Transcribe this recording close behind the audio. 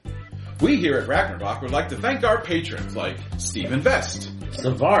We here at Ragnarok would like to thank our patrons like Stephen Vest,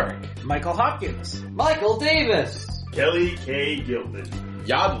 Savari, Michael Hopkins, Michael Davis, Kelly K. Gilman,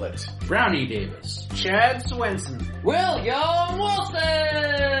 Yodlet, Brownie Davis, Chad Swenson, William Wilson,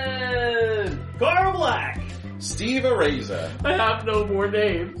 Carl Black, Steve Areza, I have no more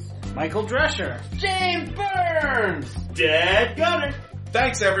names, Michael Drescher, James Burns, Dad Gunner.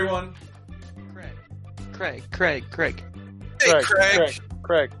 Thanks everyone. Craig. Hey, Craig.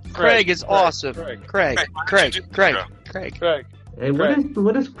 Craig is awesome. Craig. Hey,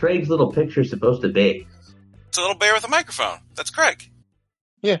 what is Craig's little picture supposed to be? It's a little bear with a microphone. That's Craig.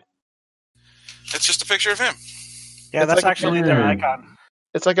 Yeah. It's just a picture of him. Yeah, that's like actually their icon.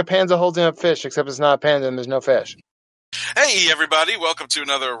 It's like a panda holding up fish, except it's not a panda and there's no fish. Hey, everybody. Welcome to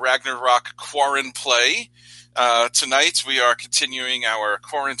another Ragnarok Quarren Play. Tonight we are continuing our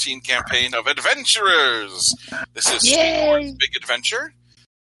quarantine campaign of Adventurers. This is Sweethorn's Big Adventure.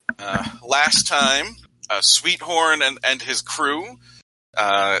 Last time, Sweethorn and his crew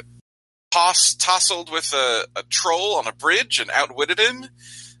tussled with a troll on a bridge and outwitted him.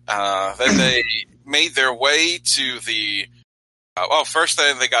 Then they made their way to the... first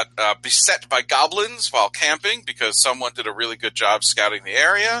they got beset by goblins while camping because someone did a really good job scouting the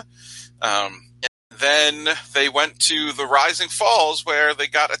area. Then they went to the Rising Falls where they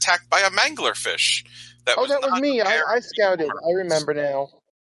got attacked by a manglerfish. That was me. I scouted. I remember now.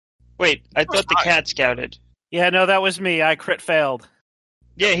 Wait, I thought the cat scouted. Yeah, no, that was me. I crit failed.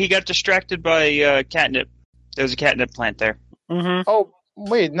 Yeah, he got distracted by catnip. There was a catnip plant there. Mm-hmm. Oh,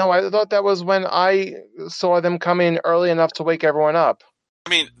 wait, no, I thought that was when I saw them come in early enough to wake everyone up.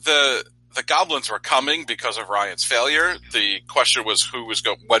 I mean, the goblins were coming because of Ryan's failure. The question was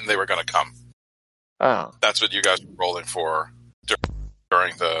when they were going to come. Oh. That's what you guys were rolling for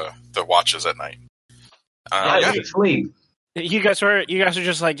during the watches at night. Sleep. You guys are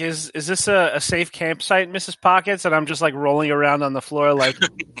just like, is this a safe campsite, Mrs. Pockets? And I'm just like rolling around on the floor like,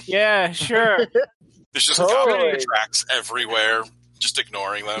 yeah, sure. There's just goblin tracks everywhere, just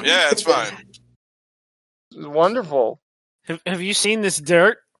ignoring them. Yeah, it's fine. Wonderful. Have you seen this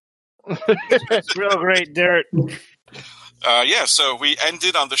dirt? It's real great dirt. So we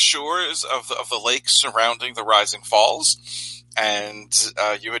ended on the shores of the lake surrounding the Rising Falls, and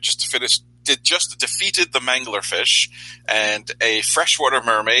you had just defeated the manglerfish, and a freshwater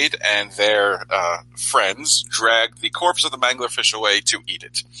mermaid and their friends dragged the corpse of the manglerfish away to eat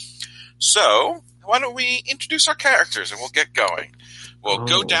it. So, why don't we introduce our characters and we'll get going. We'll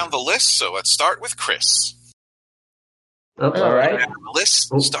go down the list, so let's start with Chris. All right.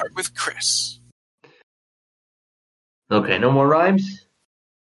 Start with Chris. Okay, no more rhymes?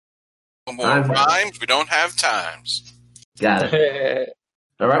 No more rhymes, we don't have times. Got it.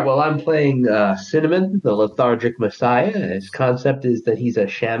 All right, well, I'm playing Cinnamon, the lethargic messiah. His concept is that he's a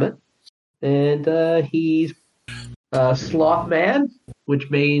shaman, and he's a sloth man, which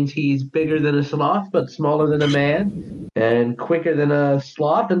means he's bigger than a sloth, but smaller than a man, and quicker than a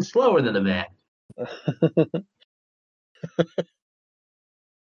sloth, and slower than a man.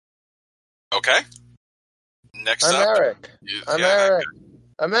 Okay. Next I'm up. Eric. I'm Eric.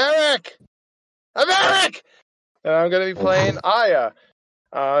 And I'm going to be playing Aya.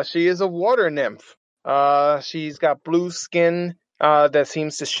 She is a water nymph. She's got blue skin that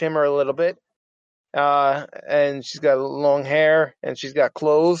seems to shimmer a little bit. And she's got long hair, and she's got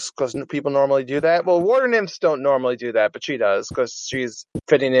clothes, because people normally do that. Well, water nymphs don't normally do that, but she does, because she's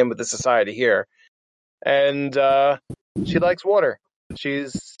fitting in with the society here. And she likes water. She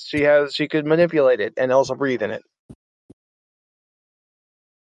could manipulate it and also breathe in it.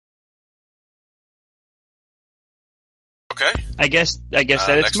 Okay. I guess that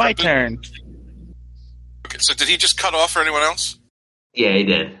it's my turn. Okay, so did he just cut off for anyone else? Yeah, he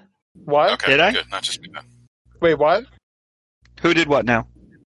did. What? Okay, Did I? Good, not just me then. Wait, what? Who did what now?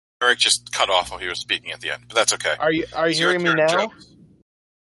 Eric just cut off while he was speaking at the end, but that's okay. Are you hearing me now? Joe.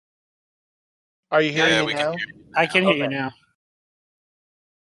 Are you hearing me we now? can hear you. I can hear you now.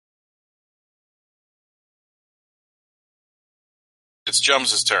 It's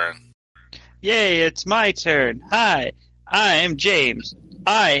Jums' turn. Yay, it's my turn. Hi, I am James.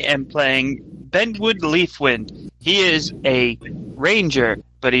 I am playing Bentwood Leafwind. He is a ranger,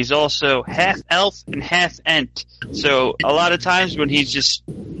 but he's also half elf and half ent. So a lot of times when he's just,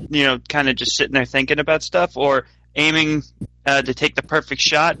 kind of just sitting there thinking about stuff or aiming to take the perfect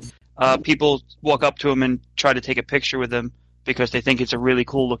shot, people walk up to him and try to take a picture with him because they think it's a really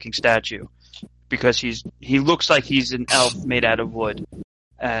cool looking statue. Because he looks like he's an elf made out of wood,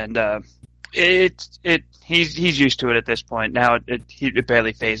 and he's used to it at this point. Now it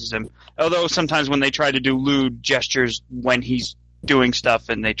barely phases him. Although sometimes when they try to do lewd gestures when he's doing stuff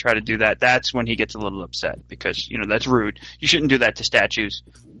and they try to do that, that's when he gets a little upset because, that's rude. You shouldn't do that to statues.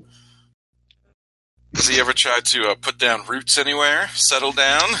 Has he ever tried to put down roots anywhere? Settle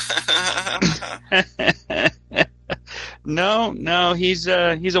down? No, he's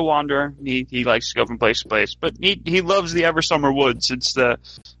a wanderer. He likes to go from place to place, but he loves the Eversummer Woods. It's the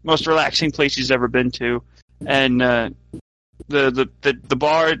most relaxing place he's ever been to, and the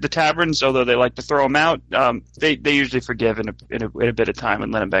bar, the taverns, although they like to throw him out, they usually forgive in a bit of time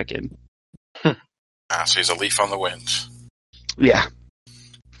and let him back in. So he's a leaf on the wind. Yeah.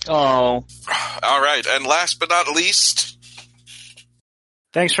 Oh. All right, and last but not least.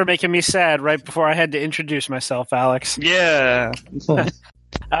 Thanks for making me sad right before I had to introduce myself, Alex. Yeah. Hey,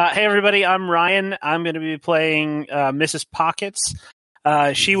 everybody, I'm Ryan. I'm going to be playing Mrs. Pockets.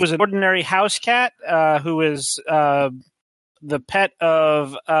 She was an ordinary house cat who is the pet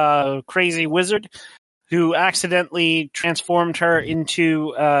of a crazy wizard who accidentally transformed her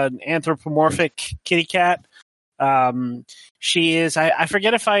into an anthropomorphic kitty cat. She is. I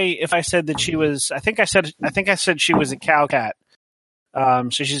forget if I said that she was. I think I said she was a cow cat. So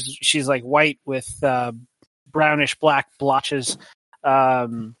she's like white with brownish black blotches,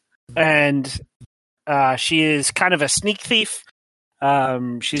 and she is kind of a sneak thief.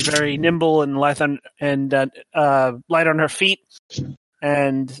 She's very nimble and light on her feet,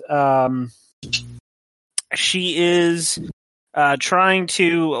 and she is trying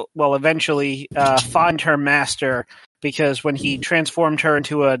to eventually find her master, because when he transformed her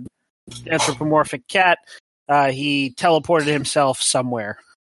into an anthropomorphic cat, he teleported himself somewhere.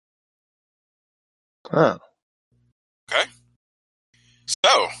 Oh. Okay.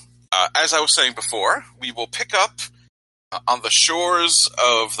 So, as I was saying before, we will pick up on the shores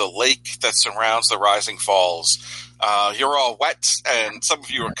of the lake that surrounds the Rising Falls. You're all wet, and some of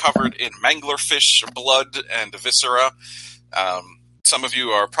you are covered in manglerfish blood and viscera. Some of you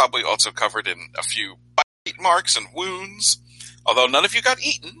are probably also covered in a few bite marks and wounds, although none of you got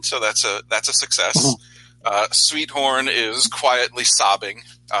eaten, so that's a success. Sweethorn is quietly sobbing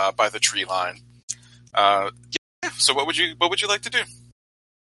by the tree line. So what would you like to do?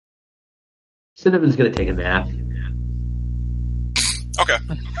 Cinnamon's going to take a nap. Okay.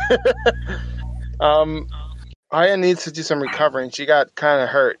 Aya needs to do some recovering. She got kind of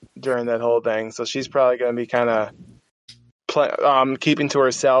hurt during that whole thing, so she's probably going to be kind of keeping to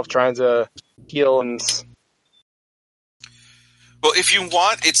herself, trying to heal. And well, if you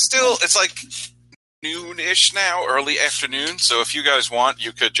want, it's like noon-ish now, early afternoon. So if you guys want,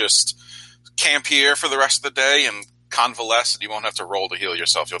 you could just camp here for the rest of the day and convalesce, and you won't have to roll to heal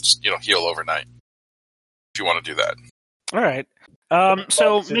yourself. You'll just heal overnight if you want to do that. All right.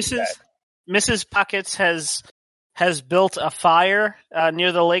 So Mrs. Pockets has built a fire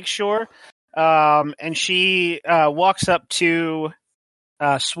near the lakeshore, and she walks up to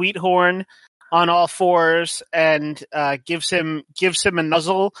Sweethorn on all fours and gives him a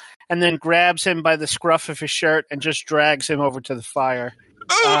nuzzle, and then grabs him by the scruff of his shirt and just drags him over to the fire.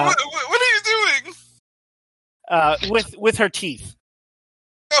 Oh, what are you doing? With her teeth.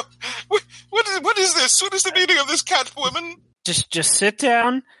 Oh, what is this? What is the meaning of this, cat woman? Just sit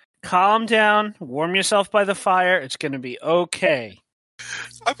down, calm down, warm yourself by the fire. It's going to be okay.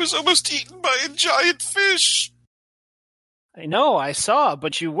 I was almost eaten by a giant fish. I know, I saw,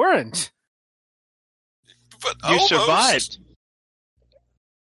 but you weren't. But you almost survived.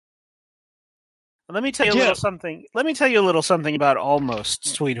 Let me tell you a little something. Let me tell you a little something about Almost,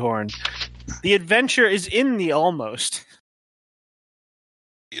 Sweethorn. The adventure is in the almost.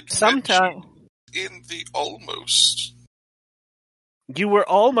 Sometime in the almost. You were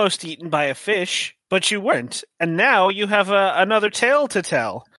almost eaten by a fish, but you weren't, and now you have another tale to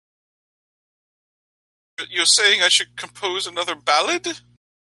tell. You're saying I should compose another ballad?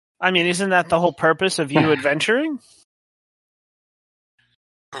 I mean, isn't that the whole purpose of you adventuring?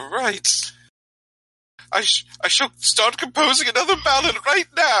 Right. I shall start composing another ballad right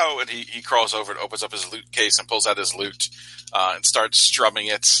now. And he crawls over and opens up his lute case and pulls out his lute and starts strumming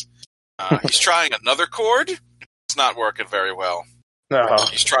it. He's trying another chord. It's not working very well. no.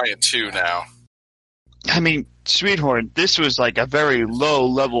 He's trying two now. I mean, Sweethorn, this was like a very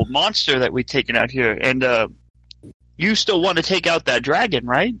low-level monster that we've taken out here, and you still want to take out that dragon,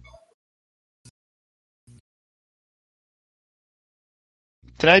 right?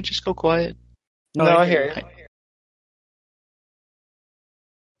 Did I just go quiet? No, I hear you.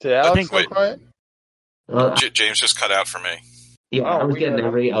 Did Alex go Wait. quiet? James just cut out for me. Yeah, I Oh, was we getting heard him.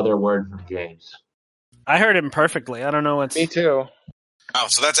 every other word from James. I heard him perfectly. I don't know what's... Me too. Oh,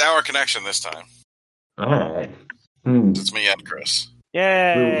 so that's our connection this time. All right. It's me and Chris.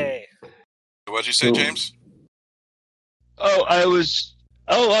 Yay! What'd you say, James? it's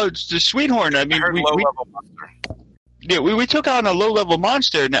the Sweethorn. I mean, low level monster. Yeah, we took on a low level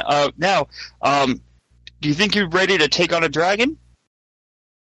monster. Now, do you think you're ready to take on a dragon?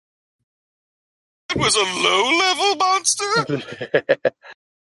 It was a low level monster.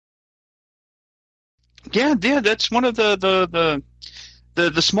 Yeah, that's one of the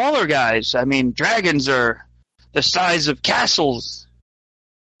smaller guys. I mean, dragons are the size of castles.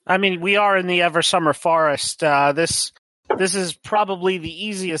 I mean, we are in the Eversummer Forest. This is probably the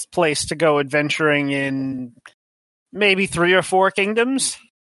easiest place to go adventuring in maybe 3 or 4 kingdoms.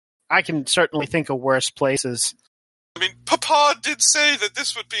 I can certainly think of worse places. I mean, Papa did say that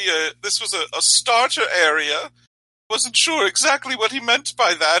this was a starter area. Wasn't sure exactly what he meant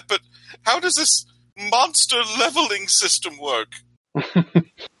by that, but how does this monster leveling system work?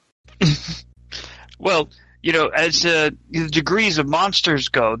 Well, as the degrees of monsters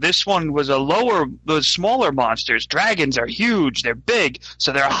go, this one was the smaller monsters. Dragons are huge, they're big,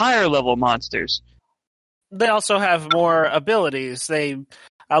 so they're higher level monsters. They also have more abilities.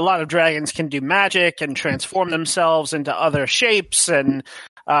 A lot of dragons can do magic and transform themselves into other shapes, and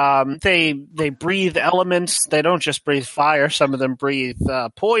they breathe elements. They don't just breathe fire. Some of them breathe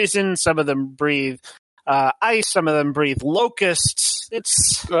poison. Some of them breathe ice. Some of them breathe locusts.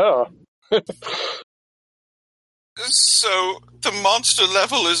 So the monster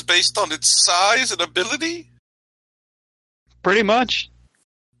level is based on its size and ability? Pretty much.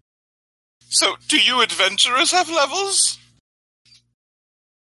 So do you adventurers have levels?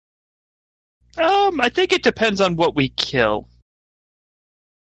 I think it depends on what we kill.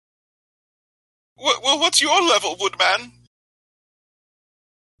 Well, what's your level, Woodman?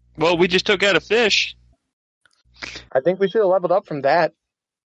 Well, we just took out a fish. I think we should have leveled up from that.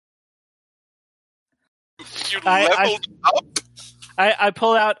 You leveled up? I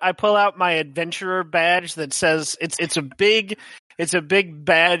pull out my adventurer badge that says it's a big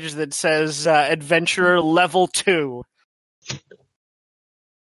badge that says adventurer level 2.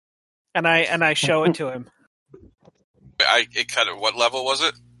 And I show it to him. What level was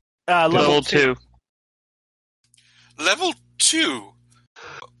it? Level 2. Level 2.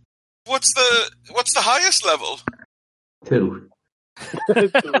 What's the highest level? 2.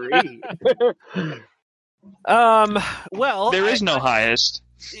 3. Well, there is no highest.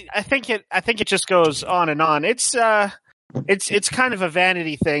 I think it just goes on and on. It's kind of a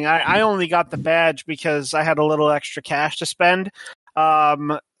vanity thing. I only got the badge because I had a little extra cash to spend.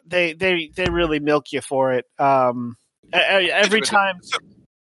 They really milk you for it. Every time. So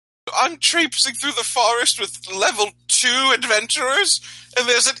I'm traipsing through the forest with level 2 adventurers, and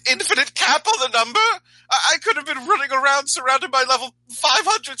there's an infinite cap on the number? I could have been running around surrounded by level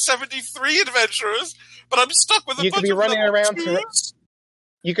 573 adventurers, but I'm stuck with a bunch of level 2s?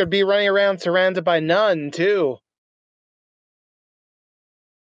 You could be running around surrounded by none, too.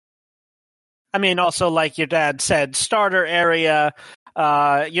 I mean, also, like your dad said, starter area.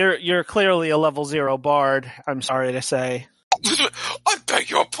 You're clearly a level 0 bard, I'm sorry to say. I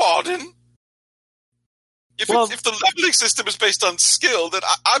beg your pardon. If the leveling system is based on skill, then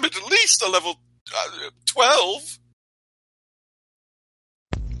I'm at least a level 12.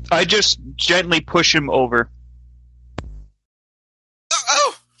 I just gently push him over.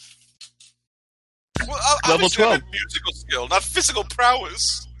 Oh! Well, Level 12. I have musical skill, not physical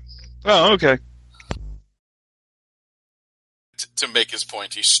prowess. Oh, okay. To make his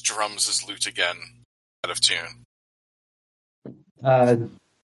point, he strums his lute again, out of tune.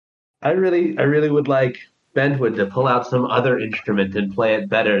 I really would like Bentwood to pull out some other instrument and play it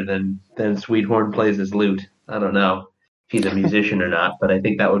better than Sweethorn plays his lute. I don't know if he's a musician or not, but I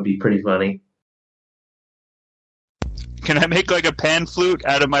think that would be pretty funny. Can I make like a pan flute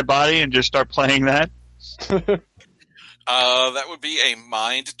out of my body and just start playing that? That would be a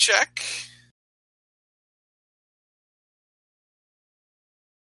mind check.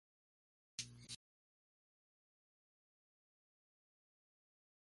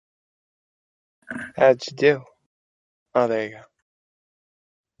 How'd you do? Oh, there you go.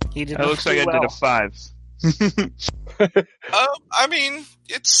 He did. It looks like I did a 5. I mean,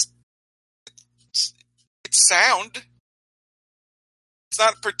 it's sound. It's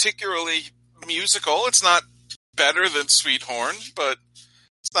not particularly musical. It's not better than Sweethorn, but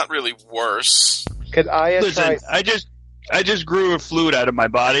it's not really worse. Could I Listen, I just grew a flute out of my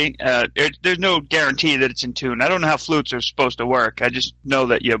body. There's no guarantee that it's in tune. I don't know how flutes are supposed to work. I just know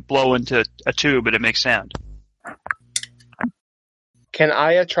that you blow into a tube and it makes sound. Can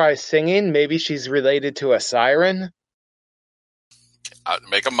Aya try singing? Maybe she's related to a siren?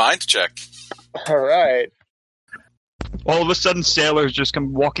 Make a mind check. All right. All of a sudden, sailors just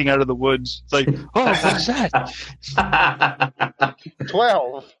come walking out of the woods. It's like, oh, what's that?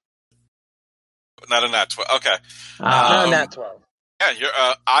 12. Not a nat 12. Okay. No, not 12.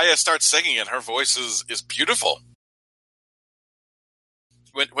 Yeah, Aya starts singing, and her voice is beautiful.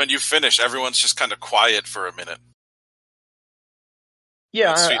 When you finish, everyone's just kind of quiet for a minute.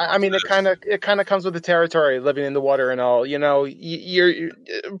 Yeah, That's sweet. I mean, it kind of comes with the territory, living in the water and all. You know, you're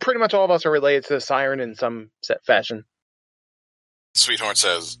pretty much all of us are related to the siren in some fashion. Sweethorn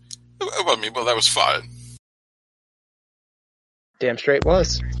says, "Well, that was fine." Damn straight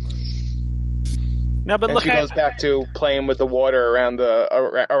was. No, but And look, she goes back to playing with the water around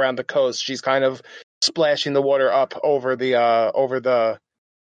the coast. She's kind of splashing the water up over the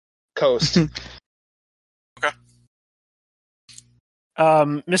coast.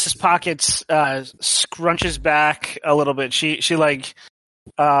 Mrs. Pockets scrunches back a little bit. She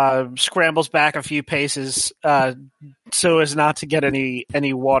scrambles back a few paces so as not to get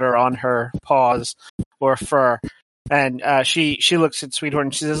any water on her paws or fur. And she looks at Sweethorn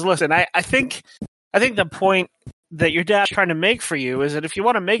and she says, "Listen, I think the point that your dad's trying to make for you is that if you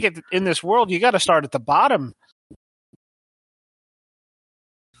want to make it in this world, you got to start at the bottom."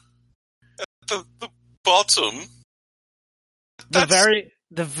 The bottom.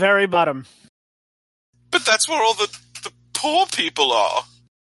 The very bottom. But that's where all the poor people are.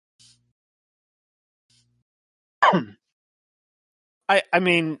 I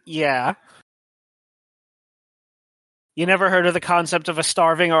mean, yeah. You never heard of the concept of a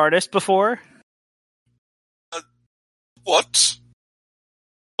starving artist before? What?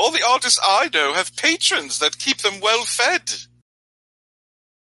 All the artists I know have patrons that keep them well fed.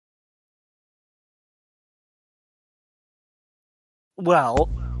 Well,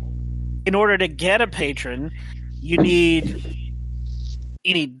 in order to get a patron, you need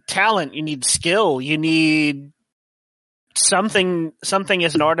talent, you need skill, you need something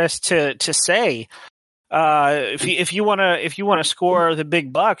as an artist to say. If you want to score the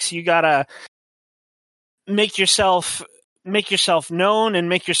big bucks, you gotta make yourself known and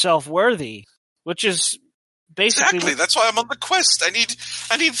make yourself worthy, which is basically Exactly. That's why I'm on the quest. I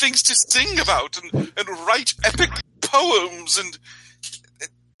need things to sing about and write epic poems and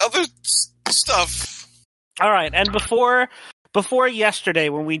other stuff. All right, and before yesterday,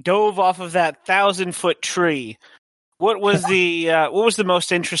 when we dove off of that 1,000-foot tree, what was the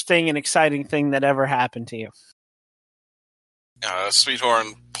most interesting and exciting thing that ever happened to you?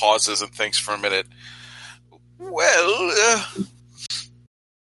 Sweethorn pauses and thinks for a minute. Well,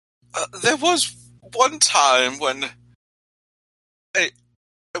 there was one time when I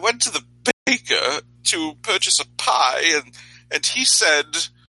went to the baker to purchase a pie, and he said,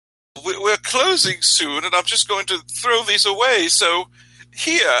 "We're closing soon, and I'm just going to throw these away, so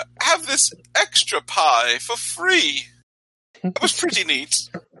here, have this extra pie for free." It was pretty neat.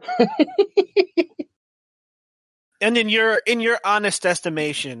 And in your honest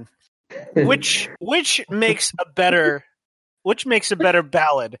estimation, which makes a better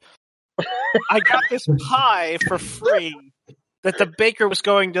ballad? I got this pie for free that the baker was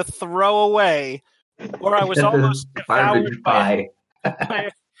going to throw away, or I was almost devoured by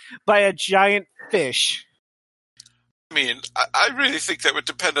a giant fish. I mean, I really think that would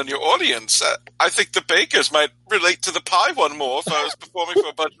depend on your audience. I think the bakers might relate to the pie one more if I was performing for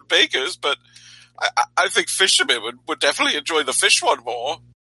a bunch of bakers, but I think fishermen would definitely enjoy the fish one more.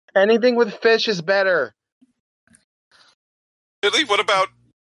 Anything with fish is better. Really? What about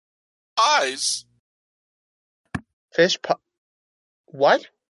pies? Fish pie? What?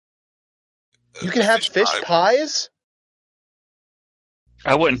 You can have fish pies?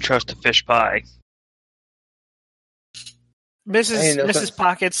 I wouldn't trust a fish pie. Mrs.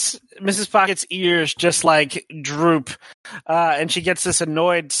 Pocket's ears just like droop, and she gets this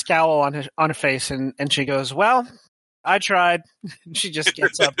annoyed scowl on her face, and she goes, "Well, I tried." She just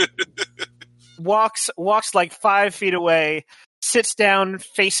gets up, walks like 5 feet away, sits down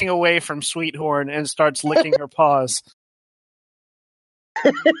facing away from Sweethorn, and starts licking her paws.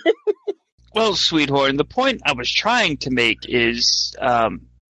 Well, Sweethorn, the point I was trying to make is, how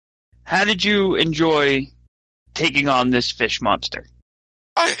did you enjoy taking on this fish monster?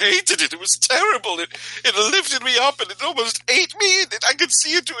 I hated it. It was terrible. It lifted me up and it almost ate me. I could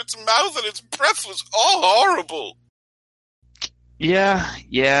see into its mouth and its breath was all horrible. Yeah,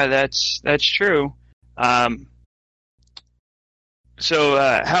 that's true. So,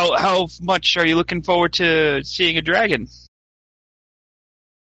 how much are you looking forward to seeing a dragon?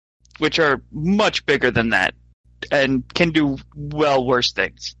 Which are much bigger than that and can do well worse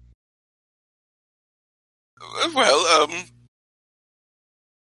things. Well,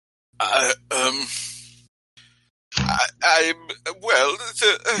 I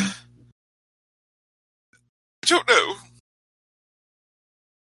don't know.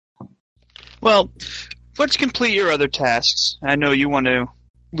 Well, let's complete your other tasks. I know you want to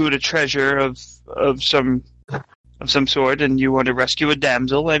loot a treasure of some sort, and you want to rescue a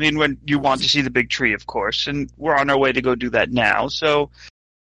damsel. I mean, when you want to see the big tree, of course, and we're on our way to go do that now. So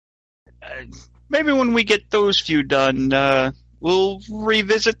maybe when we get those few done, we'll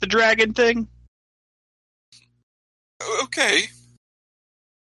revisit the dragon thing. Okay.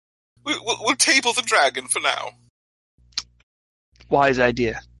 We'll table the dragon for now. Wise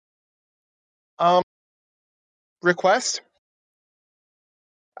idea. Request?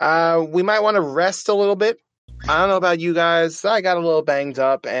 We might want to rest a little bit. I don't know about you guys. I got a little banged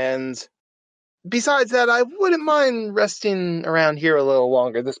up, and besides that, I wouldn't mind resting around here a little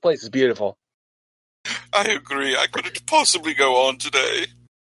longer. This place is beautiful. I agree. I couldn't possibly go on today.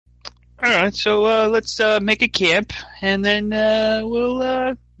 All right, so let's make a camp, and then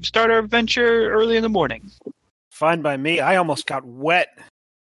we'll start our adventure early in the morning. Fine by me. I almost got wet.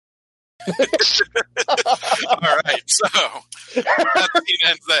 All right, so that scene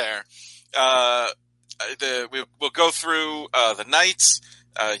ends there. We'll go through the nights.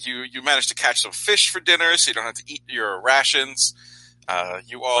 You managed to catch some fish for dinner, so you don't have to eat your rations.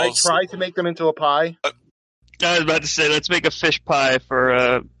 You all. I tried to make them into a pie. I was about to say, let's make a fish pie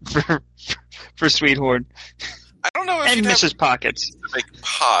for Sweethorn. I don't know if and you'd have Mrs. Pockets. to make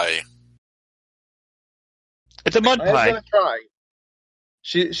pie. It's a mud I'm pie. gonna try.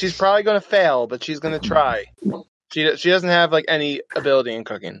 She's probably gonna fail, but she's gonna try. She doesn't have like any ability in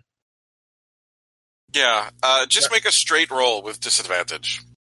cooking. Yeah, just make a straight roll with disadvantage.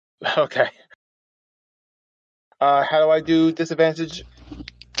 Okay. How do I do disadvantage?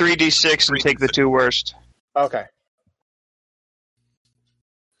 3d6 and take the two worst. Okay.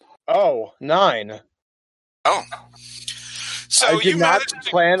 Oh, 9. Oh. So I you did not managed to,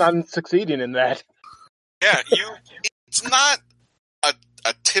 plan on succeeding in that. yeah, it's not a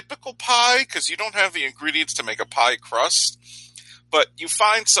typical pie, because you don't have the ingredients to make a pie crust, but you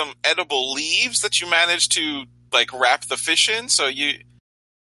find some edible leaves that you manage to, like, wrap the fish in, so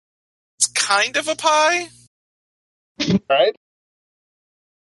it's kind of a pie. Right?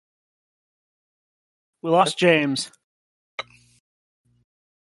 We lost James.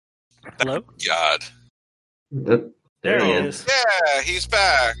 Hello? God. There he is. Yeah, he's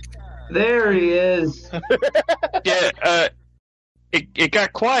back. There he is. Yeah, it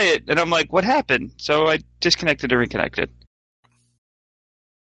got quiet, and I'm like, what happened? So I disconnected and reconnected.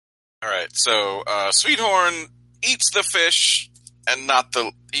 All right, so Sweethorn eats the fish, and not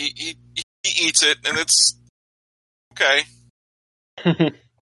the... He eats it, and it's okay.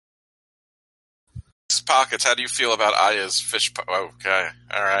 Pockets, how do you feel about Aya's fish pie? Okay,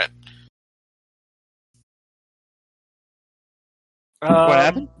 all right. What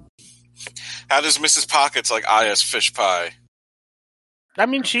happened? How does Mrs. Pockets like Aya's fish pie? I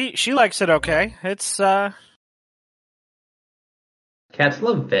mean, she likes it okay. It's, Cats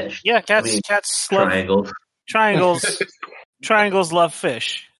love fish. yeah, cats love Triangles. triangles. Triangles love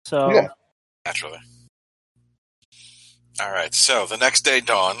fish. So, Yeah. Naturally. All right, so the next day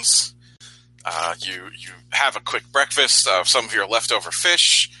dawns. You have a quick breakfast of some of your leftover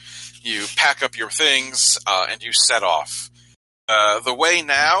fish. You pack up your things, and you set off. The way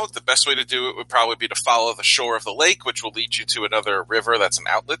now, the best way to do it would probably be to follow the shore of the lake, which will lead you to another river that's an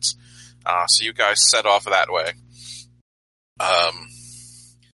outlet. So you guys set off that way.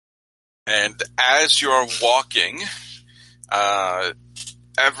 And as you're walking,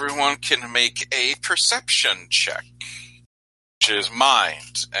 everyone can make a perception check, which is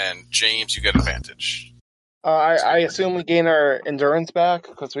mind. And James, you get advantage. I assume we gain our endurance back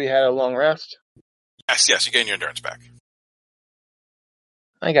because we had a long rest. Yes, you gain your endurance back.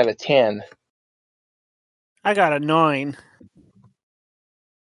 I got a 10. I got a 9.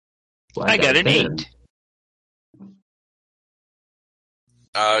 Well, I got an 10.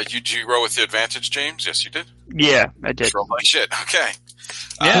 8. Did you roll with the advantage, James? Yes, you did. Yeah, I did. Just roll like shit. Okay.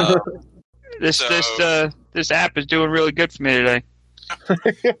 Yeah. This So- this app is doing really good for me today. So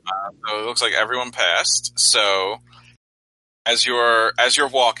it looks like everyone passed. So as you're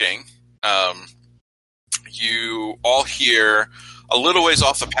walking, you all hear a little ways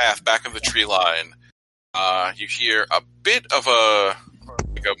off the path, back of the tree line. You hear a bit of a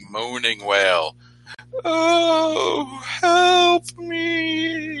moaning wail. Oh, help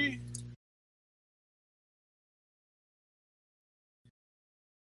me!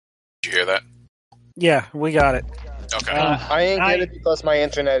 Did you hear that? Yeah, we got it. Okay. I ain't get it because my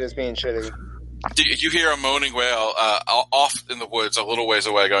internet is being shitty. You hear a moaning wail off in the woods, a little ways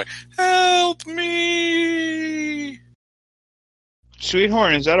away, going, "Help me!"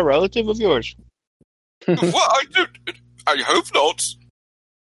 Sweethorn, is that a relative of yours? Well, I hope not.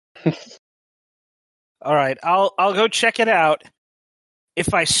 All right, I'll go check it out.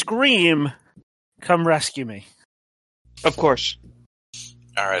 If I scream, come rescue me. Of course.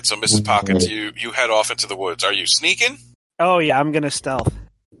 All right, so Mrs. Pockets, you head off into the woods. Are you sneaking? Oh yeah, I'm gonna stealth.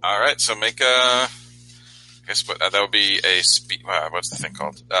 All right, so make a. I guess that would be a speed. What's the thing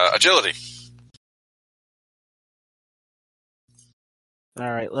called? Agility. All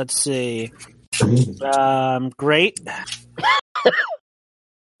right, let's see. Great.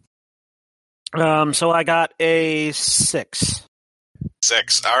 So I got a 6.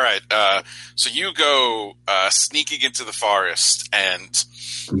 6. All right. So you go sneaking into the forest, and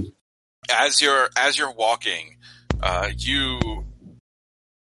as you're walking, you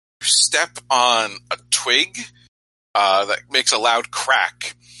step on a twig that makes a loud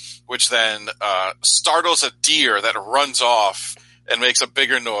crack, which then startles a deer that runs off and makes a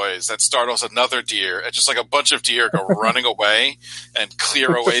bigger noise that startles another deer. And just like a bunch of deer go running away and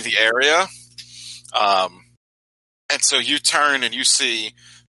clear away the area. And so you turn and you see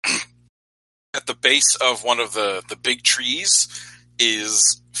at the base of one of the big trees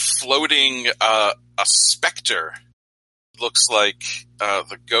is floating a specter. Looks like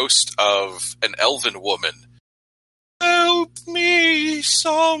the ghost of an elven woman. Help me,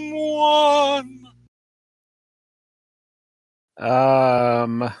 someone.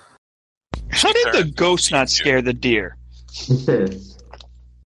 How did the ghost not scare the deer?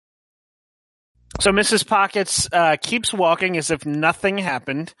 So Mrs. Pockets keeps walking as if nothing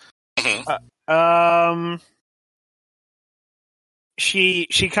happened.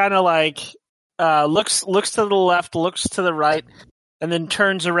 She kind of like looks to the left, looks to the right, and then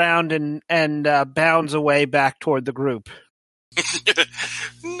turns around and bounds away back toward the group.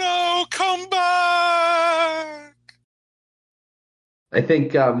 No, come back! I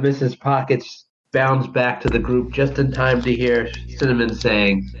think Mrs. Pockets bounds back to the group just in time to hear Cinnamon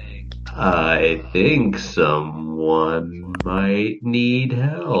saying, I think someone might need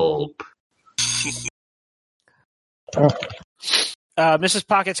help. Mrs.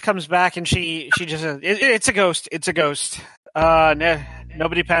 Pockets comes back and she just says, it's a ghost. It's a ghost.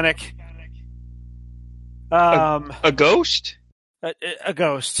 Nobody panic. A ghost? A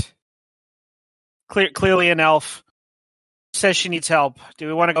ghost. Clearly an elf. Says she needs help. Do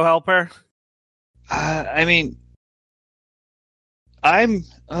we want to go help her? I mean, I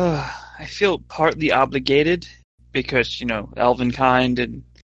feel partly obligated because, Elvenkind and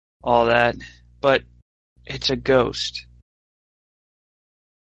all that, but it's a ghost.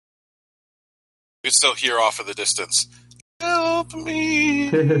 You can still hear off in the distance. Help me!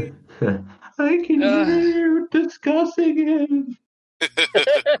 I can hear you discussing him.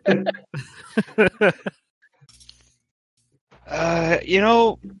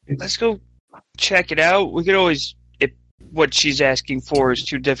 Let's go check it out. We could always, if what she's asking for is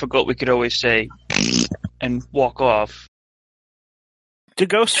too difficult, we could always say and walk off. Do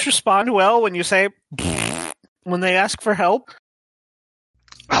ghosts respond well when you say when they ask for help?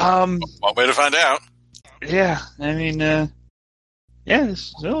 One way to find out. Yeah, I mean,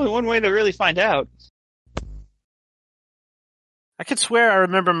 there's only one way to really find out. I could swear I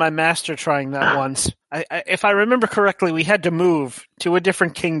remember my master trying that once. If I remember correctly, we had to move to a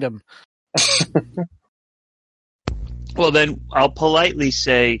different kingdom. Well, then I'll politely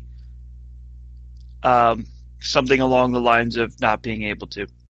say something along the lines of not being able to.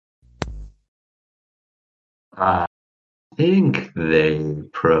 I think they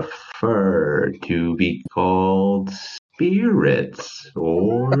prefer to be called spirits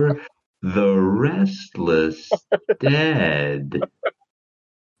or the restless dead.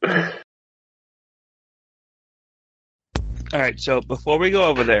 All right, so before we go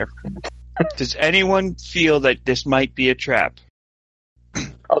over there, does anyone feel that this might be a trap?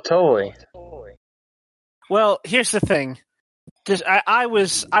 Oh, totally. Well, here's the thing. I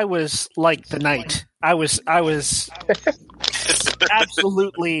was like the knight. I was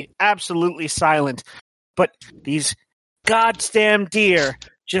absolutely silent. But these goddamn deer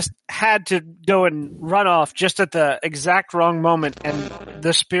just had to go and run off just at the exact wrong moment, and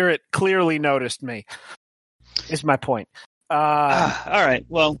the spirit clearly noticed me. Is my point. All right.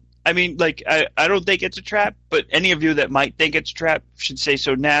 Well, I mean, I don't think it's a trap, but any of you that might think it's a trap should say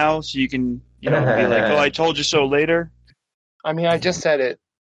so now, so you can, be like, "Oh, I told you so" later. I mean, I just said it.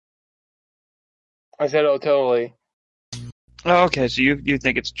 I said, "Oh, totally." Oh, okay, so you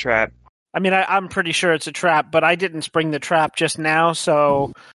think it's a trap? I mean, I'm pretty sure it's a trap, but I didn't spring the trap just now,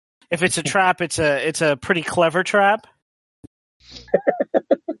 so if it's a trap, it's a pretty clever trap.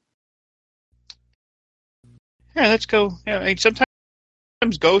 Yeah, let's go. Yeah, I mean, sometimes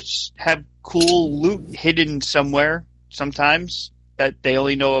sometimes ghosts have cool loot hidden somewhere, sometimes, that they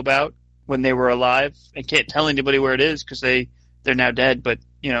only know about when they were alive and can't tell anybody where it is because they're now dead. But,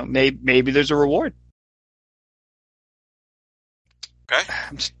 maybe there's a reward. Okay.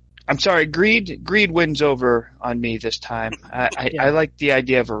 I'm sorry, greed wins over on me this time. I like the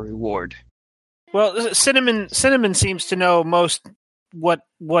idea of a reward. Well, Cinnamon seems to know most what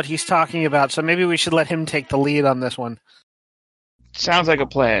he's talking about, so maybe we should let him take the lead on this one. Sounds like a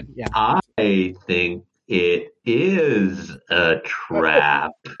plan. Yeah. I think it is a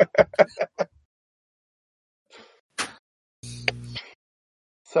trap.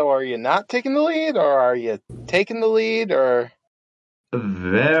 So are you not taking the lead, or are you taking the lead, or...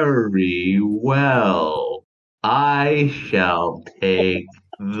 Very well. I shall take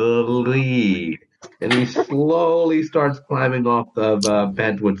the lead. And he slowly starts climbing off of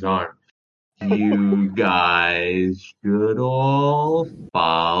Bentwood's arm. You guys should all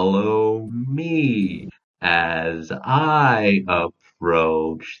follow me as I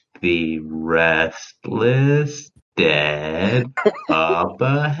approach the restless dead up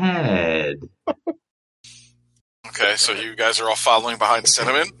ahead. Okay, so you guys are all following behind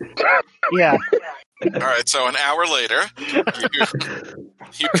Cinnamon? Yeah. All right, so an hour later, you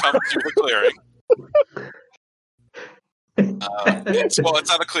come to the clearing. It's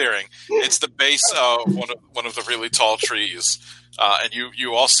not a clearing. It's the base of one of the really tall trees, and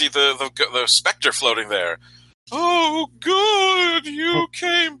you all see the specter floating there. Oh, good, you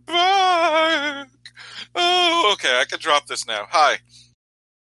came back. Oh, okay, I can drop this now. Hi.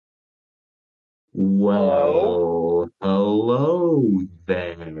 Well, hello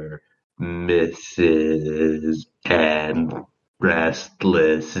there, Mrs. and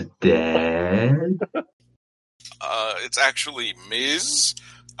Restless Dead. It's actually Ms.,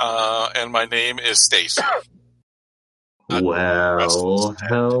 and my name is Stacy. Well,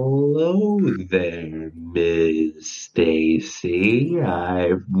 hello there, Miss Stacy.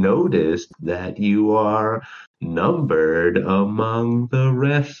 I've noticed that you are numbered among the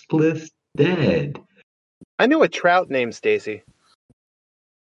restless dead. I knew a trout named Stacy.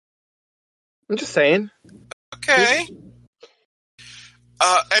 I'm just saying. Okay.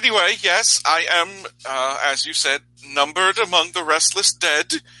 Anyway, yes, I am, as you said, numbered among the restless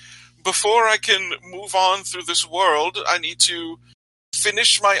dead. Before I can move on through this world, I need to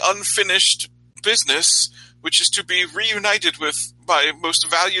finish my unfinished business, which is to be reunited with my most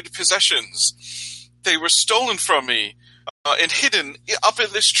valued possessions. They were stolen from me and hidden up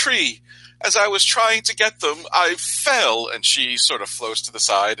in this tree. As I was trying to get them, I fell, and she sort of floats to the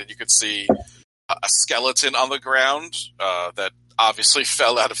side, and you can see a skeleton on the ground that obviously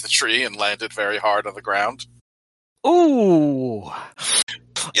fell out of the tree and landed very hard on the ground. Ooh.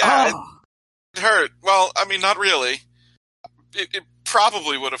 Yeah, it hurt. Well, I mean, not really. It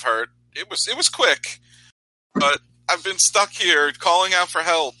probably would have hurt. It was quick, but I've been stuck here calling out for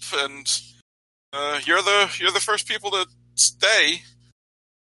help, and you're the first people to stay.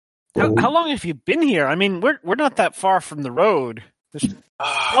 How long have you been here? I mean, we're not that far from the road. There's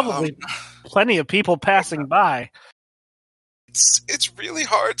probably plenty of people passing by. It's really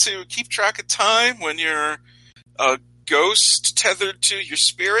hard to keep track of time when you're a ghost tethered to your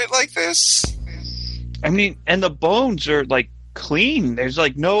spirit like this. I mean, and the bones are like clean. There's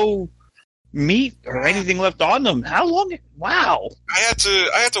like no meat or anything left on them. How long? Wow. I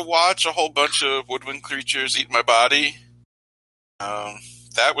had to watch a whole bunch of woodwind creatures eat my body.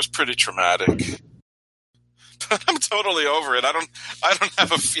 That was pretty traumatic. But I'm totally over it. I don't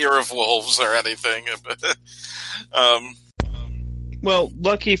have a fear of wolves or anything. Well,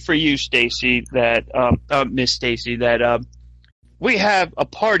 lucky for you, Stacy, that Miss Stacy, that we have a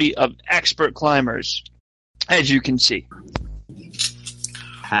party of expert climbers, as you can see.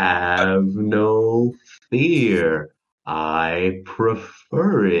 Have no fear. I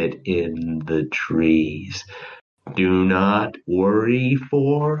prefer it in the trees. Do not worry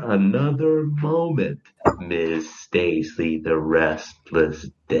for another moment, Miss Stacy the Restless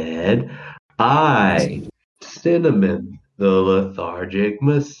Dead. I, Cinnamon, the lethargic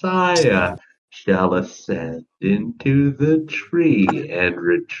Messiah, shall ascend into the tree and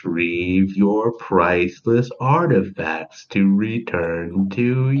retrieve your priceless artifacts to return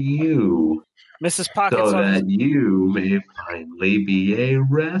to you. Mrs. Pockets, so that you may finally be a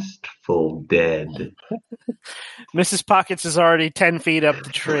restful dead. Mrs. Pockets is already 10 feet up the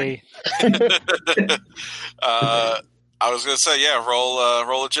tree. I was going to say, yeah,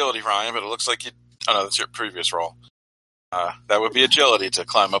 roll agility, Ryan, but it looks like you... Oh, no, that's your previous roll. That would be agility to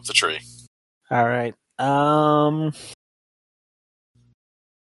climb up the tree. All right.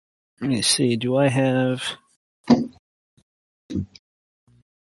 Let me see. Do I have...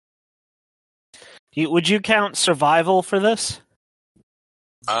 Would you count survival for this?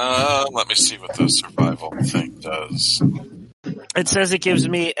 Let me see what the survival thing does. It says it gives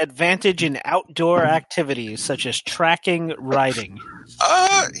me advantage in outdoor activities such as tracking, riding.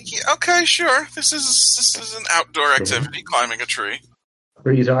 Yeah, okay, sure. This is an outdoor activity, climbing a tree.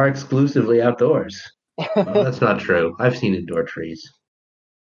 Trees are exclusively outdoors. Well, that's not true. I've seen indoor trees.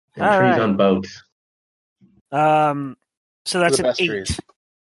 And All trees right. on boats. So that's The an best 8. trees.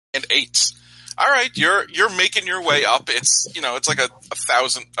 And 8. All right, you're making your way up. It's it's like a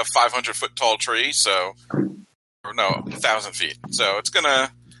 500-foot tall tree, so 1,000 feet. So it's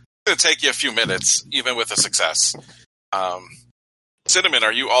gonna take you a few minutes, even with a success. Cinnamon,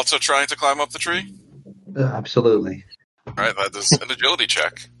 are you also trying to climb up the tree? Absolutely. All right, that is an agility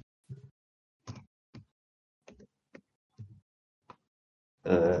check.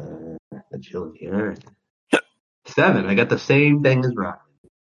 Agility. All right. 7. I got the same thing as Ryan.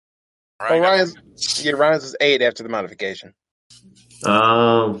 All right, Ryan's is 8 after the modification.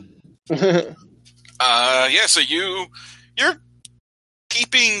 Um. yeah. So you're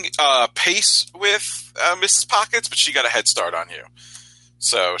keeping pace with Mrs. Pockets, but she got a head start on you.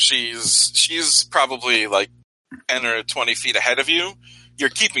 So she's probably like 10 or 20 feet ahead of you. You're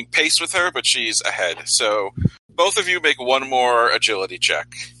keeping pace with her, but she's ahead. So both of you make one more agility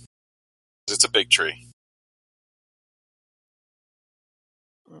check. It's a big tree.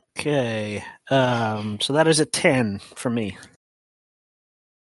 Okay. So that is a 10 for me.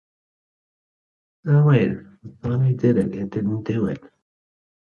 Oh wait. I did it. It didn't do it.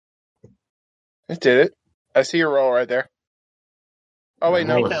 It did it. I see your roll right there. Oh wait,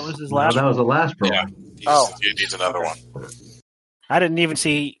 no. That was his last that was the last roll. Yeah. He needs another one. I didn't even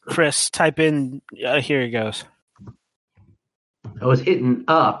see Chris type in. Here he goes. I was hitting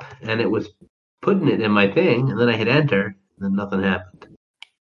up, and it was putting it in my thing, and then I hit enter, and then nothing happened.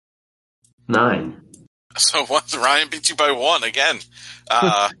 9. So Ryan beat you by 1 again.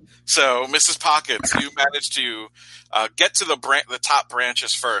 So Mrs. Pockets, you managed to get to the top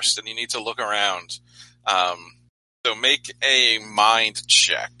branches first, and you need to look around. So make a mind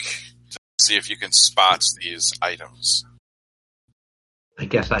check to see if you can spot these items. I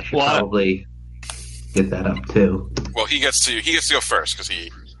guess I should probably get that up too. Well, he gets to go first because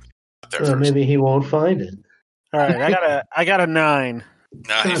he got there first. Maybe he won't find it. All right, I got a 9.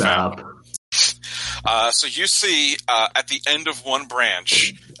 No, he found it. So you see at the end of one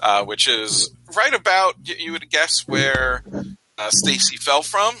branch, which is right about, you would guess, where Stacy fell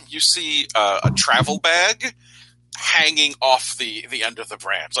from, you see a travel bag hanging off the end of the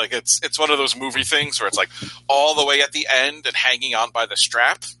branch. Like it's one of those movie things where it's like all the way at the end and hanging on by the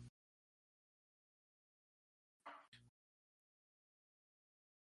strap.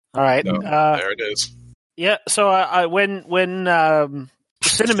 All right. So, there it is. Yeah, so I when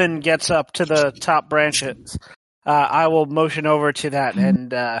Cinnamon gets up to the top branches, I will motion over to that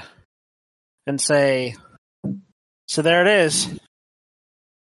and say, so there it is.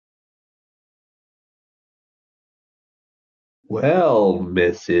 Well,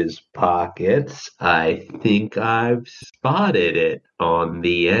 Mrs. Pockets, I think I've spotted it on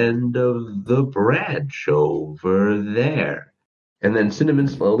the end of the branch over there. And then Cinnamon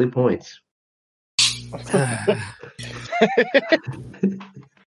slowly points.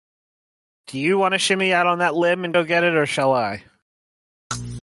 Do you want to shimmy out on that limb and go get it, or shall I?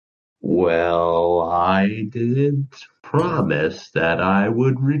 Well, I did promise that I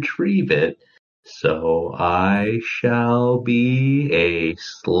would retrieve it, so I shall be a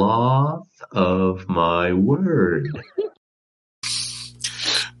sloth of my word.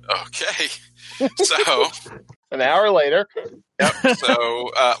 Okay. So an hour later. Yep.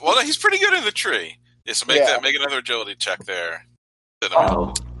 So well, no, he's pretty good in the tree. Yeah, so make another agility check there.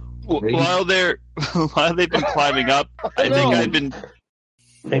 Oh. While they've been climbing up, I think I've been.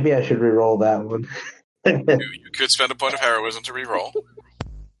 Maybe I should re-roll that one. You could spend a point of heroism to re-roll.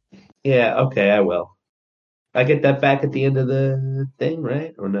 Yeah, okay, I will. I get that back at the end of the thing,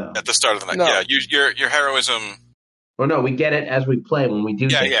 right? Or no? At the start of the night. No. Yeah, your heroism. Or no, we get it as we play when we do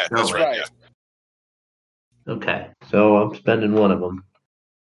things. Yeah, that's right. Yeah. Okay, so I'm spending one of them.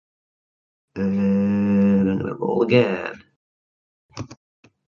 And I'm going to roll again.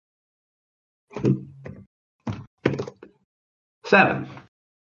 7.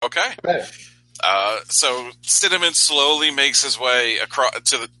 Okay. So Cinnamon slowly makes his way across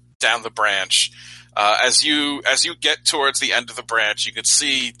down the branch. As you get towards the end of the branch, you can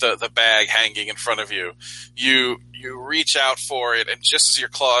see the bag hanging in front of you. You reach out for it, and just as your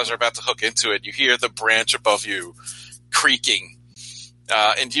claws are about to hook into it, you hear the branch above you creaking,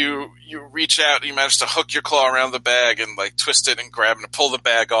 And you reach out and you manage to hook your claw around the bag and like twist it and grab and pull the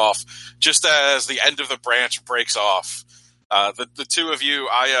bag off just as the end of the branch breaks off. The two of you,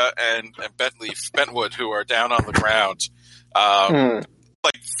 Aya and Bentwood, who are down on the ground,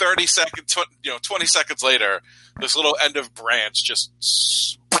 like 30 seconds, 20 seconds later, this little end of branch just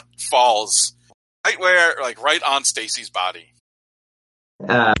falls right on Stacy's body.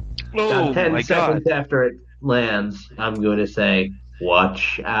 About 10 my seconds God. after it lands, I'm going to say,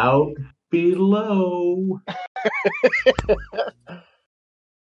 "Watch out below."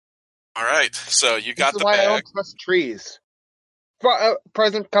 All right, so you got This is the why I bag. don't trust trees.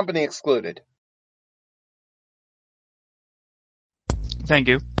 Present company excluded. Thank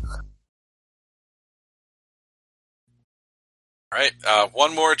you. All right,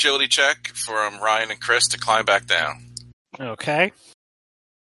 one more agility check from Ryan and Chris to climb back down. Okay.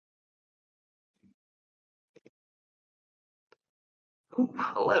 Ooh,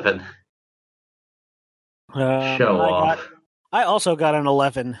 11. Um, Show I off. I also got an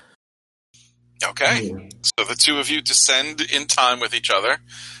 11. Okay, so the two of you descend in time with each other,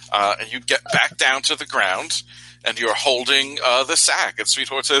 and you get back down to the ground, and you're holding the sack. And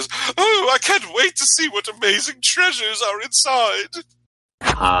Sweetheart says, "Oh, I can't wait to see what amazing treasures are inside."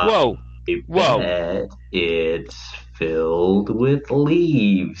 Whoa. Whoa. Bet it's filled with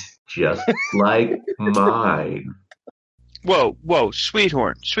leaves, just like mine. Whoa,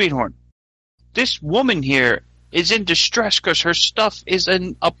 Sweethorn. This woman here is in distress because her stuff is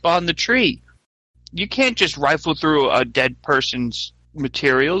up on the tree. You can't just rifle through a dead person's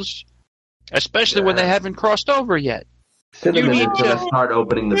materials, especially when they haven't crossed over yet. Cinnamon You is need going to to- start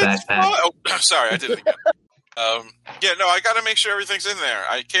opening the backpack. Oh, sorry, I did it again. I got to make sure everything's in there.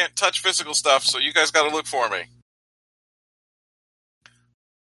 I can't touch physical stuff, so you guys got to look for me.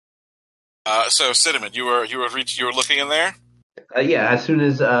 So Cinnamon, you were looking in there. Yeah, as soon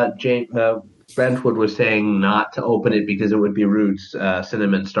as Brentwood was saying not to open it because it would be rude,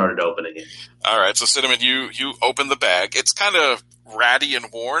 Cinnamon started opening it. All right, so Cinnamon, you open the bag. It's kind of ratty and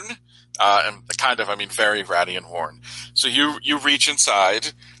worn, very ratty and worn. So you reach inside,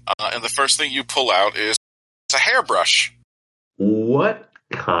 and the first thing you pull out is a hairbrush. What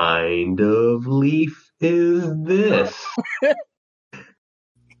kind of leaf is this?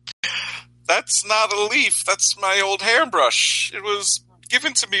 That's not a leaf. That's my old hairbrush. It was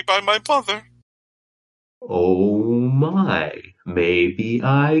given to me by my mother. Oh my, maybe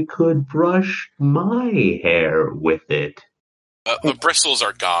I could brush my hair with it. The bristles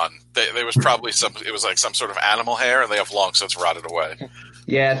are gone. There was probably it was like some sort of animal hair, and they have long since rotted away.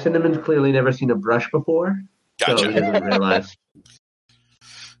 Yeah, Cinnamon's clearly never seen a brush before, so he Gotcha. doesn't realize.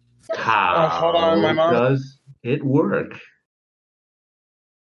 How hold on, my mom. does it work?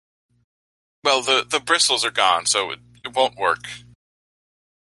 Well, the bristles are gone, so it won't work.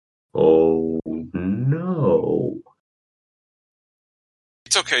 Oh no.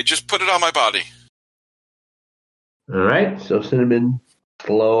 It's okay. Just put it on my body. Alright, so Cinnamon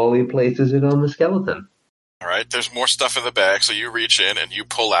slowly places it on the skeleton. All right. There's more stuff in the bag, so you reach in and you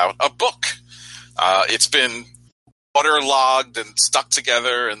pull out a book. It's been waterlogged and stuck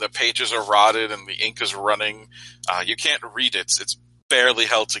together, and the pages are rotted, and the ink is running. You can't read it. It's barely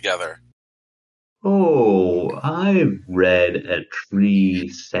held together. Oh, I've read A Tree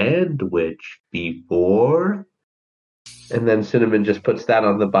Sandwich before. And then Cinnamon just puts that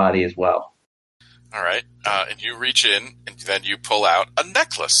on the body as well. All right. And you reach in, and then you pull out a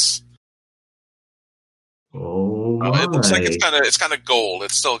necklace. Oh my. It looks like it's kind of gold.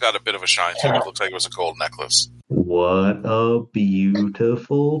 It's still got a bit of a shine to it. It looks like it was a gold necklace. What a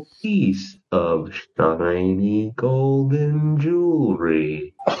beautiful piece of shiny golden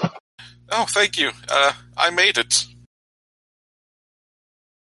jewelry. Oh, thank you. I made it.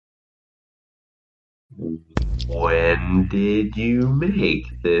 When did you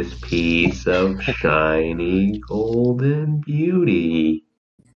make this piece of shiny golden beauty?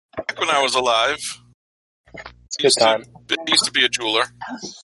 Back when I was alive. Good time. Used to be a jeweler.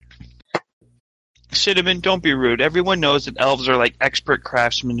 Cinnamon, don't be rude. Everyone knows that elves are like expert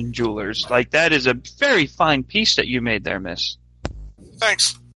craftsmen and jewelers. Like, that is a very fine piece that you made there, miss.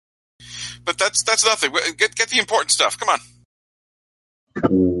 Thanks. But that's nothing. Get the important stuff. Come on.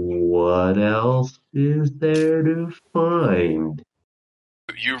 What else is there to find?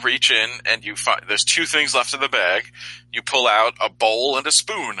 You reach in and you find there's two things left in the bag. You pull out a bowl and a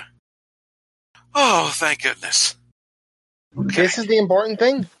spoon. Oh, thank goodness. Okay. This is the important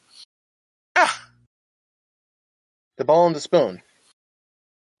thing? Yeah. The bowl and the spoon.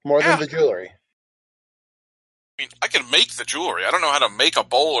 More Yeah. than the jewelry. I mean, I can make the jewelry. I don't know how to make a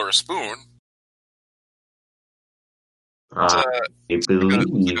bowl or a spoon. I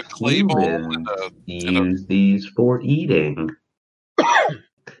believe a clay bowl humans and use these for eating.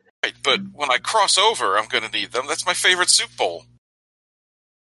 Right, but when I cross over, I'm going to need them. That's my favorite soup bowl.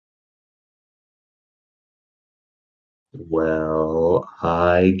 Well,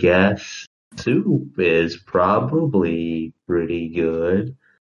 I guess soup is probably pretty good,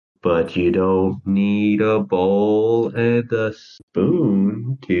 but you don't need a bowl and a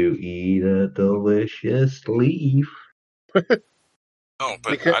spoon to eat a delicious leaf. No,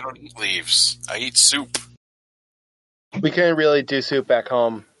 but I don't eat leaves. I eat soup. We couldn't really do soup back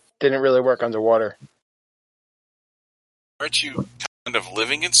home. Didn't really work underwater. Aren't you kind of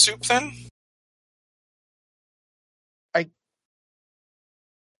living in soup then?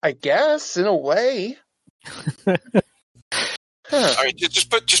 I guess, in a way. All right,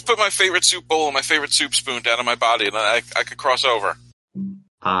 just put my favorite soup bowl and my favorite soup spoon down on my body, and I could cross over.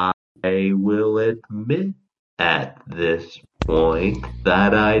 I will admit at this point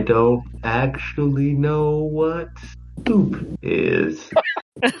that I don't actually know what soup is.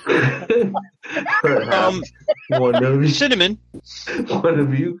 Perhaps one of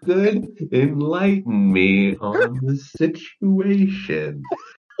you could enlighten me on the situation.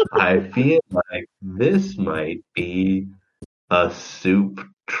 I feel like this might be a soup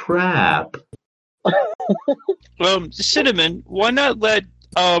trap. Cinnamon, why not let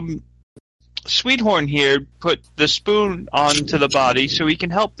Sweethorn here put the spoon onto the body so he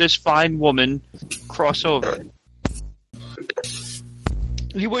can help this fine woman cross over?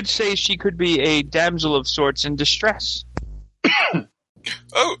 You would say she could be a damsel of sorts in distress.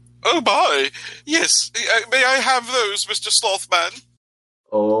 Oh my! Yes, may I have those, Mr. Slothman?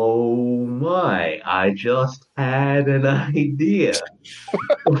 Oh my, I just had an idea.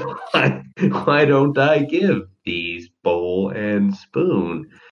 Why don't I give these bowl and spoon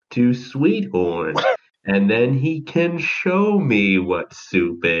to Sweethorn, and then he can show me what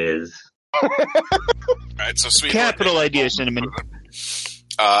soup is. Right, so Sweethorn Capital idea, Cinnamon.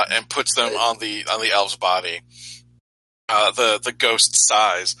 And puts them on the elf's body. The ghost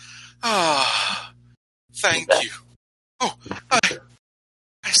sighs. Ah, thank you. Oh,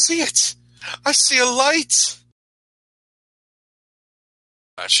 I see it. I see a light.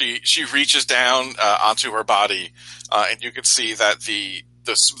 She reaches down onto her body, and you can see that the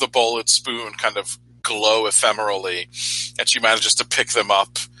bowl and spoon kind of glow ephemerally, and she manages to pick them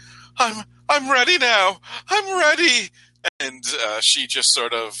up. I'm ready now. I'm ready. And she just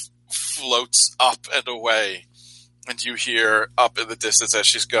sort of floats up and away. And you hear up in the distance as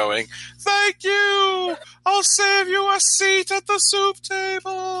she's going, "Thank you! I'll save you a seat at the soup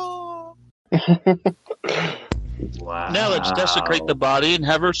table!" Wow. Now let's desecrate the body and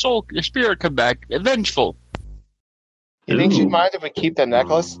have her spirit come back, vengeful. You think she'd mind if we keep the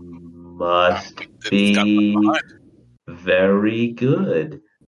necklace? Must be very good.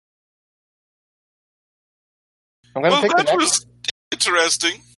 I'm gonna pick the that necklace. was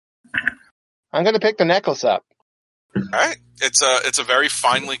interesting. I'm gonna pick the necklace up. All right, it's a very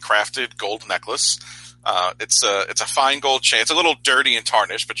finely crafted gold necklace. It's a fine gold chain. It's a little dirty and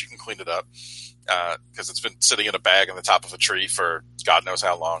tarnished, but you can clean it up because it's been sitting in a bag on the top of a tree for God knows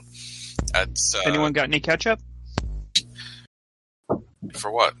how long. Anyone got any ketchup?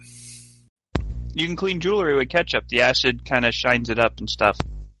 For what? You can clean jewelry with ketchup. The acid kind of shines it up and stuff.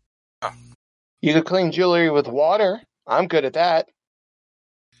 You could clean jewelry with water. I'm good at that.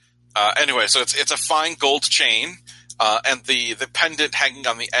 Anyway, so it's a fine gold chain, and the pendant hanging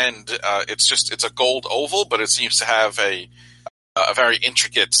on the end. It's a gold oval, but it seems to have a very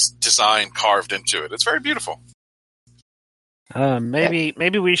intricate design carved into it. It's very beautiful. Maybe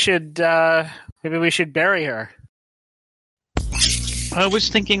we should bury her. I was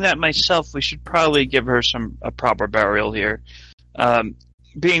thinking that myself. We should probably give her a proper burial here.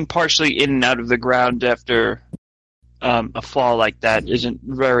 Being partially in and out of the ground after a fall like that isn't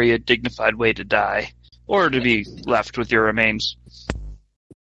very a dignified way to die, or to be left with your remains.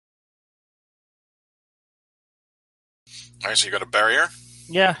 All right, so you're going to bury her?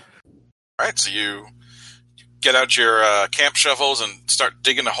 Yeah. All right, so you get out your camp shovels and start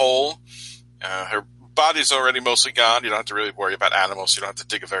digging a hole. Her body's already mostly gone. You don't have to really worry about animals. So you don't have to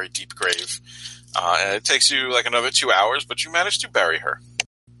dig a very deep grave. And it takes you like another 2 hours, but you manage to bury her.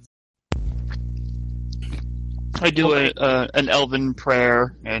 I do an elven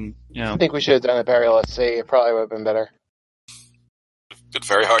prayer, and I think we should have done a burial at sea. It probably would have been better. It's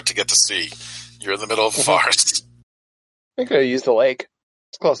very hard to get to sea. You're in the middle of the forest. I could have used the lake.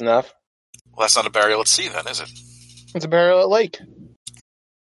 It's close enough. Well, that's not a burial at sea, then, is it? It's a burial at lake.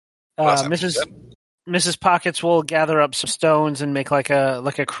 Mrs. Pockets will gather up some stones and make like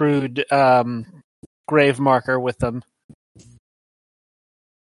a crude grave marker with them.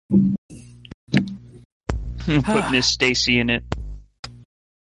 Put Miss Stacy in it.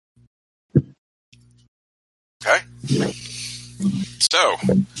 Okay. So,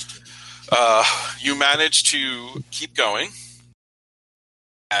 you manage to keep going.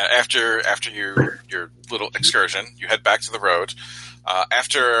 After your little excursion, you head back to the road.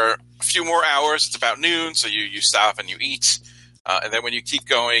 After a few more hours, it's about noon, so you stop and you eat. And then when you keep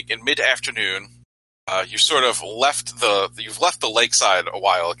going in mid-afternoon, you sort of you've left the lakeside a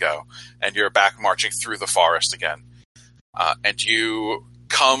while ago, and you're back marching through the forest again. And you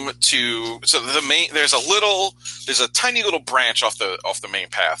come to there's a tiny little branch off the main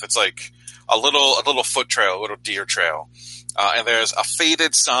path. It's like a little foot trail, a little deer trail. And there's a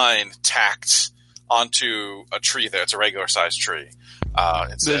faded sign tacked onto a tree there. It's a regular sized tree.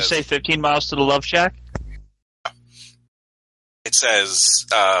 Does it say 15 miles to the Love Shack? It says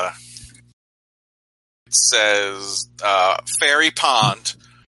Fairy Pond,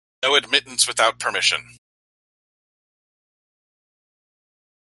 no admittance without permission.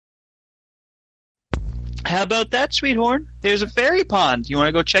 How about that, Sweethorn? There's a fairy pond. You want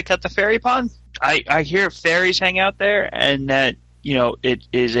to go check out the fairy pond? I hear fairies hang out there, and that, it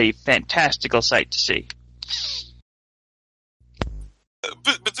is a fantastical sight to see.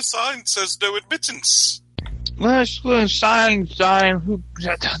 But the sign says no admittance. Well, sign.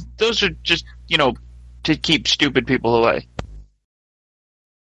 Those are just, to keep stupid people away.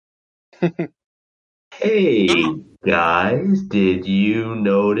 Hey, guys, did you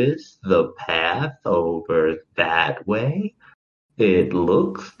notice the path over that way? It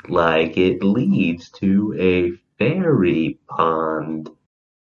looks like it leads to a fairy pond.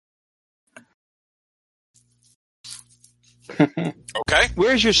 Okay.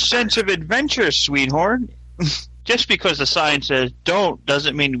 Where's your sense of adventure, Sweethorn? Just because the sign says don't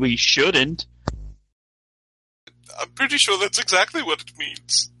doesn't mean we shouldn't. I'm pretty sure that's exactly what it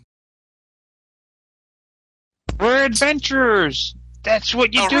means. We're adventurers. That's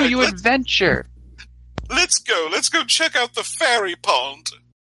what you All do. right, You adventure. Let's go. Let's go check out the fairy pond.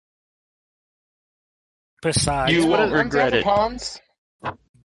 Besides, You won't I'm regret down it. for ponds.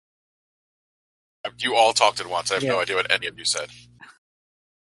 You all talked at once. I have no idea what any of you said.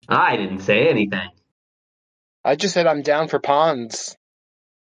 I didn't say anything. I just said I'm down for ponds.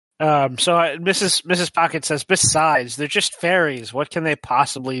 Mrs. Pocket says, besides, they're just fairies. What can they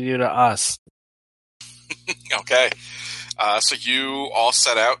possibly do to us? Okay. So you all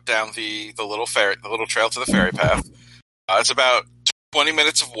set out down the little trail to the fairy path. It's about 20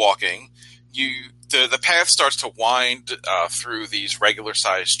 minutes of walking. The path starts to wind through these regular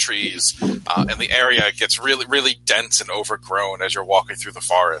sized trees, and the area gets really, really dense and overgrown as you're walking through the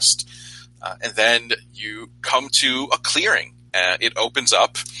forest. And then you come to a clearing. It opens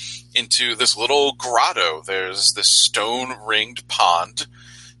up into this little grotto. There's this stone-ringed pond.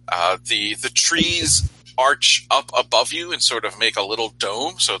 The trees arch up above you and sort of make a little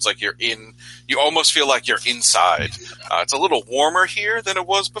dome, so it's like you almost feel like you're inside. It's a little warmer here than it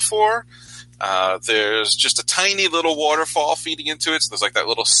was before. There's just a tiny little waterfall feeding into it, so there's like that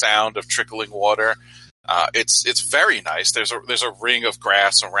little sound of trickling water. It's very nice. There's a ring of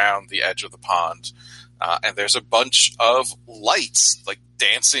grass around the edge of the pond, and there's a bunch of lights like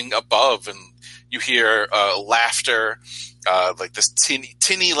dancing above, and you hear laughter, like this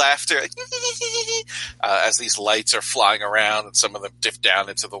tinny laughter, as these lights are flying around, and some of them dip down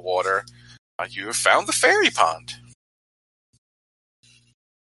into the water. You have found the fairy pond.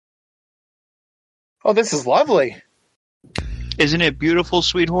 Oh, this is lovely. Isn't it beautiful,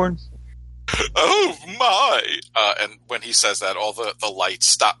 Sweethorn? Oh my! And when he says that, all the lights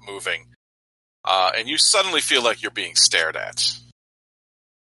stop moving, and you suddenly feel like you're being stared at.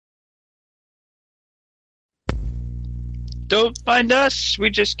 Don't mind us. We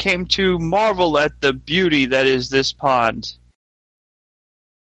just came to marvel at the beauty that is this pond.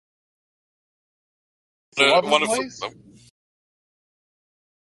 One of place? Were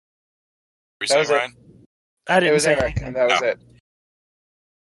you That saying, was it. Ryan? I It didn't was say Eric, anything. and that was No. it.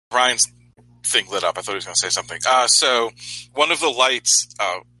 Ryan's thing lit up. I thought he was going to say something. So one of the lights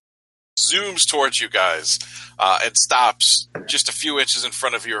zooms towards you guys and stops just a few inches in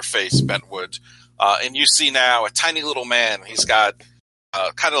front of your face, Bentwood. And you see now a tiny little man. He's got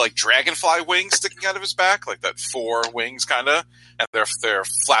kind of like dragonfly wings sticking out of his back, like that 4 wings kind of, and they're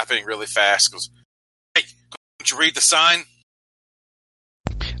flapping really fast. He goes, "Hey, don't you read the sign?"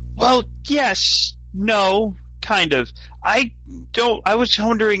 Well, yes, no, kind of. I was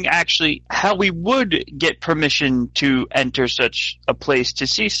wondering actually how we would get permission to enter such a place to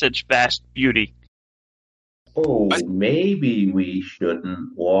see such vast beauty. Oh, maybe we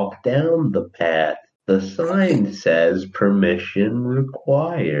shouldn't walk down the path The sign says permission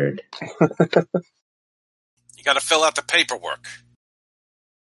required. You got to fill out the paperwork.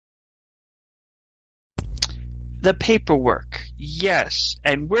 The paperwork, yes.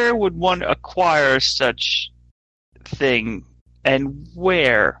 And where would one acquire such thing, and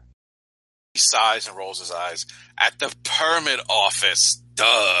where? He sighs and rolls his eyes. At the permit office,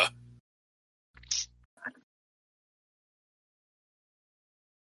 duh.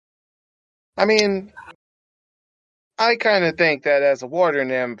 I mean, I kind of think that as a water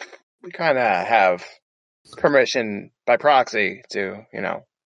nymph, we kind of have permission by proxy to,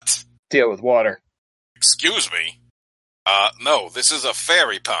 deal with water. Excuse me? No, this is a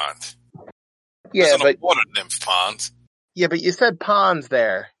fairy pond. Yeah, This isn't but a water nymph pond. you said ponds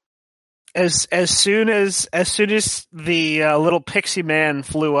there. As soon as the little pixie man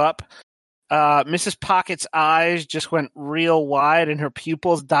flew up, Mrs. Pocket's eyes just went real wide and her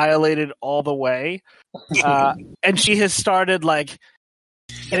pupils dilated all the way. And she has started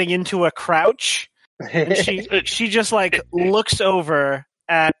getting into a crouch. And she just looks over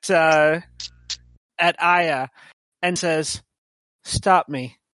at Aya and says, "Stop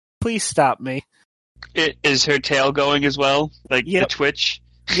me. Please stop me." Is her tail going as well? Yep. The twitch?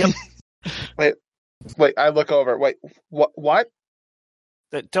 Yep. Wait, I look over. Wait, what?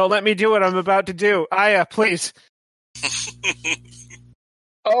 Don't let me do what I'm about to do. Aya, please.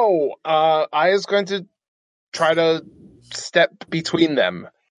 Aya's going to try to step between them.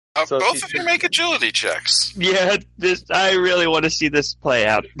 So Both of you make agility checks. Yeah, I really want to see this play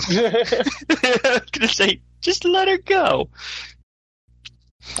out. I'm gonna say, just let her go.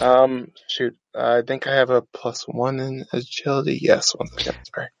 Shoot. I think I have a +1 in agility. Yes, 1 second.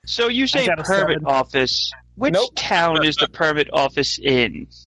 Sorry. So you say got a permit 7. office. Which town is the permit office in?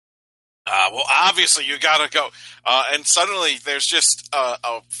 Well, obviously you gotta go. And suddenly there's just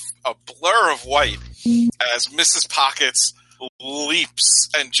a blur of white as Mrs. Pockets leaps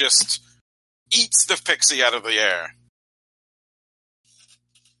and just eats the pixie out of the air.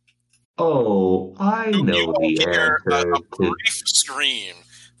 Oh, I know You the hear a answer to... brief scream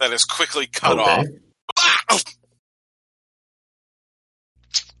that is quickly cut Okay. off. Ah!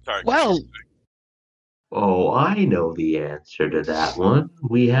 Sorry. Well, Oh, I know the answer to that one.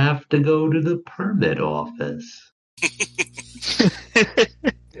 We have to go to the permit office.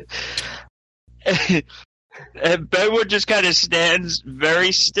 and Benwood just kind of stands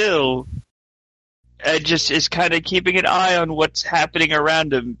very still and just is kind of keeping an eye on what's happening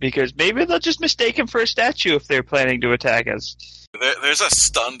around him, because maybe they'll just mistake him for a statue if they're planning to attack us. There's a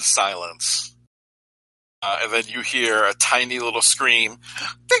stunned silence. And then you hear a tiny little scream.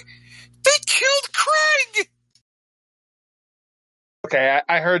 They killed Craig! Okay,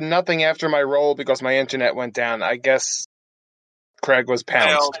 I heard nothing after my roll because my internet went down. I guess Craig was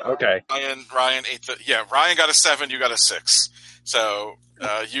pounced. Okay. Ryan ate Ryan got a 7, you got a 6. So,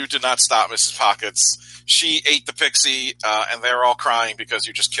 you did not stop Mrs. Pockets. She ate the pixie, and they're all crying because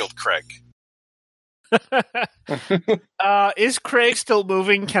you just killed Craig. Is Craig still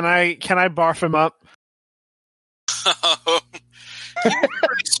moving? Can I barf him up? He's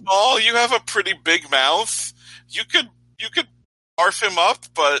pretty small. You have a pretty big mouth. You could barf him up,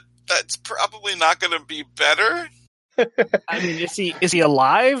 but that's probably not going to be better. I mean, is he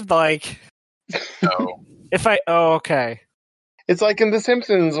alive? No. Okay. It's like in The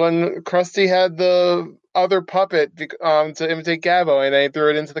Simpsons when Krusty had the other puppet to imitate Gabbo, and they threw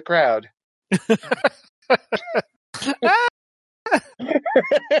it into the crowd. I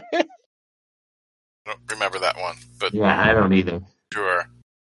don't remember that one, but Yeah, I don't either. sure.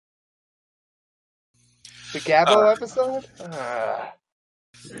 The Gabbo episode? I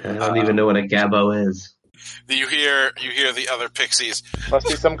don't even know what a Gabbo is. You hear the other pixies. Must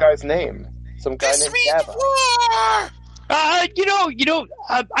be some guy's name. Some guy named Gabbo. War! I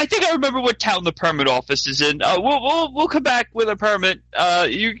think I remember what town the permit office is in. We'll come back with a permit.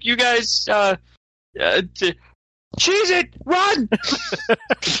 You guys, cheese it, run!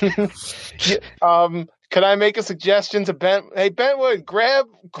 Could I make a suggestion to Ben? Hey, Benwood, grab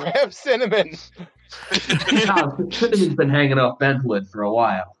Cinnamon. Cinnamon's been hanging off Bentwood for a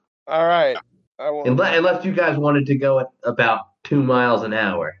while. All right. Unless you guys wanted to go at about 2 miles an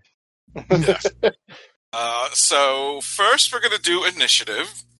hour. Yes. So first we're going to do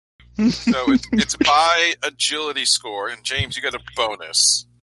initiative. So it's by agility score, and James, you get a bonus,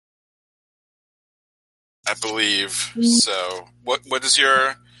 I believe. So what is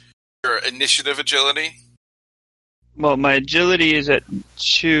your initiative agility? Well, my agility is at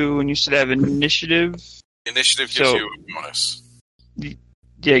 2, and you said I have initiative. Initiative gives you a bonus. Yeah,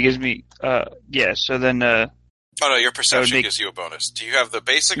 it gives me. So then. Oh no, your perception gives you a bonus. Do you have the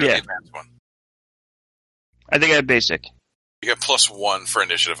basic or the advanced one? I think I have basic. You get +1 for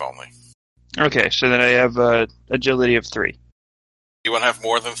initiative only. Okay, so then I have agility of 3. You want to have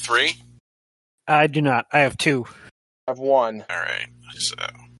more than 3? I do not. I have 2. I have 1. All right. So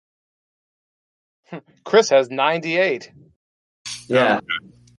Chris has 98. Yeah.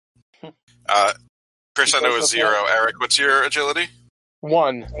 Chris, I know is 0. Eric, what's your agility?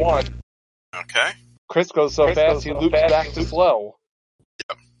 1. Okay. Chris goes so fast he loops back to slow.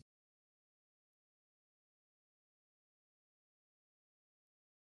 Yep.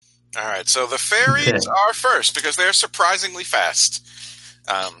 All right, so the fairies are first because they're surprisingly fast.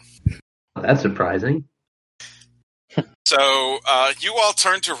 That's surprising. So you all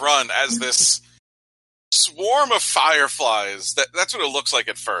turn to run as this swarm of fireflies, that's what it looks like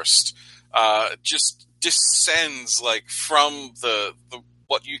at first, just descends like from the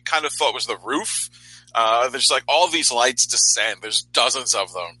what you kind of thought was the roof. There's like all these lights descend. There's dozens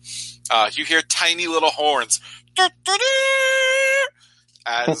of them. You hear tiny little horns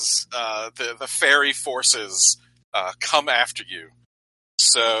as the fairy forces come after you.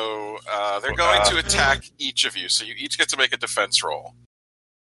 So they're going to attack each of you. So you each get to make a defense roll.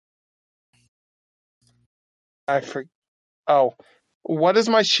 Oh, what does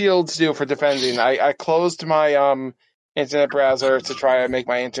my shields do for defending? I closed my internet browser to try to make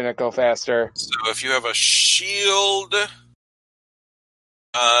my internet go faster. So if you have a shield,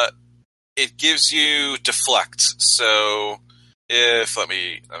 it gives you deflect. So let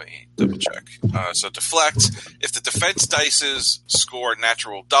me double check. So deflect. If the defense dices score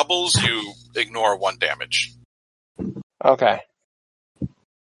natural doubles, you ignore 1 damage. Okay.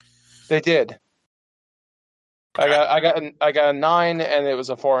 They did. Okay. I got a 9 and it was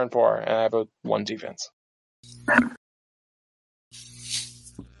a 4 and 4, and I have a 1 defense.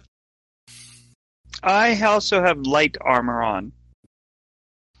 I also have light armor on.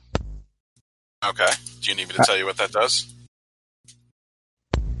 Okay. Do you need me to tell you what that does?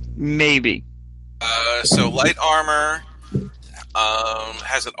 Maybe. So light armor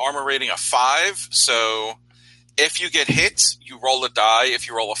has an armor rating of 5. So if you get hit, you roll a die. If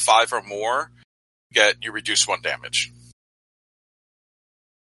you roll a 5 or more, you reduce 1 damage.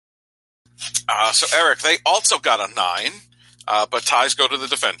 So Eric, they also got a 9, but ties go to the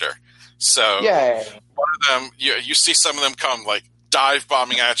defender. So Yay. one of them, you see some of them come like dive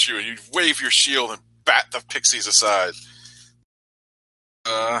bombing at you, and you wave your shield and bat the pixies aside.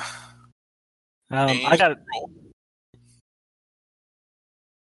 I got.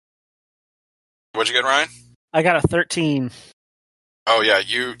 What'd you get, Ryan? I got a 13. Oh yeah,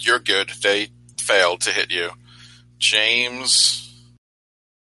 you're good. They failed to hit you. James,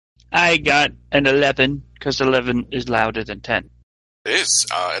 I got an 11 because 11 is louder than 10. it is,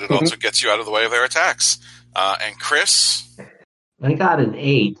 and it also gets you out of the way of their attacks. And Chris, I got an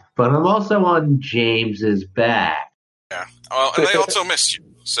 8, but I'm also on James's back. yeah. Well, and they also missed you,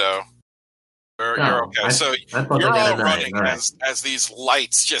 so you're okay. So you're all running as these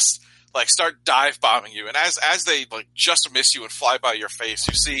lights just like start dive bombing you, and as they like just miss you and fly by your face,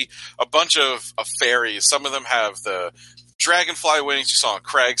 you see a bunch of fairies. Some of them have the dragonfly wings you saw on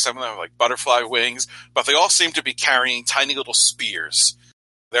Craig. Some of them have like butterfly wings, but they all seem to be carrying tiny little spears.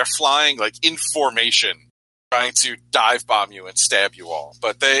 They're flying like in formation, trying to dive bomb you and stab you all.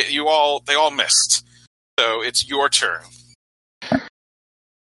 But they all missed. So it's your turn.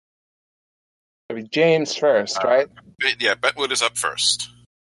 It'll be James first, right? Yeah, Bentwood is up first.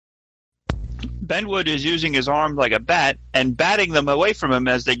 Benwood is using his arm like a bat and batting them away from him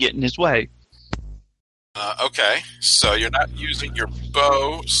as they get in his way. Okay, so you're not using your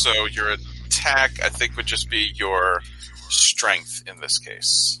bow, so your attack, I think, would just be your strength in this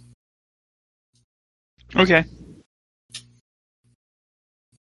case. Okay.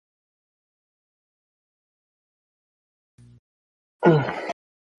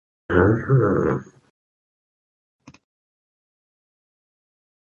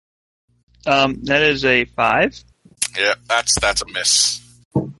 That is a 5. Yeah, that's a miss.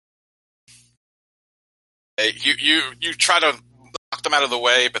 Hey, you try to knock them out of the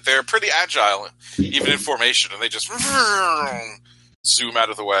way, but they're pretty agile, even in formation, and they just zoom out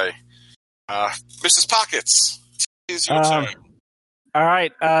of the way. Mrs. Pockets, it is your turn. All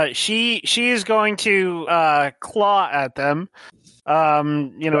right, she is going to claw at them.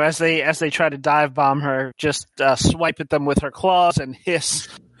 As they try to dive bomb her, just swipe at them with her claws and hiss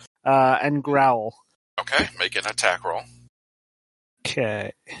and growl. Okay, make an attack roll.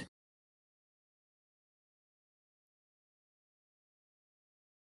 Okay.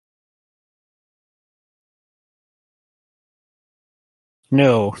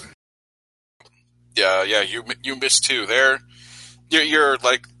 No. Yeah, you missed too. You're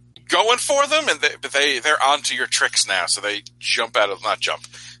like going for them, and they're onto your tricks now, so they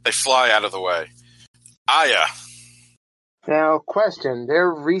they fly out of the way. Aya. Now, question. They're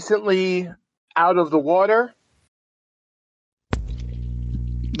recently out of the water?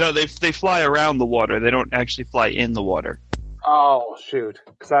 No, they fly around the water. They don't actually fly in the water. Oh, shoot.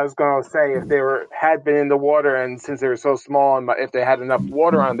 Because I was going to say, if they had been in the water, and since they were so small, and if they had enough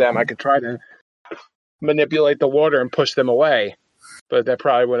water on them, I could try to manipulate the water and push them away. But that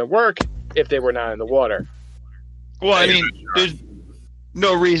probably wouldn't work if they were not in the water. Well, I mean, there's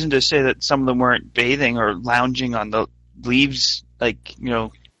no reason to say that some of them weren't bathing or lounging on the leaves, like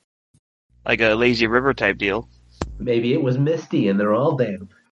a lazy river type deal. Maybe it was misty and they're all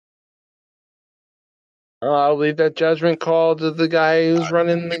damp. I'll leave that judgment call to the guy who's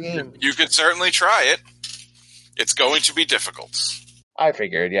running the game. You could certainly try it. It's going to be difficult. I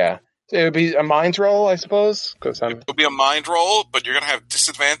figured, yeah. It would be a mind roll, I suppose. It would be a mind roll, but you're going to have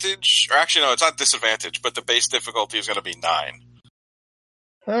disadvantage. Or actually, no, it's not disadvantage, but the base difficulty is going to be 9.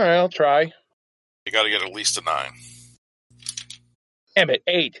 All right, I'll try. You got to get at least a 9. Damn it,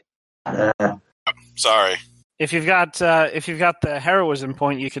 8. Sorry. If you've got the heroism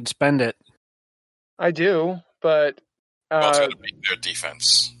point, you could spend it. I do, but Well, it's going to be their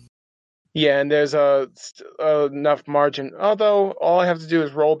defense. yeah, and there's enough margin. Although all I have to do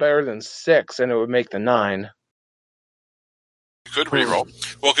is roll better than 6, and it would make the 9. You could reroll.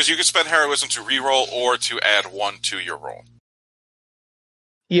 Well, because you could spend heroism to reroll or to add 1 to your roll.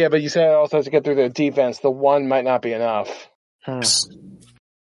 Yeah, but you said I also have to get through the defense. The 1 might not be enough. Yes.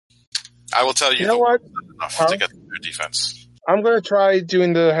 I will tell you, You know what? enough to get through their defense. I'm going to try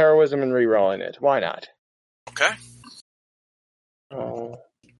doing the heroism and rerolling it. Why not? Okay. Oh,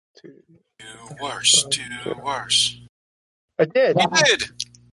 Do worse. I did. You did.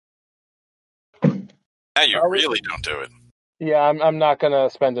 Now you really don't do it. Yeah, I'm not going to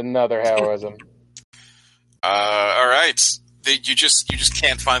spend another heroism. All right. You just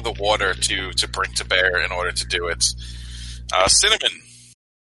can't find the water to bring to bear in order to do it. Cinnamon.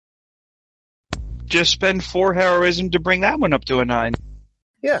 Just spend 4 heroism to bring that one up to a 9.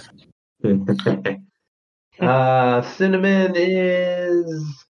 Yeah. Cinnamon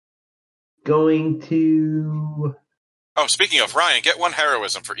is going to... Oh, speaking of, Ryan, get 1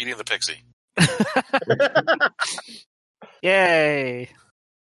 heroism for eating the pixie. Yay!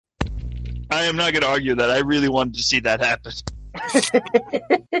 I am not going to argue that. I really wanted to see that happen.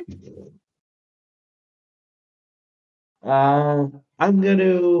 I'm going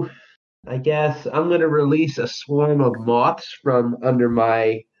to... I guess I'm going to release a swarm of moths from under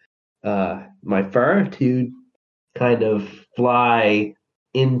my my fur to kind of fly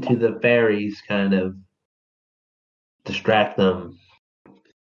into the fairies, kind of distract them.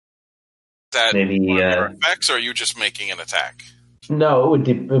 That maybe your effects, or are you just making an attack? No, it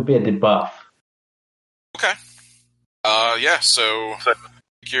would be a debuff. Okay. Yeah. So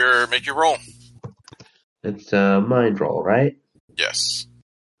make your roll. It's a mind roll, right? Yes.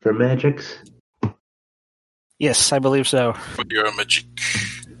 For magics? Yes, I believe so. For your magic.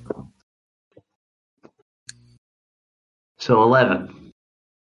 So 11.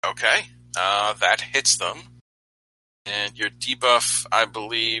 Okay. That hits them. And your debuff, I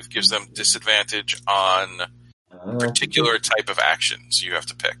believe, gives them disadvantage on a particular type of actions you have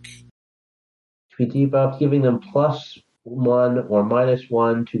to pick. We debuff giving them +1 or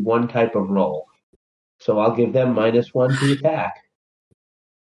 -1 to one type of roll. So I'll give them -1 to attack.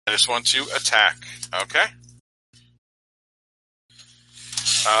 -1 to attack. Okay.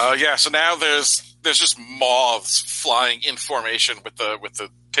 Yeah. So now there's just moths flying in formation with the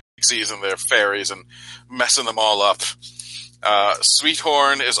pixies and their fairies and messing them all up.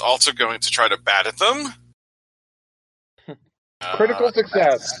 Sweethorn is also going to try to bat at them. Critical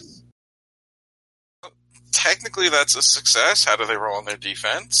success. Technically, that's a success. How do they roll on their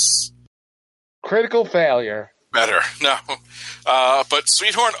defense? Critical failure. Better. No. But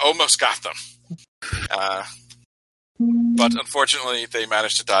Sweethorn almost got them. But unfortunately, they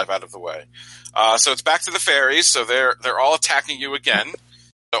managed to dive out of the way. So it's back to the fairies. So they're all attacking you again.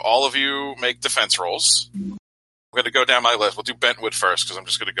 So all of you make defense rolls. I'm going to go down my list. We'll do Bentwood first, because I'm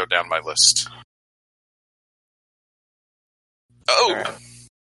just going to go down my list. Oh! Right.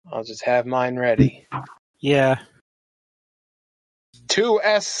 I'll just have mine ready. Yeah.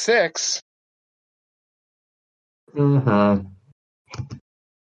 2S6. Uh-huh.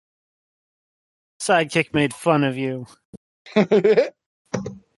 Sidekick made fun of you.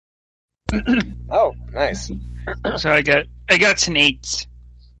 Oh, nice. So I got an 8.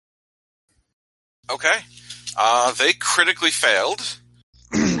 Okay. They critically failed.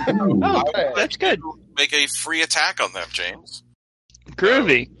 Oh, that's good. Make a free attack on them, James.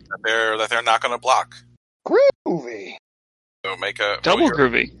 Groovy. that they're not going to block. Groovy. So make a Double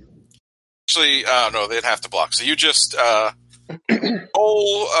groovy. Actually, no, they'd have to block. So you just roll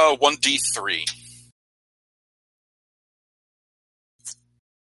 1d3.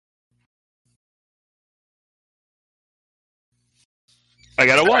 I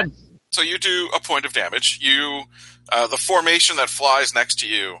got a 1. So you do a point of damage. The formation that flies next to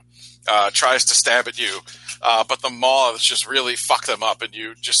you tries to stab at you, but the moths just really fuck them up, and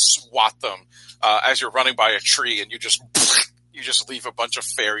you just swat them as you're running by a tree, and you just leave a bunch of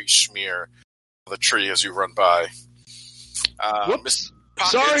fairy smear on the tree as you run by. Whoops.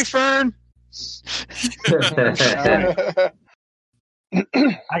 Sorry, Fern.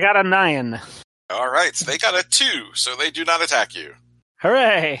 I got a 9. All right, so they got a 2, so they do not attack you.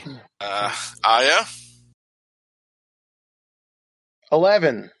 Hooray! Aya?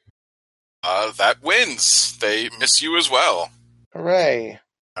 11. That wins. They miss you as well. Hooray.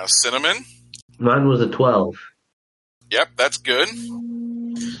 Cinnamon? Mine was a 12. Yep, that's good.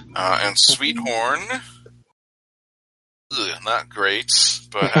 And Sweethorn? Not great,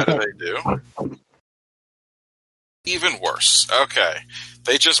 but how do they do? Even worse. Okay.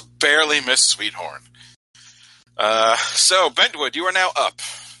 They just barely miss Sweethorn. So, Bentwood, you are now up.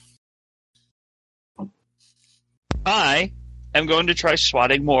 I am going to try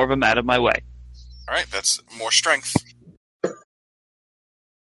swatting more of them out of my way. All right, that's more strength.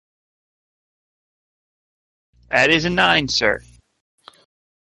 That is a 9, sir.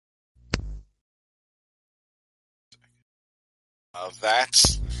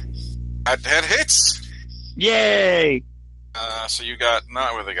 That hits. Yay! So you got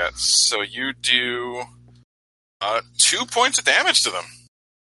not what they got. So you do 2 points of damage to them.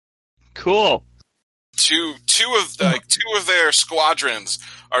 Cool. Two of their squadrons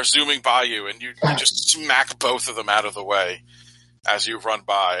are zooming by you, and you just smack both of them out of the way as you run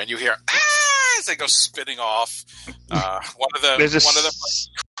by, and you hear as they go spinning off. One of them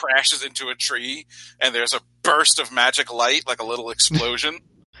crashes into a tree, and there's a burst of magic light, like a little explosion.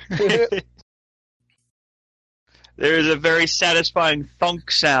 There is a very satisfying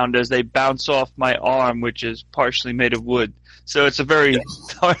thunk sound as they bounce off my arm, which is partially made of wood. So it's a very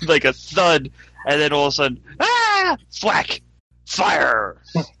like a thud, and then all of a sudden, thwack, fire.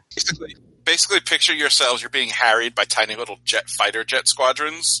 Basically, picture yourselves, you're being harried by tiny little fighter jet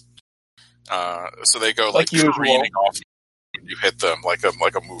squadrons. So they go like careening off when you hit them, like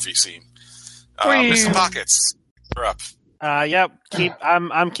a movie scene. Mr. Pockets, you're up. Yep.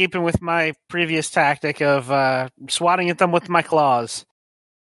 I'm keeping with my previous tactic of swatting at them with my claws.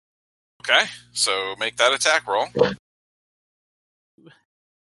 Okay, so make that attack roll.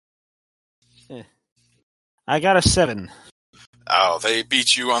 I got a 7. Oh, they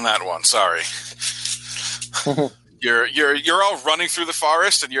beat you on that one. Sorry. You're all running through the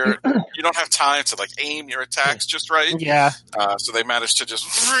forest, and you don't have time to like aim your attacks just right. Yeah. So they managed to just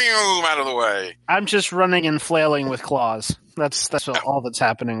vroom out of the way. I'm just running and flailing with claws. That's all that's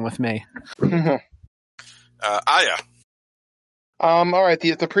happening with me. Aya. All right.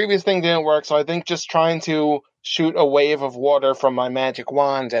 The previous thing didn't work, so I think just trying to shoot a wave of water from my magic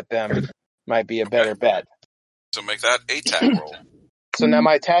wand at them might be a better bet. So make that attack roll. So now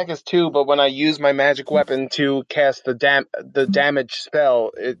my attack is 2, but when I use my magic weapon to cast the damage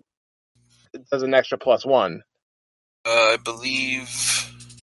spell, it does an extra +1. I believe.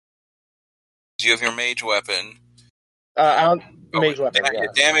 Do you have your mage weapon? Mage weapon. Yeah.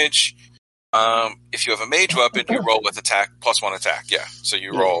 Damage. If you have a mage weapon, you roll with attack +1 attack. Yeah, so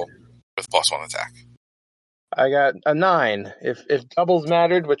you roll with +1 attack. I got a 9. If doubles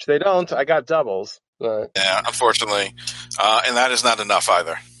mattered, which they don't, I got doubles. But yeah, unfortunately, and that is not enough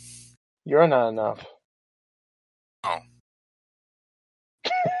either. You're not enough. Oh.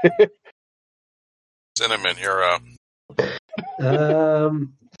 Cinnamon, you're up.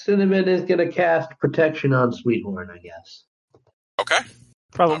 Cinnamon is going to cast protection on Sweethorn, I guess. Okay.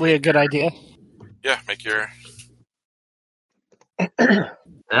 Probably a good idea. Yeah, make your...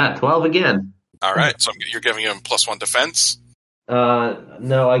 12 again. All right, so you're giving him +1 defense?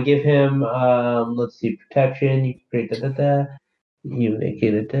 No, I give him, let's see, protection. You create You make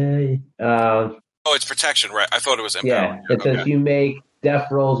it a day. Oh, it's protection, right? I thought it was empower. Yeah, it says you make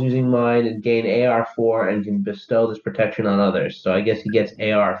death rolls using mine and gain AR4 and can bestow this protection on others. So I guess he gets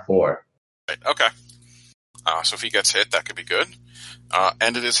AR4. Right, okay. So if he gets hit, that could be good.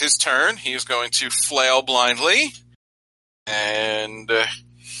 And it is his turn. He is going to flail blindly and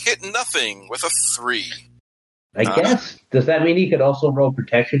hit nothing with a 3. I guess. Does that mean he could also roll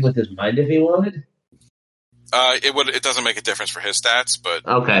protection with his mind if he wanted? It doesn't make a difference for his stats, but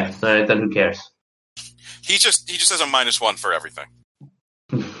okay. All right, then who cares? He just has a -1 for everything.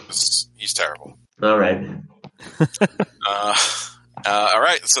 because he's terrible. All right. All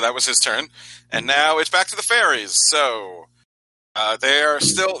right, so that was his turn, and now it's back to the fairies. So there's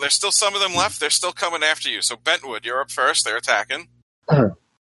still some of them left. They're still coming after you. So Bentwood, you're up first. They're attacking.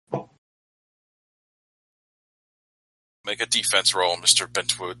 Make a defense roll, Mr.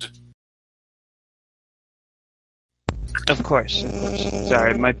 Bentwood. Of course.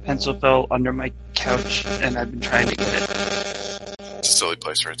 Sorry, my pencil fell under my couch, and I've been trying to get it. It's a silly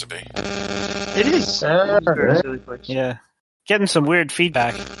place for it to be. It is. It's a very silly place. Yeah. Getting some weird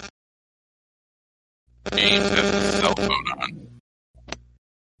feedback. James has his cell phone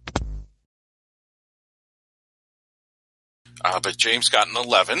on. But James got an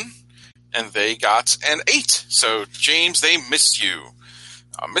 11, and they got an 8. So, James, they miss you.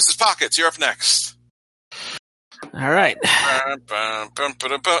 Mrs. Pockets, you're up next. All right.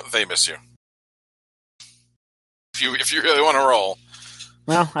 They miss you. If you really want to roll.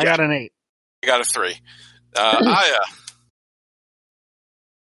 Well, I got an 8. You got a 3. Aya.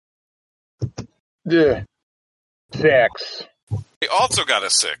 Yeah. 6. He also got a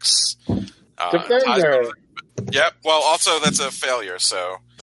 6. Defender. Yep. Well, also that's a failure, so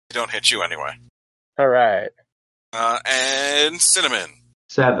they don't hit you anyway. All right. And Cinnamon.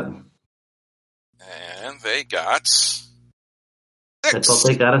 7. And they got 6. I thought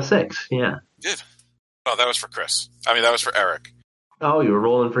they got a 6. Yeah. Did. Oh, that was for Chris. I mean, that was for Eric. Oh, you were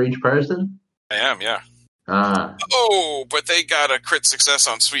rolling for each person? I am, yeah. Ah. Oh, but they got a crit success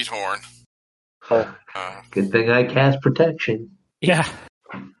on Sweethorn. Good thing I cast protection. Yeah.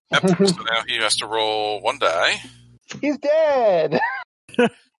 Yep. So now he has to roll 1 die. He's dead.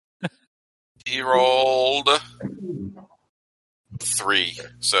 He rolled 3,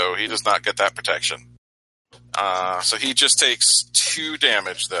 so he does not get that protection. So he just takes 2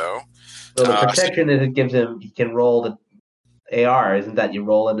 damage, though. So the protection is it gives him, he can roll the AR, isn't that you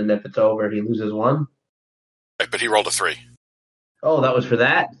roll it and if it's over he loses 1? Right, but he rolled a 3. Oh, that was for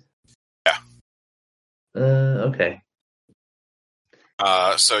that? Yeah. Okay.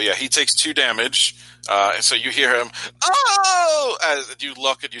 So yeah, he takes 2 damage. And so you hear him, oh! As you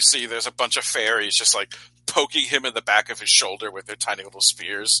look and you see there's a bunch of fairies just like poking him in the back of his shoulder with their tiny little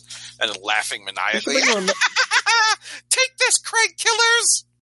spears and laughing maniacally. Take this, Craig Killers!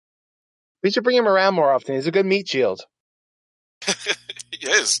 We should bring him around more often. He's a good meat shield. He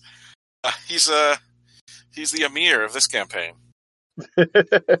is. He's the Amir of this campaign.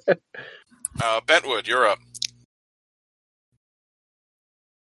 Bentwood, you're up.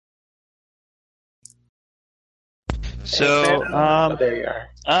 So, there you are.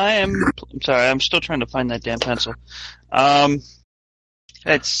 I'm sorry, I'm still trying to find that damn pencil.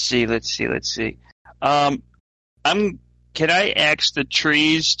 Let's see. Can I ask the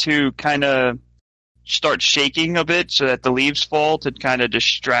trees to kind of start shaking a bit so that the leaves fall to kind of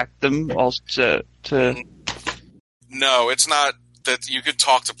distract them? Also, No, it's not that you could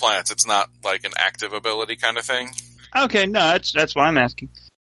talk to plants. It's not like an active ability kind of thing. Okay, no, that's why I'm asking.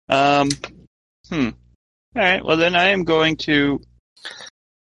 All right, well then I'm going to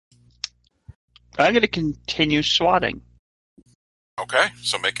continue swatting. Okay,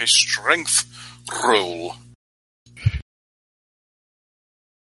 so make a strength roll.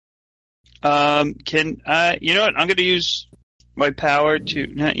 You know what? I'm going to use my power to.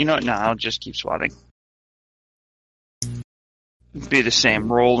 You know what? No, I'll just keep swatting. Be the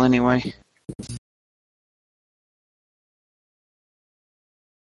same roll anyway.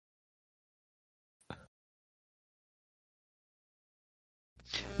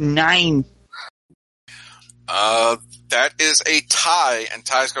 Nine. That is a tie, and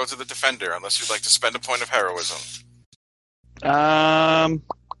ties go to the defender, unless you'd like to spend a point of heroism. I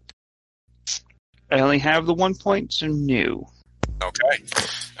only have the 1 point, so no. Okay.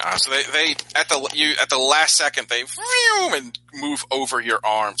 So they at the last second they and move over your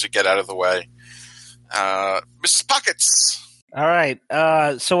arm to get out of the way. Mrs. Pockets. All right.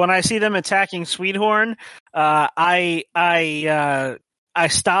 So when I see them attacking Sweethorn, I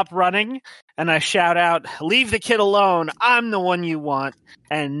stop running and I shout out, "Leave the kid alone! I'm the one you want!"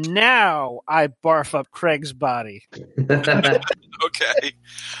 And now I barf up Craig's body. Okay.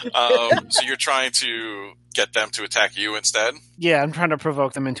 So you're trying to get them to attack you instead? Yeah, I'm trying to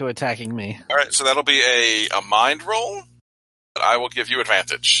provoke them into attacking me. All right, so that'll be a mind roll, but I will give you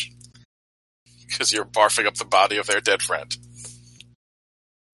advantage because you're barfing up the body of their dead friend.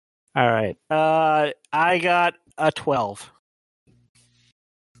 All right. I got a 12.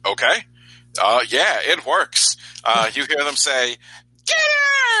 Okay. Yeah, it works. You hear them say, "Get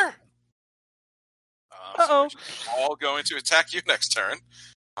her!" So they're all going to attack you next turn,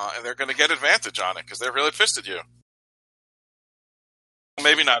 and they're going to get advantage on it because they're really pissed at you.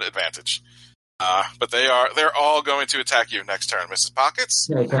 Maybe not advantage. But they're all going to attack you next turn, Mrs. Pockets.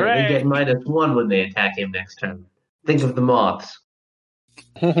 Yeah, they get -1 when they attack him next turn. Think of the moths.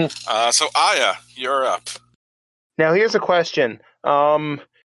 So Aya, you're up. Now here's a question.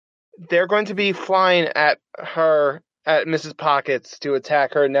 They're going to be flying at her, at Mrs. Pockets, to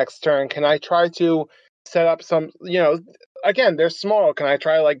attack her next turn. Can I try to set up some, again, they're small. Can I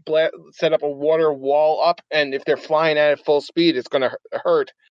try set up a water wall up? And if they're flying at full speed, it's going to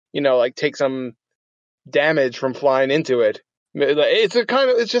hurt. Take some damage from flying into it.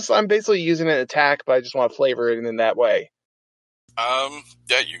 I'm basically using an attack, but I just want to flavor it in that way.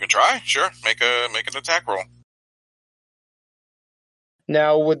 Yeah, you can try. Sure, make an attack roll.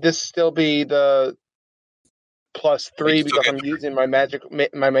 Now, would this still be the +3 because I'm using my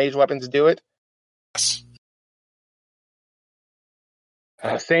mage weapon to do it? Yes.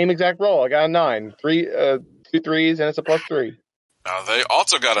 Same exact roll. I got a 9. 2 3s, and it's a +3. They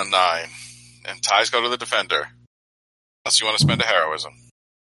also got a 9, and ties go to the defender. Unless you want to spend a heroism.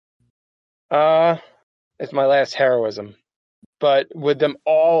 It's my last heroism. But with them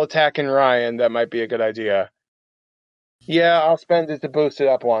all attacking Ryan, that might be a good idea. Yeah, I'll spend it to boost it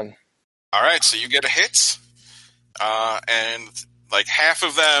up 1. All right, so you get a hit, and half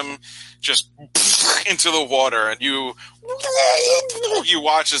of them just into the water, and you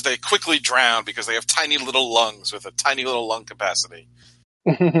watch as they quickly drown because they have tiny little lungs with a tiny little lung capacity.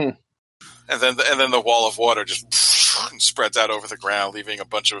 And then the wall of water just spreads out over the ground, leaving a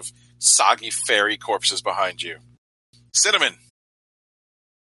bunch of soggy fairy corpses behind you. Cinnamon.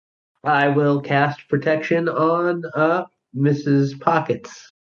 I will cast protection on Mrs.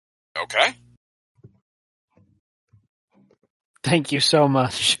 Pockets. Okay. Thank you so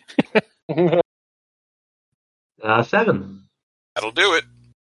much. 7. That'll do it.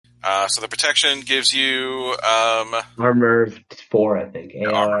 So the protection gives you armor 4, I think.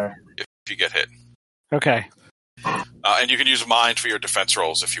 AR. If you get hit. Okay. And you can use mind for your defense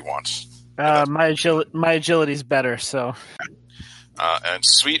rolls if you want. My agility's better, so. And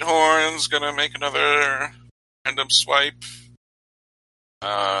Sweethorn's gonna make another random swipe.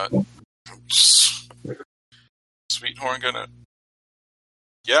 Sweethorn gonna.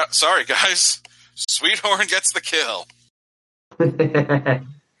 Yeah, sorry guys. Sweethorn gets the kill.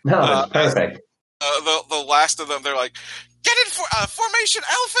 No, perfect. The last of them, they're like, get in formation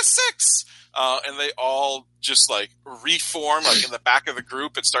Alpha 6! And they all just reform in the back of the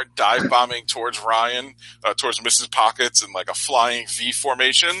group and start dive bombing towards Ryan, towards Mrs. Pockets in a flying V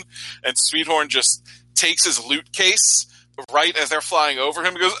formation. And Sweethorn just takes his loot case right as they're flying over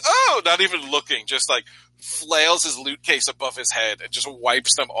him and goes, oh, not even looking, just flails his loot case above his head and just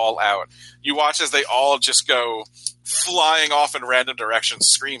wipes them all out. You watch as they all just go flying off in random directions,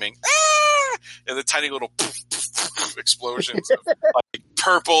 screaming, ah! And the tiny little poof, poof, poof, poof explosions of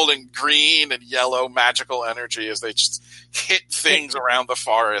purple and green and yellow magical energy as they just hit things around the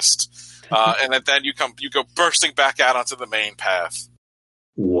forest. And then you go bursting back out onto the main path.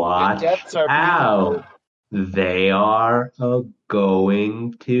 Watch out. They are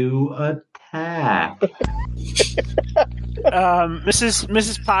going to attack.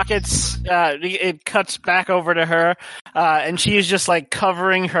 Mrs. Pockets, it cuts back over to her, and she is just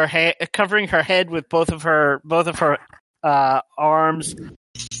covering her head with both of her arms,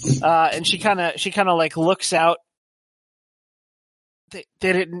 and she kind of looks out. They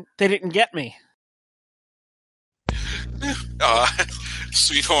didn't get me.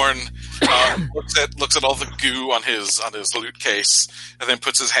 Sweethorn looks at all the goo on his loot case, and then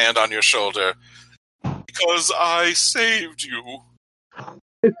puts his hand on your shoulder. Because I saved you.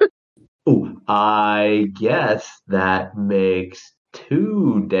 Ooh, I guess that makes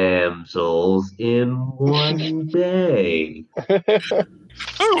 2 damsels in one day.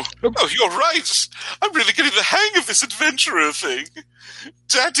 Oh, you're right. I'm really getting the hang of this adventurer thing.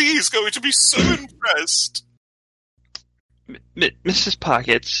 Daddy is going to be so impressed. Mrs.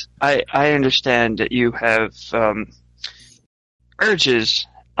 Pockets, I understand that you have urges,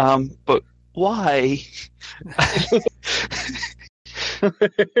 but why?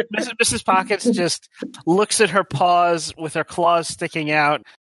 Mrs. Pockets just looks at her paws with her claws sticking out,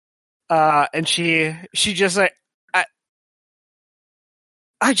 and she just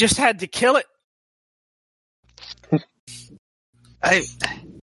I just had to kill it.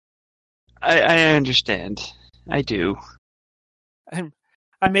 I understand. I do. I'm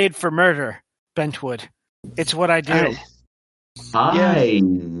made for murder, Bentwood. It's what I do. I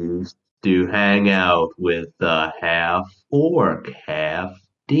used to hang out with the half-orc,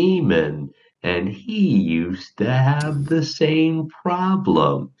 half-demon, and he used to have the same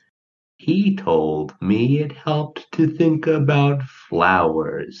problem. He told me it helped to think about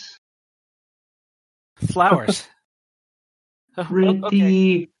flowers. Flowers.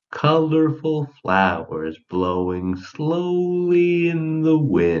 Pretty colorful flowers blowing slowly in the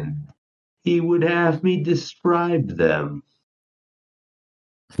wind. He would have me describe them.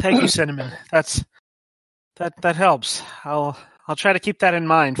 Thank you, Cinnamon. That helps. I'll try to keep that in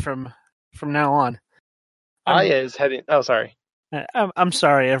mind from now on. Aya is heading. Oh, sorry. I'm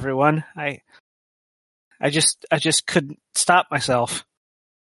sorry, everyone. I just couldn't stop myself.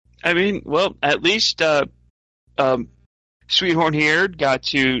 I mean, well, at least Sweethorn here got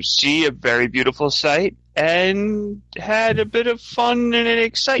to see a very beautiful sight and had a bit of fun and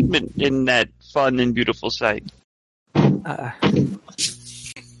excitement in that fun and beautiful sight.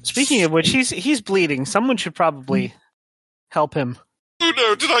 Speaking of which, he's bleeding. Someone should probably help him. Oh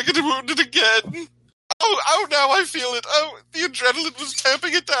no, did I get wounded again? Oh, now I feel it. Oh, the adrenaline was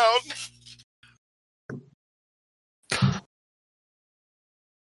tamping it down.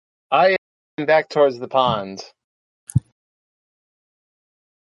 I am back towards the pond.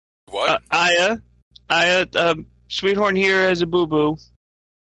 What? Aya, Sweethorn here has a boo-boo.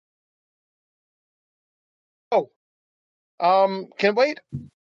 Can wait?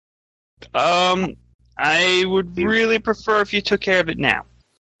 I would really prefer if you took care of it now.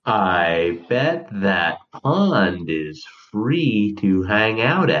 I bet that pond is free to hang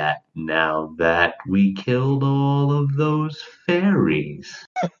out at now that we killed all of those fairies.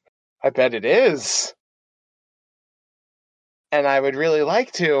 I bet it is. And I would really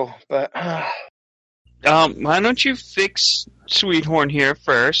like to, but... Why don't you fix Sweethorn here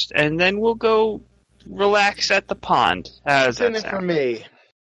first, and then we'll go relax at the pond. How does that It's in it for sound? me.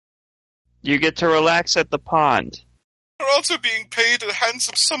 You get to relax at the pond. You're also being paid a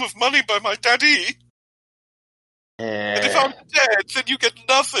handsome sum of money by my daddy. And if I'm dead, then you get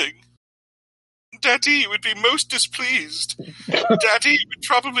nothing. Daddy would be most displeased. Daddy would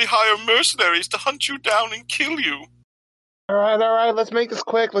probably hire mercenaries to hunt you down and kill you. All right, let's make this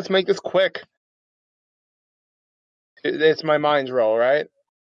quick. It's my mind's roll, right?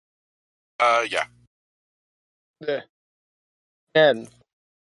 Yeah. And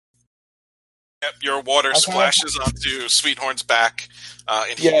Yep, your water splashes onto Sweethorn's back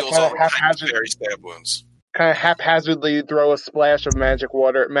and heals all the fairy stab wounds. Kind of haphazardly throw a splash of magic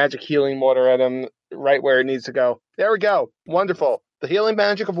healing water at him right where it needs to go. There we go. Wonderful. The healing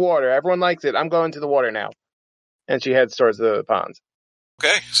magic of water. Everyone likes it. I'm going to the water now. And she heads towards the pond.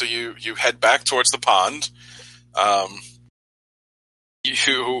 Okay, so you head back towards the pond. As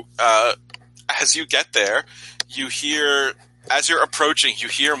you get there, you hear, as you're approaching, you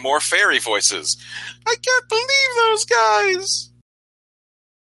hear more fairy voices. I can't believe those guys!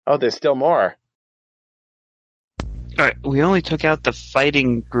 Oh, there's still more. All right, we only took out the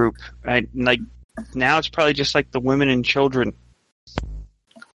fighting group. Right? Like now, it's probably just like the women and children.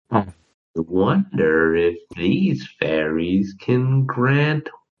 I wonder if these fairies can grant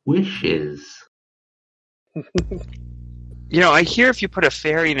wishes. You know, I hear if you put a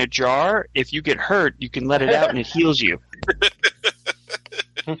fairy in a jar, if you get hurt, you can let it out and it heals you.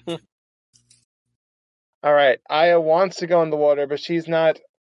 All right, Aya wants to go in the water, but she's not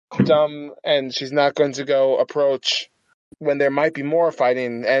dumb, and she's not going to go approach when there might be more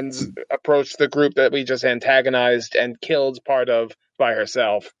fighting and approach the group that we just antagonized and killed part of by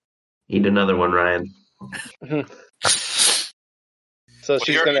herself. Eat another one, Ryan. So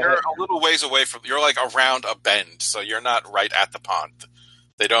she's you're gonna. a little ways away from. You're like around a bend, so you're not right at the pond.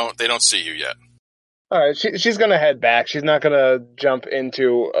 They don't see you yet. All right, she's gonna head back. She's not gonna jump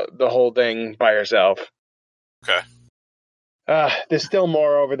into the whole thing by herself. Okay. There's still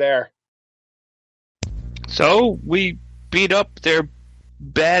more over there. So we beat up their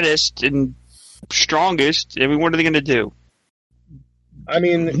baddest and strongest. I mean, what are they going to do? I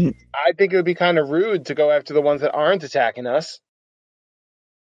mean, I think it would be kind of rude to go after the ones that aren't attacking us.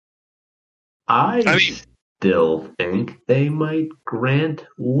 I still think they might grant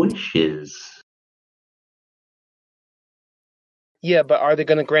wishes. Yeah, but are they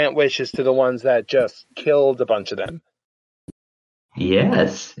going to grant wishes to the ones that just killed a bunch of them?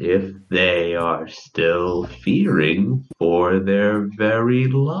 Yes, if they are still fearing for their very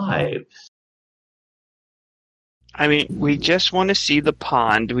lives. I mean, we just want to see the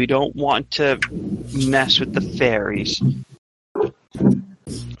pond. We don't want to mess with the fairies.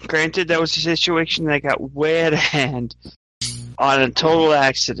 Granted, that was a situation that got way out of hand on a total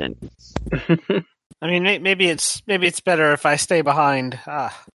accident. I mean, maybe it's better if I stay behind.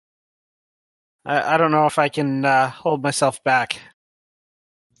 I don't know if I can hold myself back.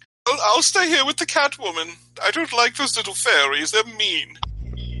 I'll stay here with the Catwoman. I don't like those little fairies. They're mean.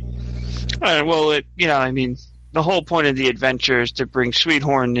 the whole point of the adventure is to bring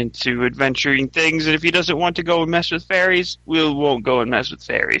Sweethorn into adventuring things, and if he doesn't want to go and mess with fairies, we won't go and mess with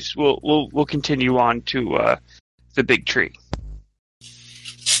fairies. We'll continue on to the big tree.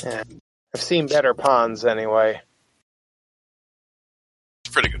 Yeah. I've seen better ponds anyway.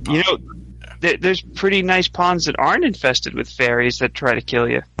 Pretty good pond. There's pretty nice ponds that aren't infested with fairies that try to kill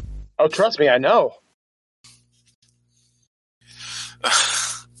you. Oh, trust me, I know.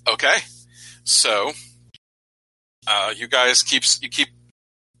 Okay, so you guys get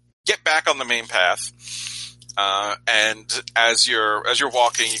back on the main path, and as you're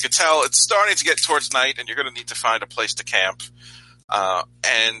walking, you can tell it's starting to get towards night, and you're going to need to find a place to camp.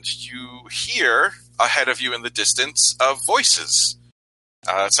 And you hear ahead of you in the distance voices.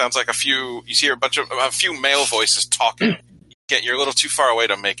 It sounds like you hear a few male voices talking. You're a little too far away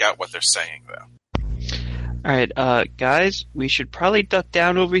to make out what they're saying, though. All right, guys, we should probably duck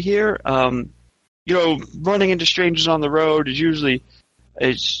down over here. Running into strangers on the road is usually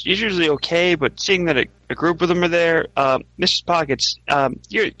okay, but seeing that a group of them are there, Mrs. Pockets,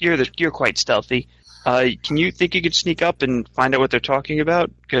 you're quite stealthy. Can you think you could sneak up and find out what they're talking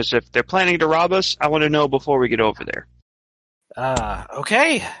about? Because if they're planning to rob us, I want to know before we get over there.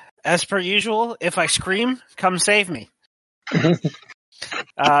 Okay. As per usual, if I scream, come save me.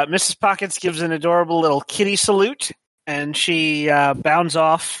 Mrs. Pockets gives an adorable little kitty salute, and she bounds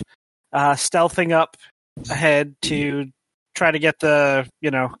off, stealthing up ahead to try to get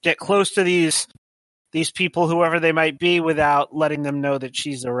get close to these people, whoever they might be, without letting them know that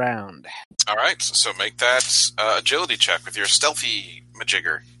she's around. All right, so make that agility check with your stealthy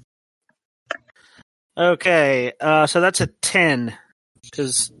majigger. Okay, so that's a 10,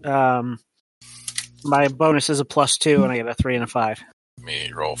 because my bonus is a +2, and I get a 3 and a 5. Let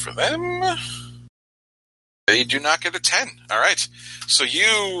me roll for them. They do not get a 10. All right. So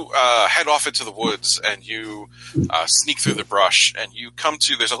you head off into the woods, and you sneak through the brush, and you come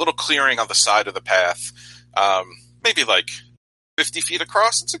to, there's a little clearing on the side of the path, maybe like 50 feet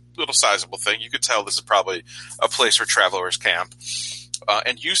across. It's a little sizable thing. You could tell this is probably a place where travelers camp.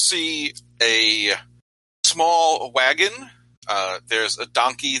 And you see a small wagon. There's a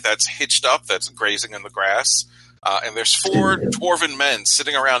donkey that's hitched up, that's grazing in the grass. And there's 4 dwarven men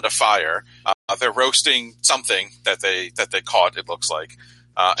sitting around a fire. They're roasting something that they caught, it looks like.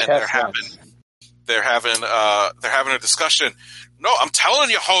 And they're having a discussion. No, I'm telling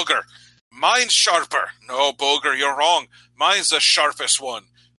you, Holger, mine's sharper. No, Boger, you're wrong. Mine's the sharpest one.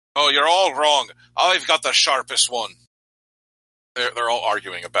 Oh, you're all wrong. I've got the sharpest one. They're all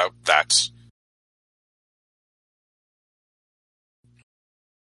arguing about that.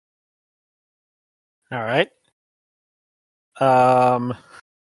 All right.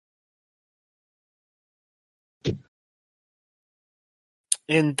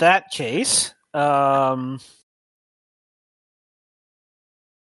 In that case, I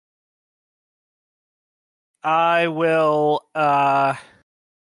will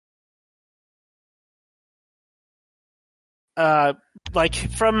like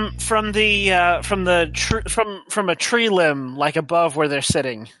from a tree limb, like above where they're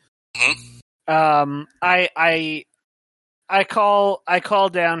sitting. Mm-hmm. I call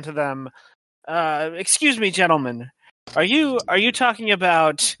down to them. Excuse me, gentlemen. Are you talking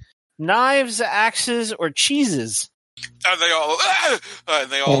about knives, axes, or cheeses? And they all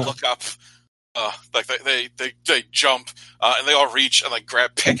look up. Like they jump, and they all reach and like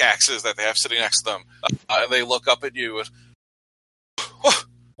grab pickaxes that they have sitting next to them, and they look up at you. And,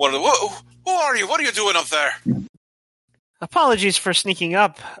 who are you? What are you doing up there? Apologies for sneaking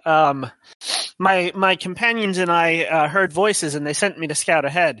up. My companions and I heard voices, and they sent me to scout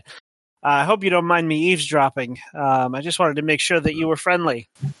ahead. I hope you don't mind me eavesdropping. I just wanted to make sure that you were friendly.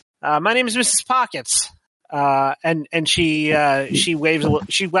 My name is Mrs. Pockets. And she waves,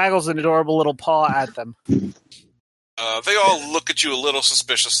 she waggles an adorable little paw at them. They all look at you a little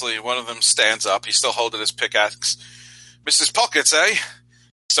suspiciously. One of them stands up. He's still holding his pickaxe. Mrs. Pockets, eh?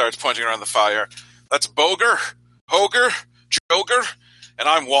 Starts pointing around the fire. That's Boger, Hoger, Joger, and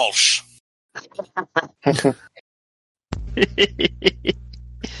I'm Walsh.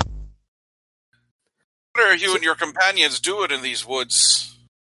 What are you and your companions doing in these woods?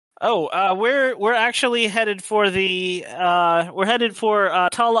 Oh, we're actually headed for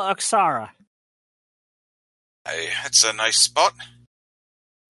Tala Aksara. Hey, it's a nice spot.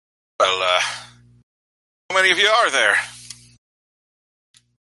 Well, how many of you are there?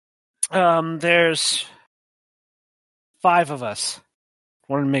 There's 5 of us.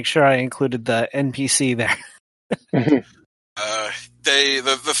 Wanted to make sure I included the NPC there. The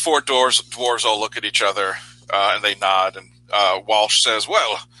 4 dwarves all look at each other, and they nod, and Walsh says,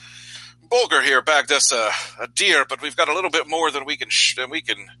 well, Bulger here bagged us a deer, but we've got a little bit more than we can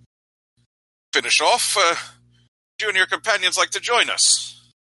finish off. You and your companions like to join us.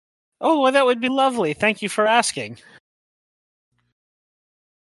 Oh, well, that would be lovely. Thank you for asking.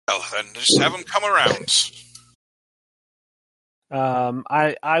 Well, then just have them come around.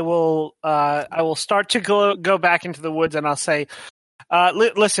 I will start to go back into the woods, and I'll say,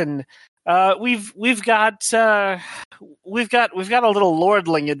 listen, we've got a little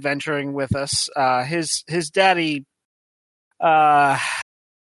lordling adventuring with us. His daddy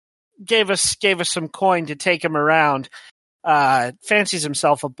gave us some coin to take him around. Fancies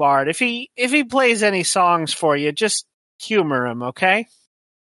himself a bard. If he plays any songs for you, just humor him, okay?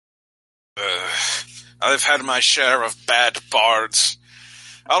 I've had my share of bad bards.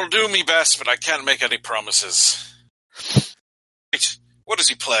 I'll do me best, but I can't make any promises. Wait, what does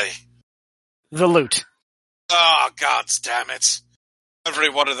he play? The lute. Oh, gods damn it. Every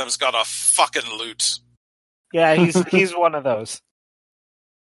one of them's got a fucking lute. Yeah, he's one of those.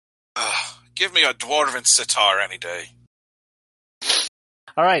 Give me a dwarven sitar any day.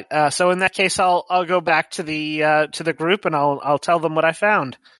 All right. So in that case, I'll go back to the group and I'll tell them what I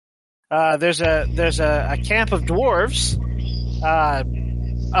found. There's a camp of dwarves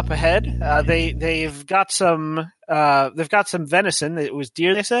up ahead. They've got some venison. It was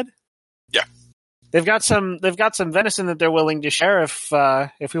deer, they said. Yeah. They've got some venison that they're willing to share if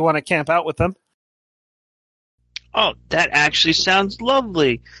we want to camp out with them. Oh, that actually sounds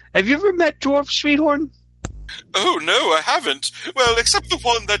lovely. Have you ever met Dwarf Sweethorn? Oh, no, I haven't. Well, except the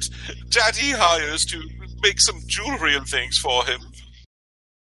one that Daddy hires to make some jewelry and things for him.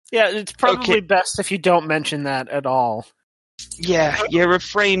 Yeah, it's probably best if you don't mention that at all. Yeah,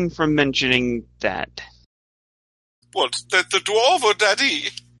 refrain from mentioning that. What, the dwarf or Daddy?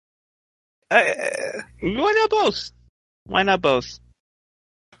 Why not both? Why not both?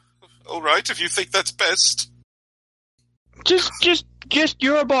 All right, if you think that's best. Just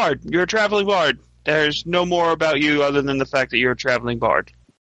you're a bard. You're a traveling bard. There's no more about you other than the fact that you're a traveling bard.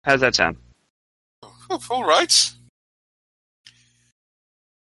 How's that sound? Oh, all right.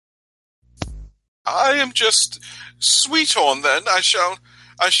 I am just Sweethorn, then. I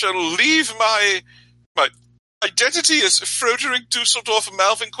shall leave my identity as Frederick Dusseldorf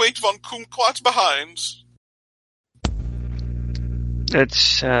Malvinquaint von Kumquat behind.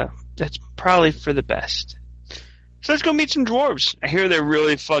 That's probably for the best. So let's go meet some dwarves. I hear they're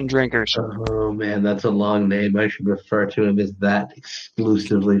really fun drinkers. Oh man, that's a long name. I should refer to him as that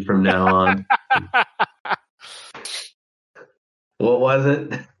exclusively from now on. What was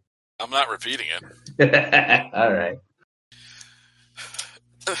it? I'm not repeating it. All right.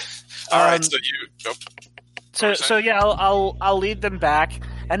 All right. So you. Oh, so yeah, I'll lead them back,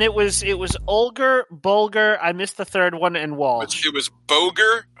 and it was Olger, Bulger. I missed the third one, and Walsh. It was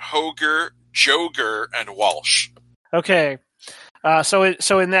Boger, Hoger, Joger, and Walsh. Okay. So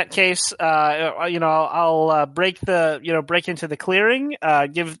in that case, I'll break into the clearing,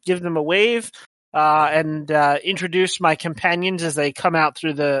 give them a wave, and introduce my companions as they come out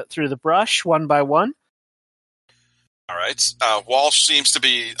through the brush one by one. All right. Walsh seems to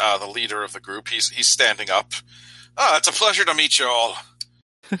be the leader of the group. He's standing up. It's a pleasure to meet you all.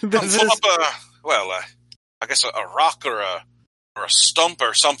 I'm full up I guess a rock or a stump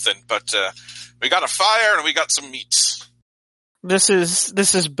or something, but we got a fire and we got some meat. This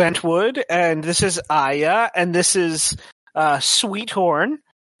is Bentwood, and this is Aya, and this is Sweethorn,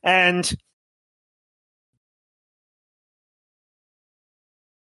 and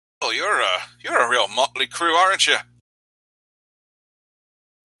Oh, you're a real motley crew, aren't you?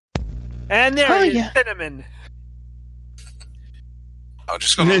 And there is Cinnamon. I'm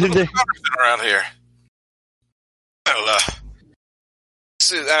just going to look around here. Well,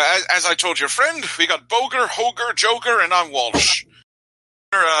 as I told your friend, we got Boger, Hoger, Joker, and I'm Walsh.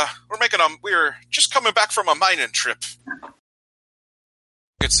 We're just coming back from a mining trip. You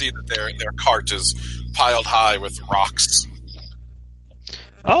can see that their cart is piled high with rocks.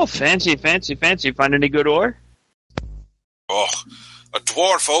 Oh, fancy. Find any good ore? Oh, a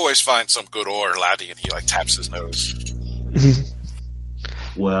dwarf always finds some good ore, laddie, and he taps his nose.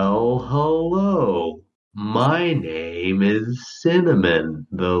 Well, hello. My name is Cinnamon,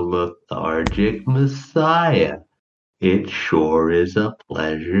 the Lethargic Messiah. It sure is a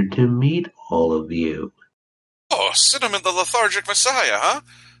pleasure to meet all of you. Oh, Cinnamon the Lethargic Messiah, huh?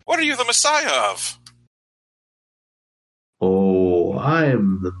 What are you the Messiah of? Oh,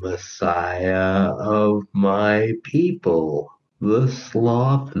 I'm the Messiah of my people, the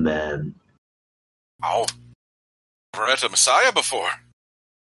Slothmen. Oh, never met a Messiah before.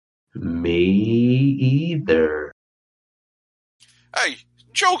 Me either. Hey,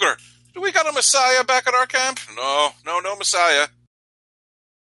 Joker, Do we got a Messiah back at our camp? No Messiah.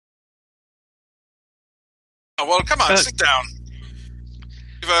 Oh, well, come on, sit down.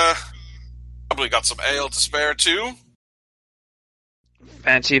 You've probably got some ale to spare, too.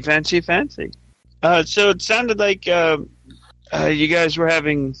 Fancy. So it sounded like you guys were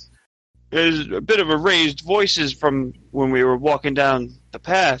having there's a bit of a raised voices from when we were walking down the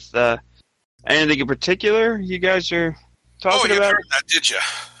path. Anything in particular you guys are talking about? Heard that, did you?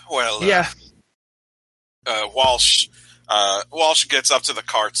 Well, yeah. Walsh gets up to the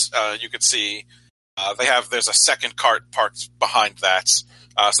carts. You can see there's a second cart parked behind that.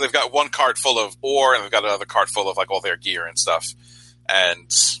 So they've got one cart full of ore, and they've got another cart full of like all their gear and stuff.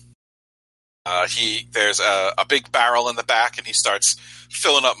 And there's a big barrel in the back, and he starts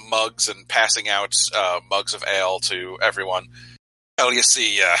filling up mugs and passing out mugs of ale to everyone. Well, you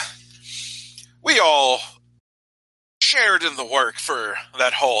see, we all shared in the work for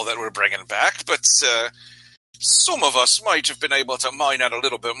that haul that we're bringing back, but some of us might have been able to mine out a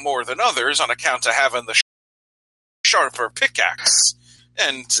little bit more than others on account of having the sharper pickaxe.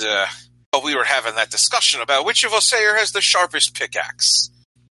 And we were having that discussion about which of us here has the sharpest pickaxe.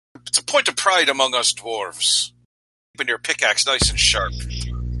 It's a point of pride among us dwarves. Keeping your pickaxe nice and sharp.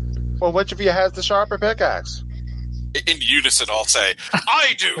 Well, which of you has the sharper pickaxe? In unison, I'll say,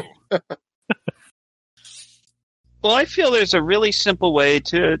 I do! Well, I feel there's a really simple way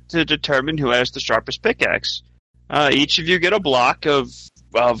to determine who has the sharpest pickaxe. Each of you get a block of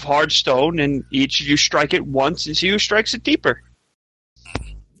hard stone, and each of you strike it once and see who strikes it deeper.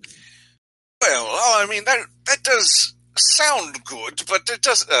 Well, I mean, that does sound good, but it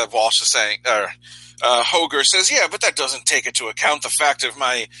does, Walsh is saying, Hoger says, yeah, but that doesn't take into account the fact of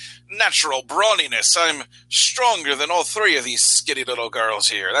my natural brawniness. I'm stronger than all three of these skinny little girls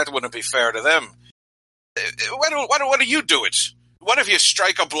here. That wouldn't be fair to them. Why do you do it? One of you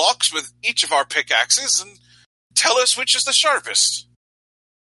strike a blocks with each of our pickaxes and tell us which is the sharpest.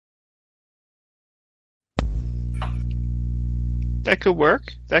 That could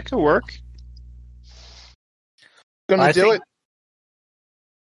work. Gonna do it.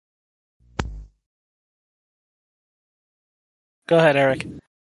 Go ahead, Eric.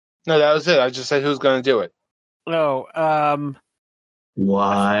 No, that was it. I just said who's gonna do it.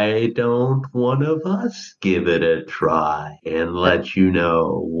 Why don't one of us give it a try and let you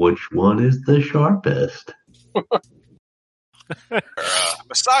know which one is the sharpest?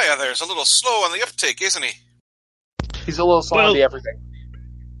 Messiah there's a little slow on the uptake, isn't he? He's a little slow on the everything.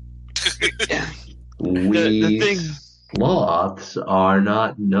 We sloths are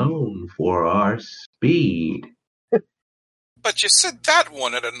not known for our speed. But you said that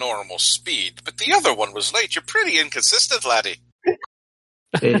one at a normal speed, but the other one was late. You're pretty inconsistent, laddie.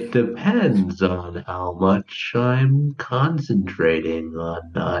 It depends on how much I'm concentrating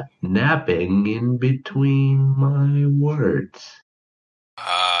on not napping in between my words.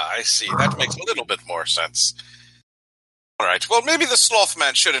 I see. That makes a little bit more sense. All right. Well, maybe the sloth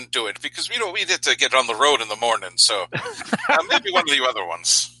man shouldn't do it because we need to get on the road in the morning. So maybe one of the other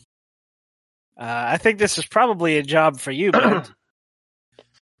ones. I think this is probably a job for you, Ben.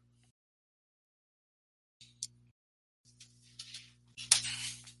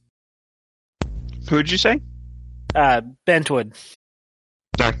 Who'd you say? Bentwood.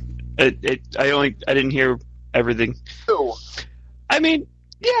 Sorry. I didn't hear everything. Who? I mean,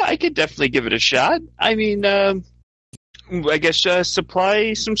 yeah, I could definitely give it a shot. I mean, I guess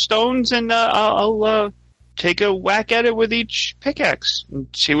supply some stones and I'll take a whack at it with each pickaxe and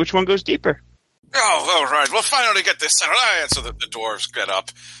see which one goes deeper. Oh, all right. We'll finally get this settled. So the dwarves get up.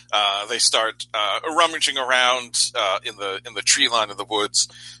 They start rummaging around in the tree line of the woods.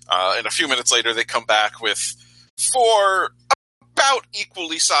 And a few minutes later, they come back with 4 about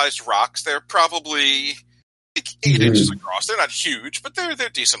equally sized rocks. They're probably 8 inches across. They're not huge, but they're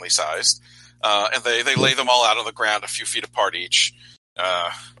decently sized. And they lay them all out on the ground, a few feet apart each.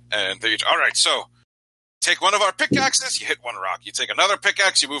 And they all right. So take one of our pickaxes, you hit one rock. You take another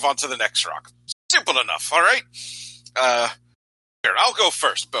pickaxe, you move on to the next rock. Simple enough, all right? Here, I'll go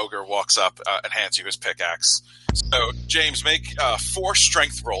first. Boger walks up and hands you his pickaxe. So, James, make 4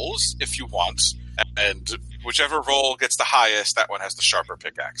 strength rolls if you want, and whichever roll gets the highest, that one has the sharper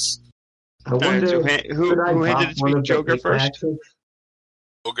pickaxe. I wonder, who handed it to me? Joker first?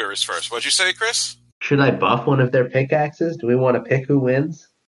 Boger is first. What'd you say, Chris? Should I buff one of their pickaxes? Do we want to pick who wins?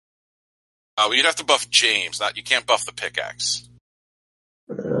 Well, you'd have to buff James. You can't buff the pickaxe.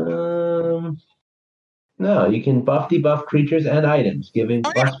 No, you can buff, debuff creatures and items, giving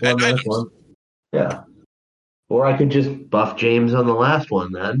plus one last one. Yeah. Or I could just buff James on the last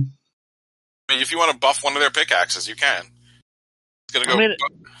one, then. I mean, if you want to buff one of their pickaxes, you can. It's gonna go.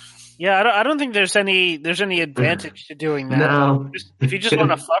 Yeah, I don't think there's any advantage to doing that. No. If you just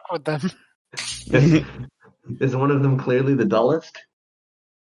want to fuck with them. Is one of them clearly the dullest?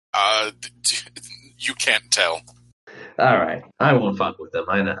 You can't tell. All right, I won't fuck with them.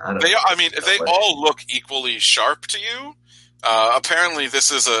 I don't. They all look equally sharp to you. Apparently, this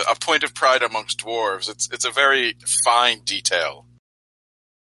is a point of pride amongst dwarves. It's a very fine detail.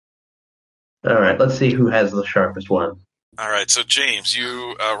 All right, let's see who has the sharpest one. All right, so James,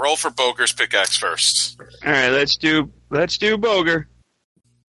 you roll for Boger's pickaxe first. All right, let's do Boger.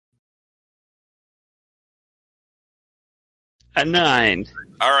 A 9.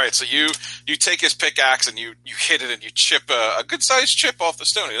 All right, so you take his pickaxe and you hit it and you chip a good sized chip off the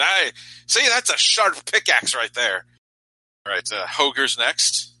stone. And I see that's a sharp pickaxe right there. All right, Hoger's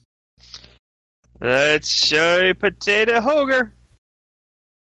next. Let's show Potato Hoger.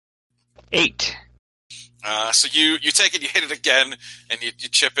 8. So you take it, you hit it again, and you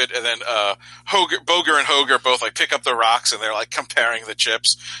chip it, and then Boger and Hoger both like pick up the rocks and they're like comparing the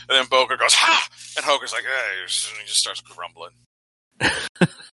chips, and then Boger goes ha, and Hoger's like, and he just starts grumbling.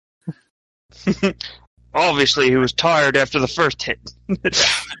 Obviously, he was tired after the first hit.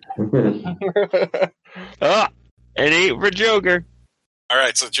 An 8 for Joker. All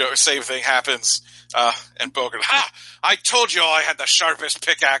right, so same thing happens, and Boger, ha! I told you I had the sharpest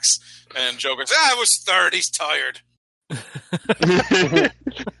pickaxe, and Joker says, I was third. He's tired.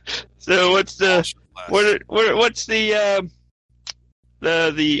 So what's the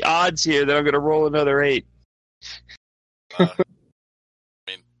odds here that I'm going to roll another 8? I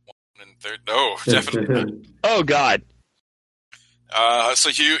mean, 1 in third. No, definitely not. Oh God. So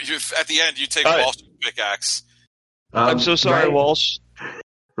you at the end you take Walsh's pickaxe. I'm so sorry, right, Walsh.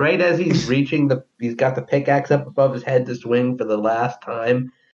 Right as he's he's got the pickaxe up above his head to swing for the last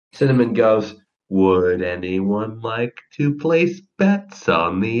time, Cinnamon goes, would anyone like to place bets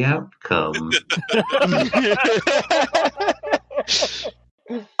on the outcome?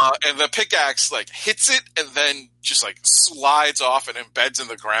 And the pickaxe like hits it and then just like slides off and embeds in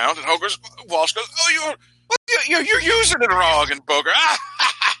the ground. And Walsh goes, "Oh, you're using it wrong." And Boger,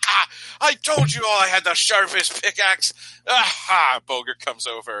 I told you all I had the sharpest pickaxe. Boger comes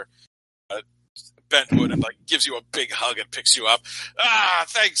over, Bentwood, and like gives you a big hug and picks you up.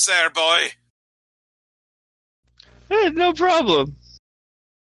 Thanks there, boy. No problem.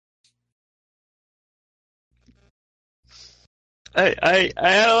 I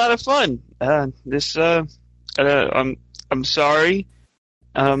had a lot of fun. I'm sorry.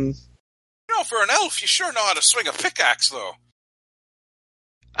 For an elf, you sure know how to swing a pickaxe, though.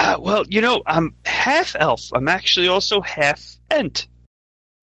 Well, I'm half elf. I'm actually also half Ent.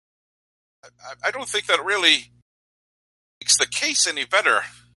 I don't think that really makes the case any better.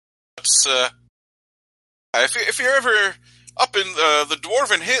 But, if you're ever up in the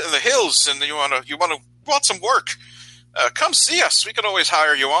Dwarven in the hills and you want some work, come see us. We could always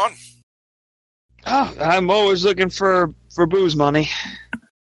hire you on. Oh, I'm always looking for booze money.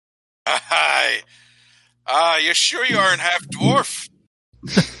 You sure you aren't half dwarf?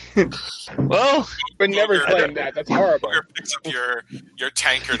 Well, but never claim that. That's horrible. Booger picks up your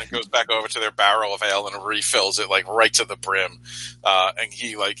tankard and goes back over to their barrel of ale and refills it like right to the brim. And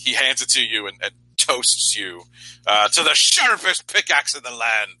he hands it to you and toasts you to the sharpest pickaxe in the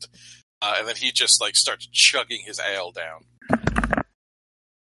land. And then he just like starts chugging his ale down.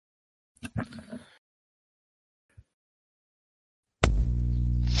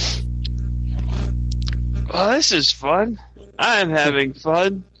 Well, this is fun. I'm having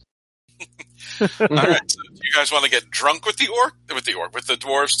fun. All right, so do you guys want to get drunk with the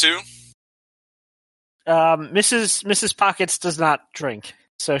dwarves too? Mrs. Pockets does not drink,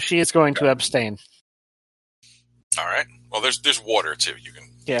 so she is going to abstain. All right. Well, there's water too. You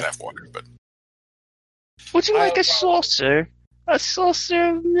can have water, but would you like a saucer? A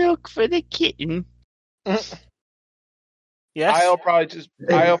saucer of milk for the kitten? Yes. I'll probably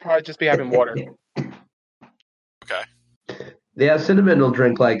just be having water. Okay. Yeah, Cinnamon will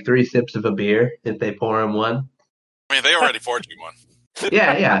drink like 3 sips of a beer if they pour him one. I mean, they already poured you one.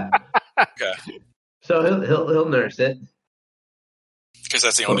 Yeah. Okay. So he'll nurse it. Because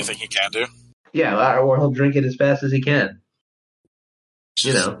that's the only thing he can do. Yeah, or he'll drink it as fast as he can.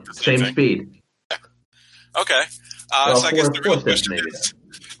 Same speed. Yeah. Okay. So I guess the real question is,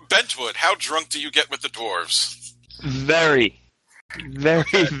 Bentwood, how drunk do you get with the dwarves? Very,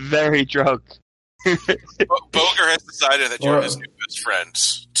 very, very drunk. Boger has decided that you're his new best friend,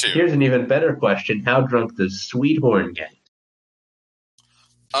 too. Here's an even better question. How drunk does Sweethorn get?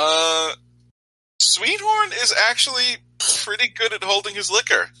 Sweethorn is actually pretty good at holding his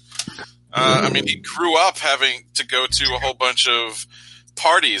liquor. I mean, he grew up having to go to a whole bunch of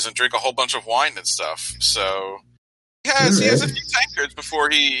parties and drink a whole bunch of wine and stuff. So he has a few tankards before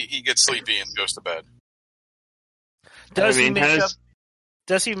he gets sleepy and goes to bed. Does he make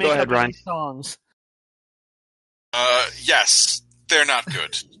up Ryan. any songs? Yes, they're not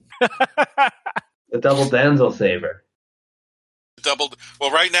good. The double damsel saver.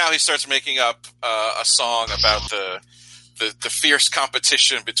 Well, right now he starts making up a song about the fierce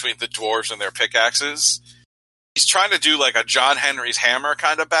competition between the dwarves and their pickaxes. He's trying to do like a John Henry's Hammer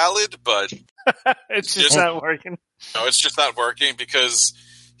kind of ballad, but It's just not working. no, it's just not working because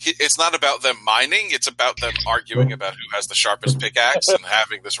it's not about them mining. It's about them arguing about who has the sharpest pickaxe and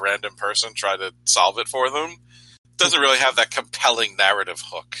having this random person try to solve it for them. Doesn't really have that compelling narrative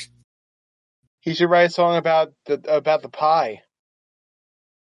hook. He should write a song about the pie.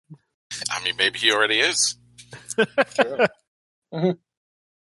 I mean, maybe he already is. Sure.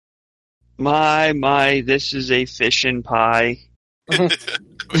 My, this is a fishin' pie. I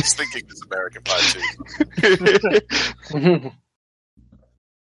was thinking this American Pie too.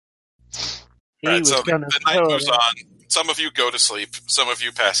 He Right, was so gonna the night throw moves it. on. Some of you go to sleep. Some of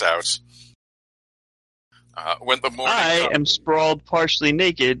you pass out. When the morning I comes, am sprawled partially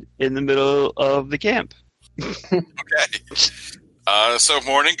naked in the middle of the camp. okay. So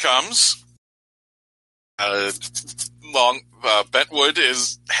morning comes. Bentwood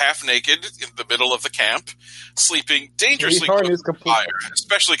is half naked in the middle of the camp, sleeping dangerously Sweetheart close is to the complete. fire,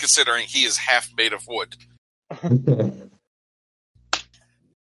 especially considering he is half made of wood.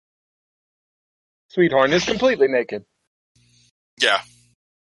 Sweetheart is completely naked. Yeah.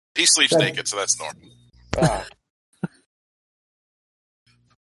 He sleeps naked, so that's normal. Ah.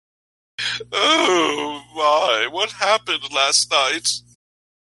 Oh my, what happened last night?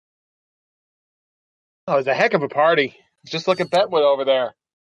 Oh, it was a heck of a party. Just look at Bentwood over there.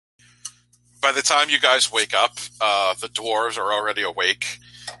 By the time you guys wake up, the dwarves are already awake.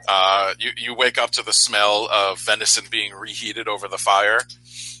 You wake up to the smell of venison being reheated over the fire.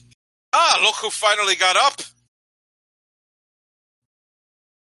 Ah, look who finally got up!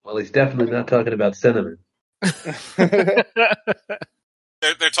 Well, he's definitely not talking about cinnamon. They're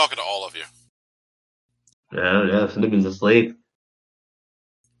talking to all of you. No, cinnamon's asleep.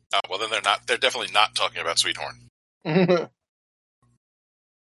 Well, then they're definitely not talking about Sweethorn.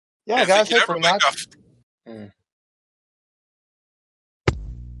 Yeah, I guys, think you if never we're not. wake up.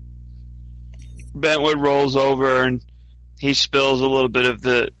 Bentwood rolls over and he spills a little bit of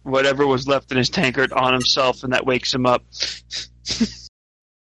the whatever was left in his tankard on himself, and that wakes him up.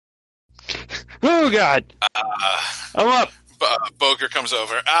 Oh, God. I'm up. Boger comes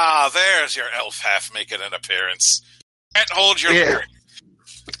over. Ah, there's your elf half making an appearance. Can't hold your Yeah.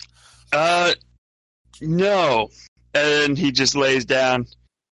 beer. No. And he just lays down.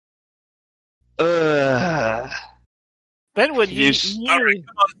 Bentwood, You- All right,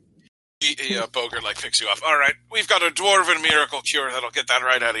 come on. Boger picks you up. All right, we've got a dwarven miracle cure that'll get that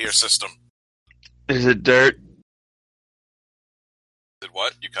right out of your system. Is it dirt? Did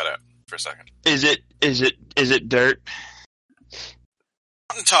what? You cut out for a second. Is it dirt?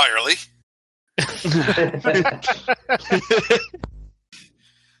 Not entirely.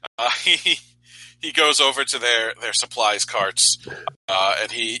 He goes over to their supplies carts,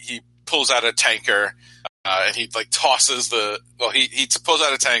 and he pulls out a tanker, and he tosses he pulls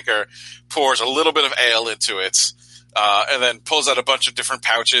out a tanker, pours a little bit of ale into it, and then pulls out a bunch of different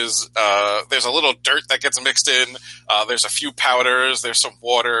pouches. There's a little dirt that gets mixed in. There's a few powders. There's some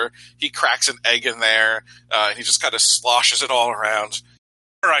water. He cracks an egg in there, and he just kind of sloshes it all around.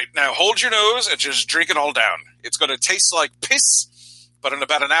 All right, now hold your nose and just drink it all down. It's going to taste like piss, but in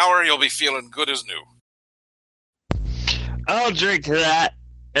about an hour, you'll be feeling good as new. I'll drink that.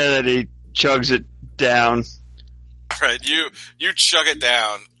 And then he chugs it down. All right, you chug it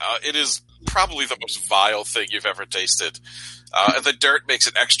down. It is probably the most vile thing you've ever tasted. And the dirt makes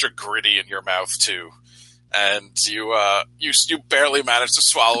it extra gritty in your mouth, too. And you barely manage to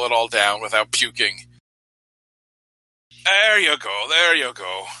swallow it all down without puking. There you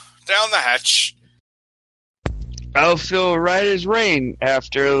go. Down the hatch. I'll feel right as rain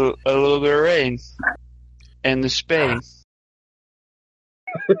after a little bit of rain. And the Spain.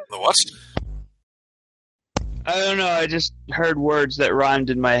 The what? I don't know, I just heard words that rhymed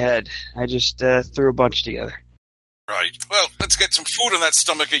in my head. I just threw a bunch together. Right. Well, let's get some food in that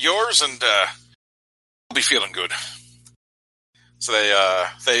stomach of yours, and you'll be feeling good. So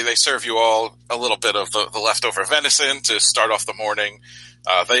they serve you all a little bit of the leftover venison to start off the morning.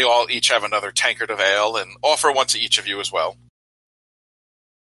 They all each have another tankard of ale and offer one to each of you as well.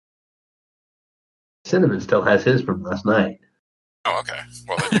 Cinnamon still has his from last night. Oh, okay.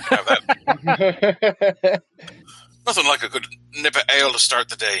 Well, then you can have that. Nothing like a good nip of ale to start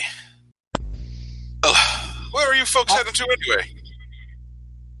the day. Well, where are you folks heading to anyway?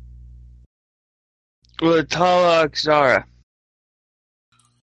 Well, Tala Xara.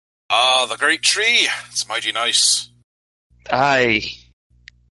 Ah, the great tree. It's mighty nice. Aye.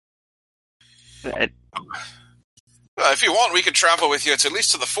 If you want, we can travel with you to at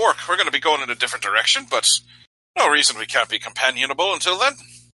least to the fork. We're going to be going in a different direction, but no reason we can't be companionable until then.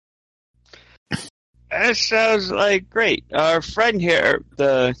 That sounds like great. Our friend here,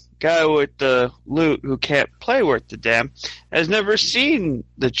 the guy with the lute who can't play worth the damn, has never seen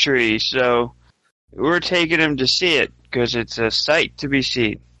the tree, so we're taking him to see it, because it's a sight to be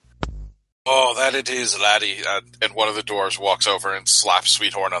seen. Oh, that it is, laddie. And one of the dwarves walks over and slaps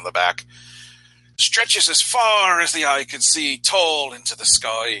Sweethorn on the back. Stretches as far as the eye can see, tall into the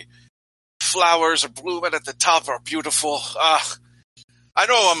sky. Flowers are blooming at the top, are beautiful. I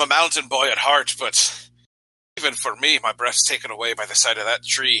know I'm a mountain boy at heart, but even for me, my breath's taken away by the sight of that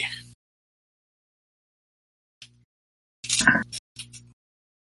tree.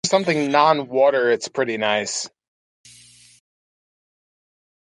 Something non-water, it's pretty nice.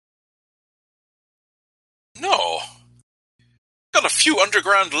 No. Got a few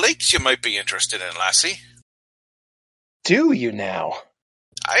underground lakes you might be interested in, lassie. Do you now?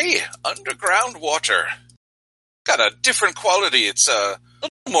 Aye, underground water. Got a different quality. It's a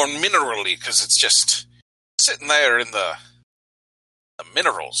little more minerally because it's just sitting there in the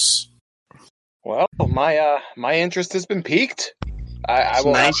minerals. Well, my interest has been piqued. I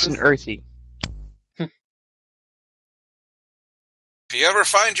will nice and earthy. If you ever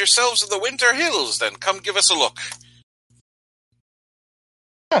find yourselves in the Winter Hills, then come give us a look.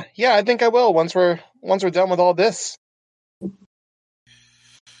 Yeah, I think I will once we're done with all this.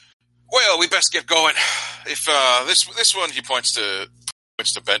 Well, we best get going. If this one, he points to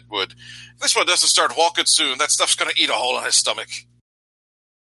Bentwood. If this one doesn't start walking soon, that stuff's going to eat a hole in his stomach.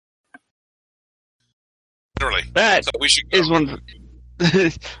 Literally. That so we should go. is one.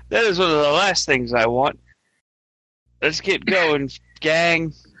 That is one of the last things I want. Let's get going,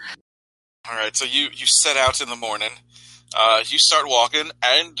 gang. All right, so you set out in the morning. You start walking,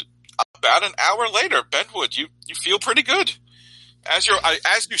 and about an hour later, Bentwood, you feel pretty good. As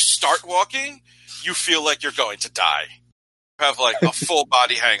you start walking, you feel like you're going to die. You have like a full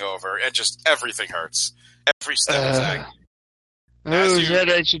body hangover, and just everything hurts. Every step is agony. Who said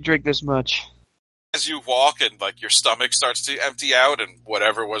I should drink this much? As you walk, and like your stomach starts to empty out, and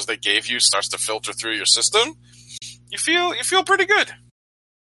whatever it was they gave you starts to filter through your system, you feel pretty good.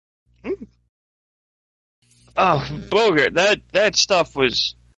 Oh, Bogart, that stuff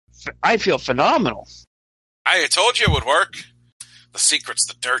was... I feel phenomenal. I told you it would work. The secret's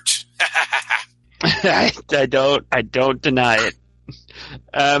the dirt. I don't deny it.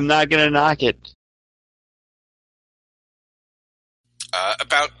 I'm not going to knock it.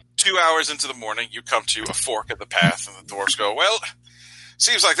 About 2 hours into the morning, you come to a fork in the path, and the dwarves go, well,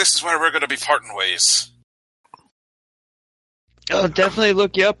 seems like this is where we're going to be parting ways. I'll definitely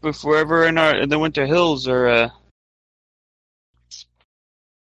look you up if we're ever in the Winter Hills, or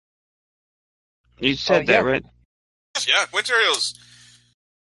you said that, right? Yeah, Winter Hills.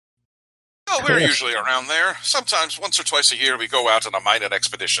 Well, we're usually around there. Sometimes once or twice a year we go out on a mining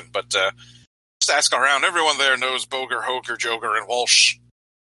expedition, but just ask around. Everyone there knows Boger, Hoger, Joger, and Walsh.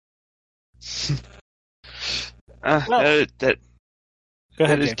 That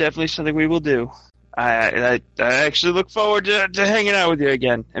is definitely something we will do. I actually look forward to hanging out with you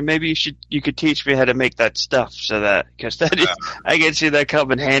again, and maybe you could teach me how to make that stuff, because I can see that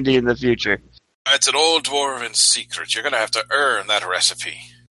coming handy in the future. It's an old dwarven secret. You're going to have to earn that recipe.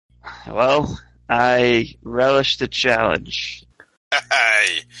 Well, I relish the challenge.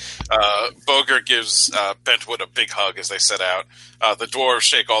 Hey, Boger gives Bentwood a big hug as they set out. The dwarves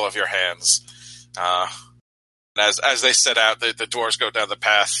shake all of your hands. As they set out, the dwarves go down the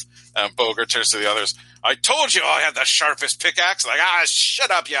path. Boger turns to the others. I told you I had the sharpest pickaxe. Like,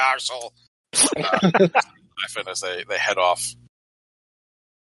 shut up, you arsehole. Laughing as they head off.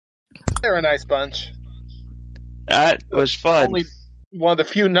 They're a nice bunch. That was fun. Only one of the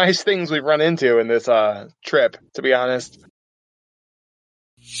few nice things we've run into in this trip, to be honest.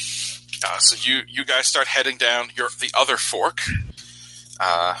 So you guys start heading down the other fork,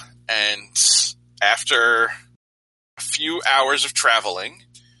 and after a few hours of traveling,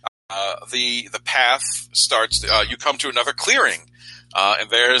 the path starts. You come to another clearing, and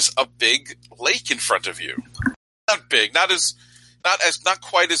there's a big lake in front of you. Not big, not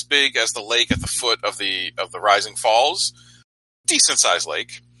quite as big as the lake at the foot of the Rising Falls. Decent sized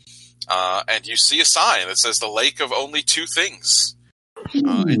lake, and you see a sign that says the lake of only two things.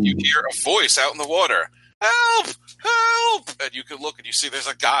 And you hear a voice out in the water. Help! help! And you can look and you see there's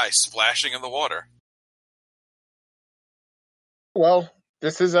a guy splashing in the water. Well,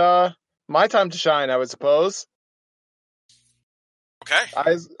 this is my time to shine, I would suppose. Okay.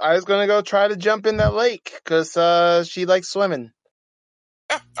 I was gonna go try to jump in that lake because she likes swimming.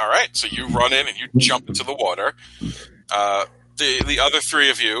 Yeah. All right. So you run in and you jump into the water. The other three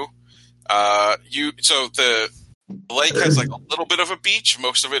of you, so the lake has like a little bit of a beach.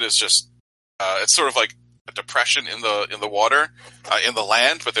 Most of it is just it's sort of like a depression in the water, in the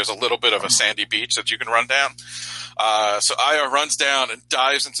land, but there's a little bit of a sandy beach that you can run down. So Aya runs down and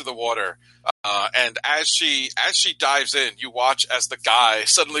dives into the water. And as she dives in, you watch as the guy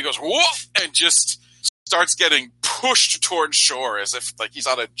suddenly goes woof and just starts getting pushed towards shore as if like he's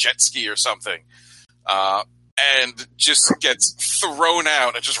on a jet ski or something. And just gets thrown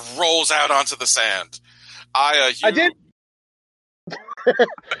out and just rolls out onto the sand. Aya, I did.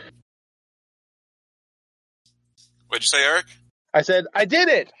 What'd you say, Eric? I said I did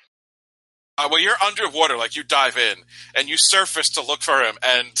it. Well, you're underwater, like you dive in and you surface to look for him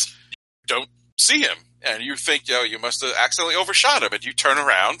and don't see him. And you think, you must have accidentally overshot him. And you turn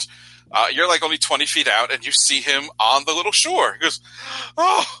around. You're like only 20 feet out and you see him on the little shore. He goes,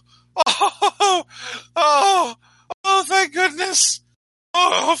 oh, thank goodness.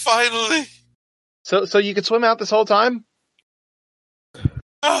 Oh, finally. So you could swim out this whole time?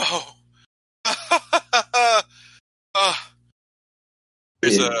 Oh.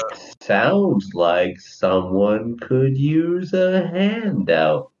 Sounds like someone could use a hand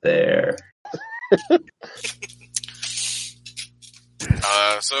out there.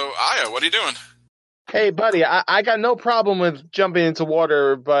 So, Aya, what are you doing? Hey, buddy, I got no problem with jumping into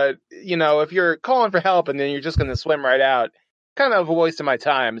water, but, if you're calling for help and then you're just going to swim right out, kind of a waste of my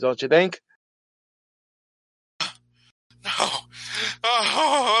time, don't you think? No.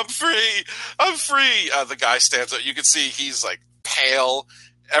 Oh, I'm free. The guy stands up. You can see he's, like, pale.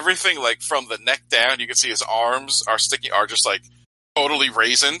 Everything, like, from the neck down, you can see his arms are just, like, totally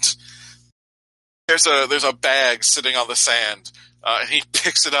raisined. There's a bag sitting on the sand, and he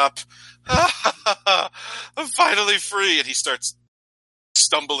picks it up. I'm finally free, and he starts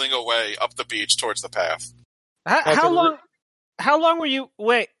stumbling away up the beach towards the path. How long were you?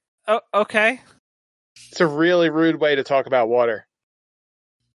 Wait. Oh, okay. It's a really rude way to talk about water.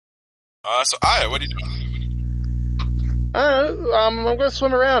 So Aya, what are you doing? I'm going to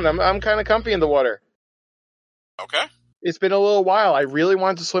swim around. I'm kind of comfy in the water. Okay. It's been a little while. I really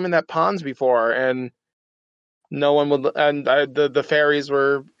wanted to swim in that ponds before, and no one would. And the fairies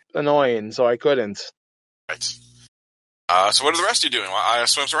were annoying, so I couldn't. Right. So what are the rest of you doing while Aya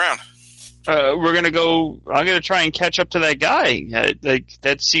swims around? We're gonna go. I'm gonna try and catch up to that guy.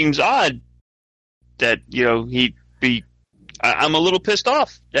 That seems odd. That he'd be. I'm a little pissed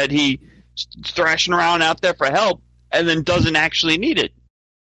off that he's thrashing around out there for help and then doesn't actually need it.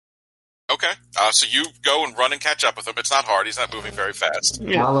 Okay. So you go and run and catch up with him. It's not hard. He's not moving very fast.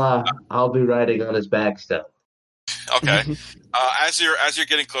 Yeah. I'll be riding on his back still. Okay. As you're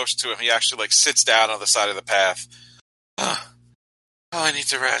getting closer to him, he actually sits down on the side of the path. Oh, I need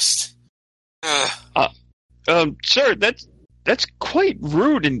to rest. Sir, that's quite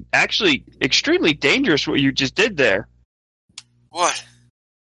rude and actually extremely dangerous what you just did there. What?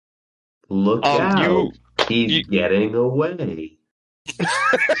 Look out. He's getting away.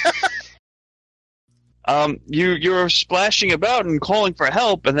 You're splashing about and calling for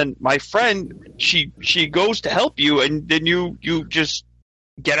help, and then my friend, she goes to help you, and then you just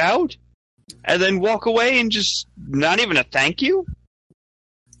get out, and then walk away, and just not even a thank you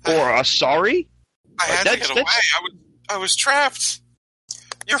or a sorry. I had to get away. I was trapped.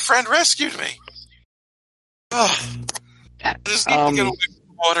 Your friend rescued me. Oh, I just need to get away from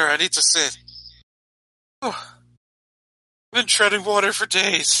the water. I need to sit. Oh, I've been treading water for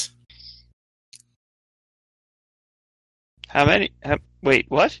days. How many? Wait,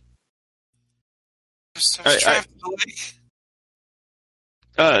 what? I was trapped in the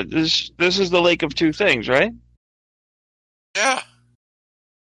lake. This is the Lake of Two Things, right? Yeah.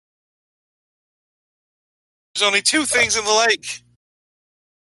 There's only two things in the lake.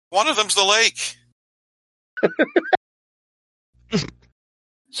 One of them's the lake.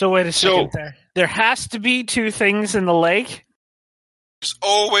 So wait a second there. There has to be two things in the lake? There's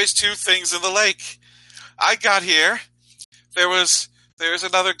always two things in the lake. I got here. There's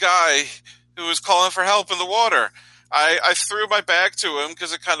another guy who was calling for help in the water. I threw my bag to him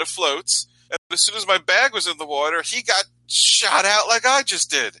because it kind of floats. And as soon as my bag was in the water, he got shot out like I just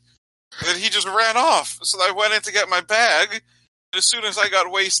did. And then he just ran off. So I went in to get my bag. And as soon as I got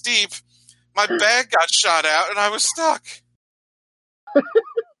waist deep, my bag got shot out and I was stuck.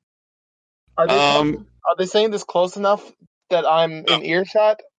 Are they saying this close enough that I'm in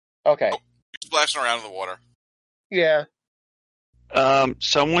earshot? Okay. You're splashing around in the water. Yeah.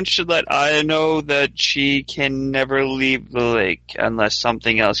 Someone should let Aya know that she can never leave the lake unless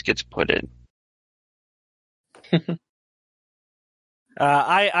something else gets put in.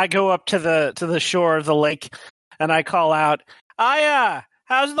 I go up to the shore of the lake and I call out, Aya,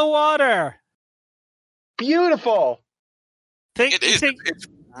 how's the water? Beautiful. It's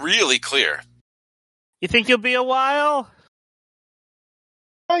really clear. You think you'll be a while?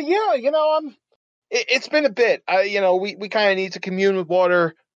 Yeah, it's been a bit. We kind of need to commune with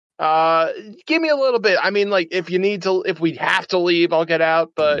water. Give me a little bit. I mean, like, if we have to leave, I'll get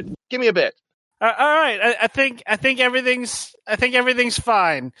out. But give me a bit. All right. I think everything's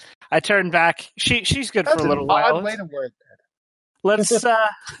fine. I turn back. She's good That's for a little an while. odd way to word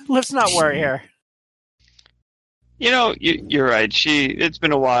Let's not worry here. You're right. It's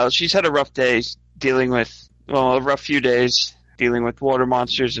been a while. She's had a rough day a rough few days dealing with water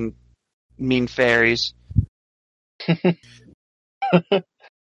monsters and mean fairies. It's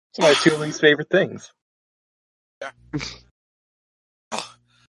my two least favorite things. Yeah.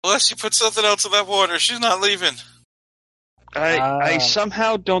 Unless you put something else in that water, she's not leaving. I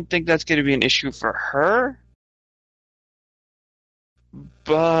somehow don't think that's going to be an issue for her.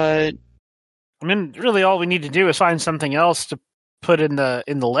 But I mean, really, all we need to do is find something else to put in the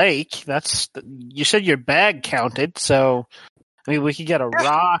lake. You said your bag counted, so I mean, we could get a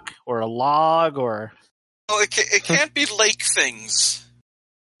rock or a log or. Well, it can't be lake things.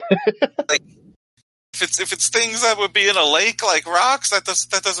 Like if it's things that would be in a lake, like rocks, that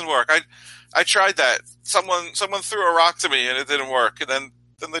doesn't work. I tried that. Someone threw a rock to me and it didn't work, and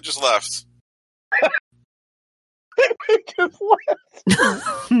then they just left.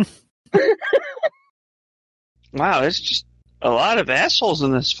 Wow, there's just a lot of assholes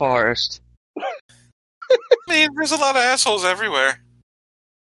in this forest. I mean, there's a lot of assholes everywhere.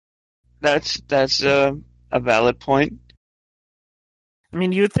 That's a valid point. I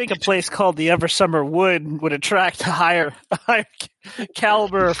mean, you would think a place called the Eversummer Wood would attract a higher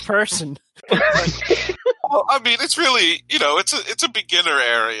caliber of person. Well, I mean, it's really, it's a beginner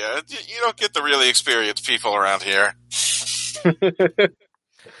area. You don't get the really experienced people around here.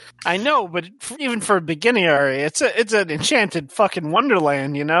 I know, but even for a beginning area, it's an enchanted fucking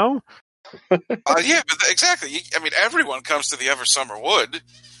wonderland, Yeah, but exactly. I mean, everyone comes to the Eversummer Wood.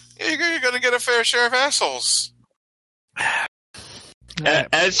 You're going to get a fair share of assholes.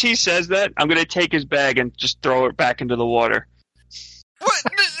 As he says that, I'm going to take his bag and just throw it back into the water. What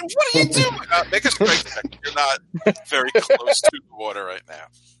are you doing? Make a strength check. You're not very close to the water right now.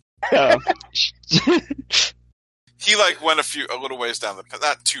 He went a little ways down the,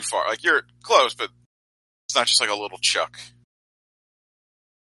 not too far. Like, you're close, but it's not just like a little chuck.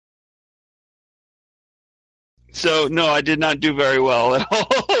 So no, I did not do very well at all.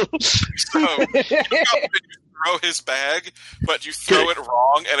 So you throw his bag, but you throw it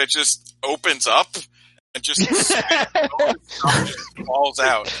wrong, and it just opens up and just falls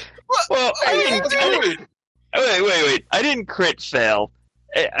out. Well, wait! I didn't crit fail.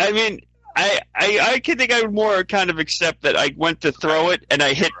 I mean, I can think I would more kind of accept that I went to throw it and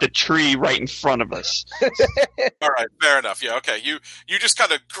I hit the tree right in front of us. All right, fair enough. Yeah, okay. You just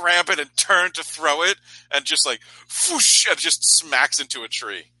kind of grab it and turn to throw it, and just whoosh, and just smacks into a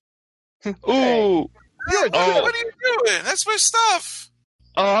tree. Ooh! What are you doing? That's my stuff.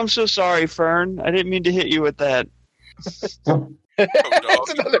 Oh, I'm so sorry, Fern. I didn't mean to hit you with that. That's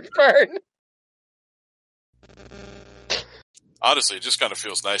another Fern. Honestly, it just kind of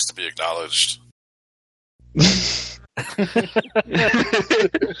feels nice to be acknowledged. It's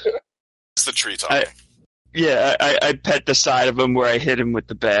the tree talking. I pet the side of him where I hit him with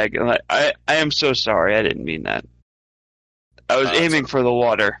the bag. And I am so sorry. I didn't mean that. I was aiming for the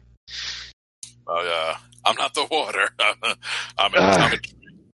water. Oh, yeah. I'm not the water. I'm a tree.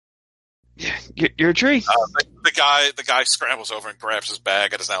 Yeah, you're a tree. The guy scrambles over and grabs his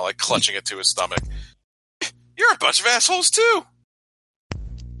bag and is now clutching it to his stomach. You're a bunch of assholes too.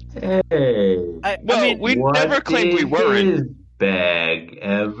 Hey, I mean, we never claimed we weren't. What did his bag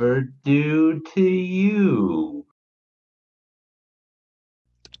ever do to you?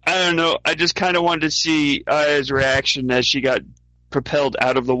 I don't know. I just kind of wanted to see Aya's reaction as she got propelled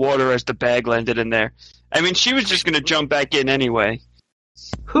out of the water as the bag landed in there. I mean, she was just going to jump back in anyway.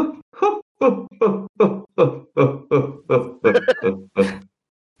 I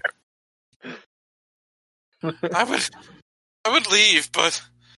would leave, but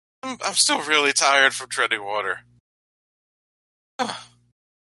I'm still really tired from treading water.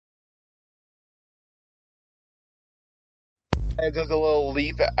 And does a little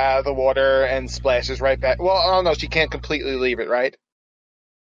leap out of the water and splashes right back. Well, oh no, she can't completely leave it, right?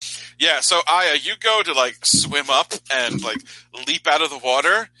 Yeah, so Aya, you go to like swim up and like leap out of the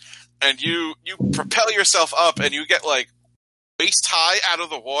water, and you propel yourself up, and you get like waist high out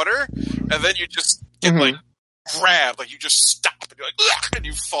of the water, and then you just get like grabbed, like you just stop, and you're like, ugh, and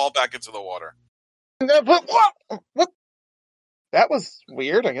you fall back into the water. What? That was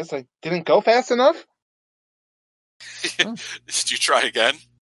weird. I guess I didn't go fast enough. Did you try again?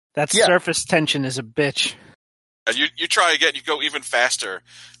 That surface tension is a bitch. And you try again, you go even faster,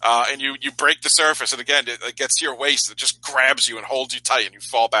 and you break the surface, and again, it gets to your waist, it just grabs you and holds you tight, and you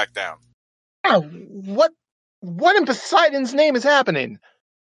fall back down. Oh, what in Poseidon's name is happening?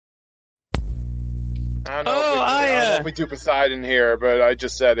 I don't know if we do Poseidon here, but I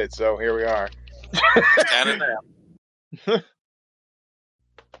just said it, so here we are.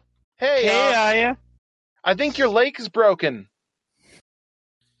 Hey, Aya. I think your lake is broken.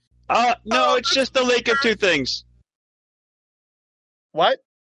 No, it's just the lake of two things. What?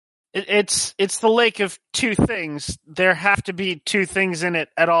 It's the lake of two things. There have to be two things in it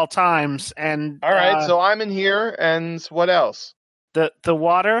at all times, and all right. So I'm in here, and what else? The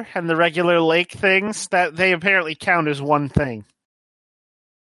water and the regular lake things that they apparently count as one thing.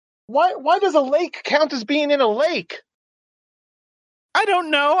 Why does a lake count as being in a lake? I don't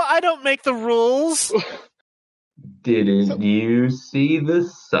know. I don't make the rules. Didn't you see the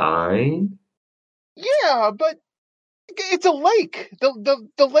sign? Yeah, but it's a lake.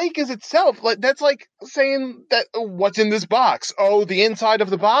 The lake is itself. Like that's like saying that what's in this box? Oh, the inside of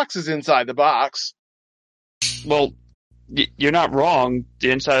the box is inside the box. Well, you're not wrong.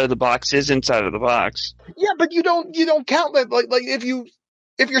 The inside of the box is inside of the box. Yeah, but you don't count that. Like if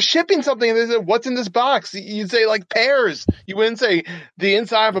you're shipping something and they say what's in this box, you'd say like pears. You wouldn't say the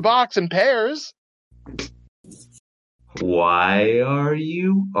inside of a box and pears. Why are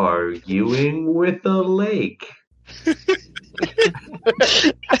you arguing with a lake?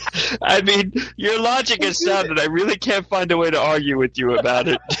 I mean, your logic is sound, and I really can't find a way to argue with you about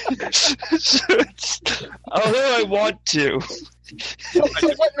it. Although I want to. So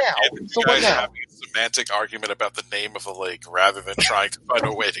what now? So what now? Having a semantic argument about the name of a lake rather than trying to find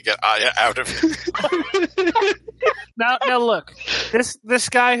a way to get Aya out of it. Now look, this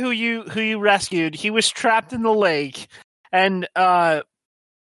guy who you rescued, he was trapped in the lake, and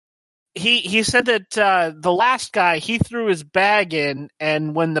he said that the last guy, he threw his bag in,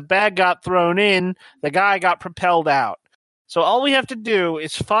 and when the bag got thrown in, the guy got propelled out. So all we have to do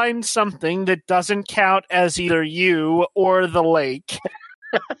is find something that doesn't count as either you or the lake.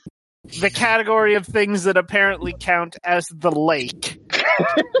 The category of things that apparently count as the lake.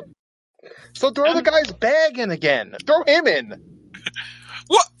 So throw the guy's bag in again. Throw him in.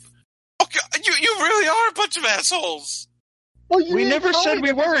 What? Okay, you really are a bunch of assholes. Well, we never said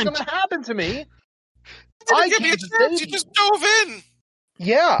we weren't. What's going to happen to me? Give me a chance. You just dove in.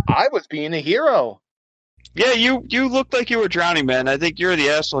 Yeah, I was being a hero. Yeah, you looked like you were drowning, man. I think you're the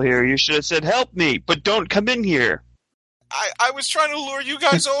asshole here. You should have said, help me, but don't come in here. I was trying to lure you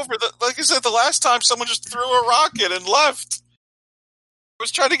guys over. Like I said, the last time someone just threw a rocket and left. I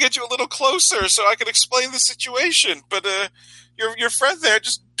was trying to get you a little closer so I could explain the situation, but your friend there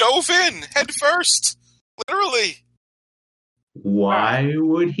just dove in head first. Literally. Why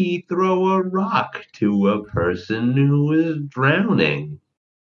would he throw a rock to a person who was drowning?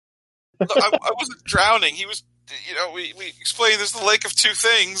 No, I wasn't drowning. He was, we explained there's the lake of two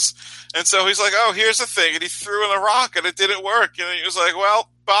things. And so he's like, oh, here's the thing. And he threw in a rock and it didn't work. And he was like,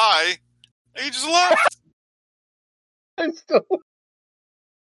 well, bye. And he just left. I'm still...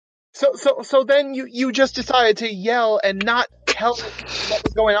 So then you just decided to yell and not tell what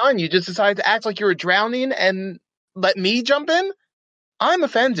was going on. You just decided to act like you were drowning and let me jump in? I'm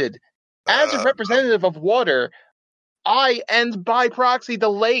offended. As a representative of water, I, and by proxy, the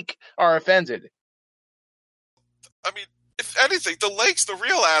lake, are offended. I mean, if anything, the lake's the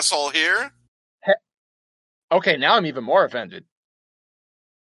real asshole here. Okay, now I'm even more offended.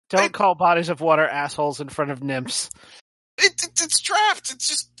 Don't call bodies of water assholes in front of nymphs. It's trapped.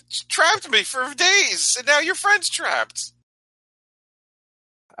 It's trapped me for days, and now your friend's trapped.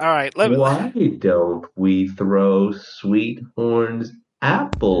 All right. Why don't we throw Sweethorn's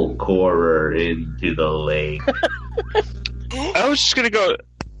apple corer into the lake? I was just going to go...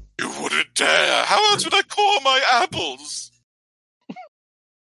 You wouldn't dare. How else would I core my apples?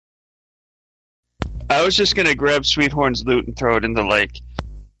 I was just going to grab Sweethorn's loot and throw it in the lake.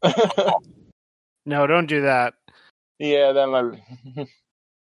 No, don't do that. Yeah, that might...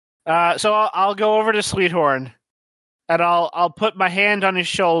 So I'll go over to Sweethorn, and I'll put my hand on his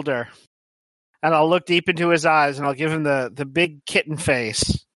shoulder, and I'll look deep into his eyes, and I'll give him the big kitten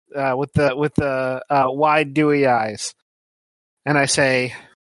face with the wide dewy eyes, and I say,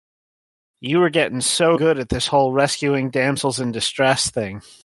 "You were getting so good at this whole rescuing damsels in distress thing."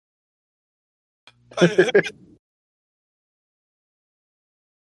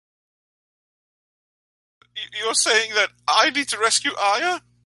 You're saying that I need to rescue Aya?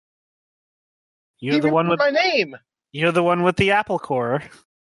 You're the one with my name. You're the one with the apple core.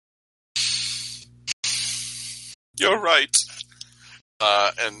 You're right.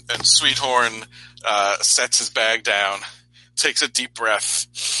 And Sweethorn sets his bag down, takes a deep breath,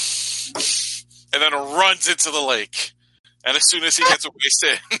 and then runs into the lake. And as soon as he gets a waist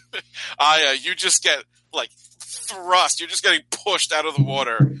in, Aya, you just get thrust. You're just getting pushed out of the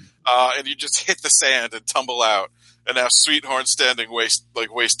water, and you just hit the sand and tumble out. And now Sweethorn standing waist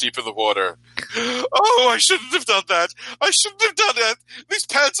deep in the water. Oh, I shouldn't have done that. I shouldn't have done that. These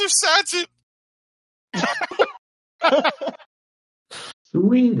pants are satin.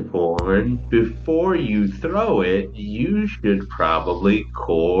 Sweethorn, before you throw it, you should probably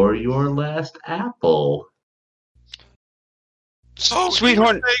core your last apple. Oh,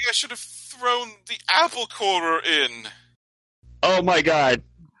 Sweethorn, I should have thrown the apple corer in. oh my god.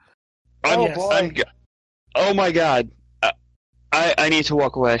 Oh my god. I need to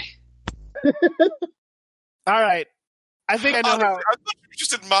walk away. All right. I think I know how. I thought you were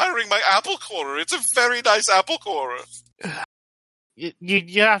just admiring my apple corer. It's a very nice apple corer.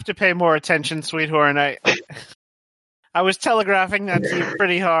 You have to pay more attention, Sweethorn. I was telegraphing that to you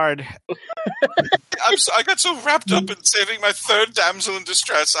pretty hard. I got so wrapped up in saving my third damsel in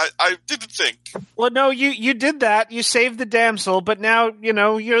distress, I didn't think. Well, no, you did that. You saved the damsel, but now,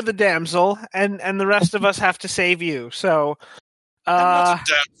 you're the damsel, and the rest of us have to save you. So, I'm not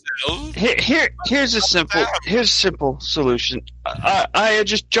a damsel. Here's a simple solution. I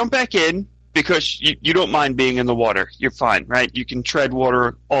just jump back in because you don't mind being in the water. You're fine, right? You can tread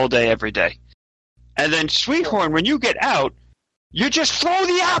water all day, every day. And then, Sweethorn, when you get out, you just throw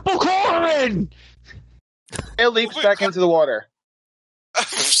the apple core in! It leaps back into the water. All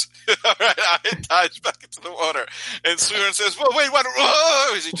right, I dives back into the water. And Sweethorn says, well, wait, what?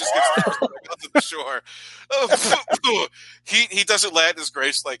 Whoa! He just gets onto the shore. He doesn't land his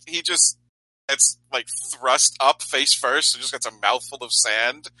grace. He just gets, thrust up face first and just gets a mouthful of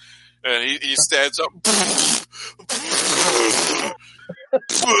sand. And he stands up.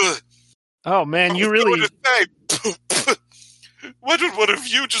 Oh, man, you really... Why don't one of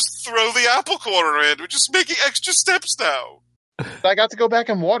you just throw the apple corer in? We're just making extra steps now. I got to go back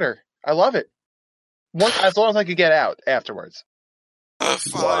in water. I love it. As long as I could get out afterwards.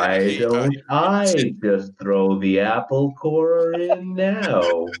 Why don't I just throw the apple core in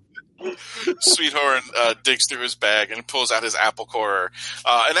now? Sweethorn digs through his bag and pulls out his apple corer.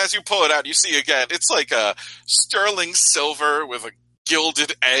 And as you pull it out, you see again, it's like a sterling silver with a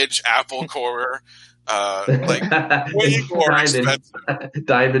gilded edge apple corer. Way more expensive.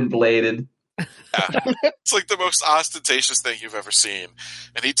 Diamond bladed. Yeah. It's like the most ostentatious thing you've ever seen.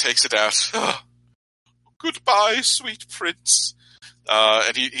 And he takes it out. Oh, goodbye, sweet prince.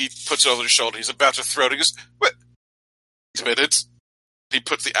 And he puts it over his shoulder. He's about to throw it. He goes, wait a minute. He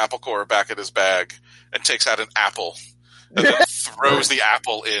puts the apple corer back in his bag and takes out an apple. And then throws the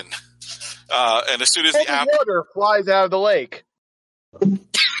apple in. And as soon as the apple... water flies out of the lake.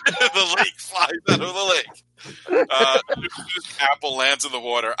 The lake flies out of the lake. As soon as the apple lands in the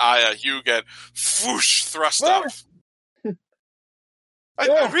water, Aya, you get whoosh, thrust up. I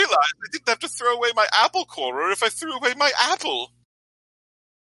realized I didn't have to throw away my apple corer if I threw away my apple.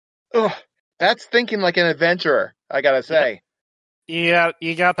 Ugh, that's thinking like an adventurer, I gotta say. Yeah,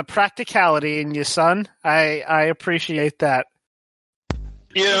 you got the practicality in you, son. I appreciate that.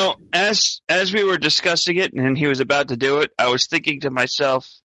 As we were discussing it and he was about to do it, I was thinking to myself,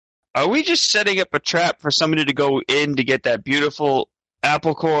 are we just setting up a trap for somebody to go in to get that beautiful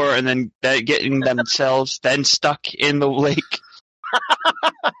apple core and then getting themselves then stuck in the lake?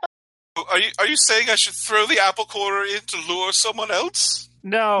 Are you saying I should throw the apple corer in to lure someone else?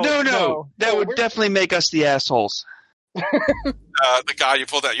 No. That would definitely make us the assholes. The guy you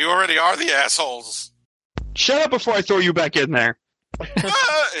pulled out, you already are the assholes. Shut up before I throw you back in there.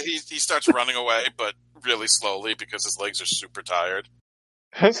 He starts running away, but really slowly because his legs are super tired.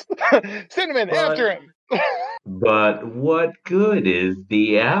 Cinnamon, after him! But what good is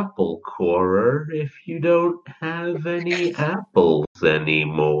the apple corer if you don't have any apples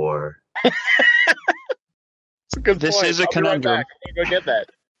anymore? It's a good This point. is a I'll be right conundrum. back. I'm gonna go get that.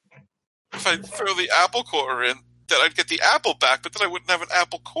 If I throw the apple corer in, then I'd get the apple back, but then I wouldn't have an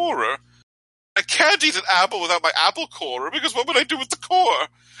apple corer. I can't eat an apple without my apple corer, because what would I do with the core?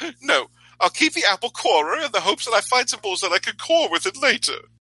 No, I'll keep the apple corer in the hopes that I find some balls that I can core with it later.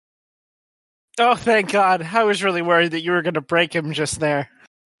 Oh, thank God. I was really worried that you were going to break him just there.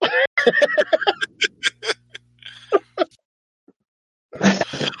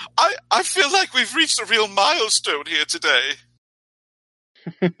 I feel like we've reached a real milestone here today.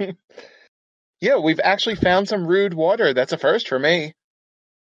 Yeah, we've actually found some rude water. That's a first for me.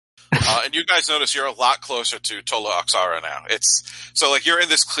 And you guys notice you're a lot closer to Tola Oxara now. So like you're in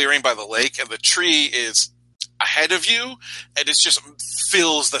this clearing by the lake, and the tree is ahead of you, and it just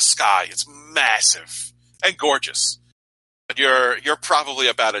fills the sky. It's massive and gorgeous. But you're probably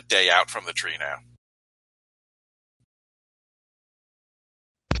about a day out from the tree now.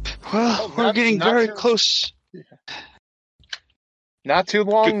 Well, we're getting very close. Not too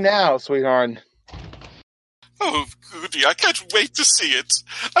long now, sweetheart. Oh, goody, I can't wait to see it.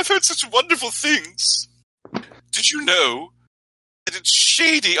 I've heard such wonderful things. Did you know that it's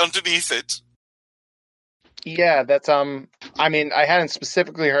shady underneath it? Yeah, that's, I mean, I hadn't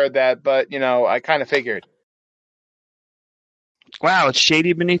specifically heard that, but, I kind of figured. Wow, it's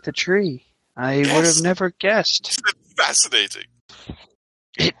shady beneath the tree. I would have never guessed. Isn't it fascinating?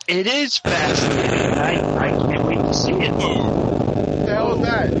 It is fascinating. I can't wait to see it. What the hell is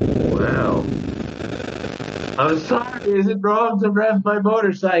that? Wow. I'm sorry, is it wrong to rev my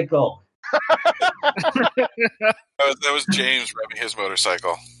motorcycle? That was James revving his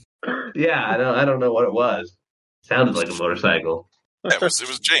motorcycle. Yeah, I don't know what it was. Sounded like a motorcycle. Yeah, it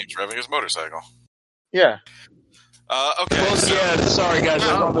was James revving his motorcycle. Yeah. Okay. Well, so, yeah, sorry guys,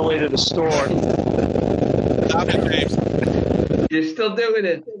 I was on the way to the store. Stop it, James. You're still doing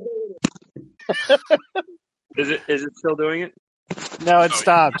it. Is it still doing it? No, it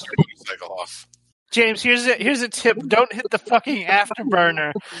stopped. Your motorcycle off. James, here's a tip. Don't hit the fucking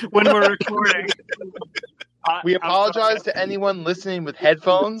afterburner when we're recording. We apologize to anyone listening with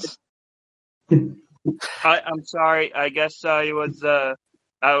headphones. I'm sorry. I guess I was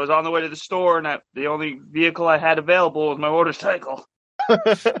on the way to the store, and the only vehicle I had available was my motorcycle. Why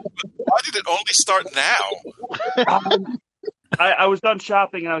did it only start now? I was done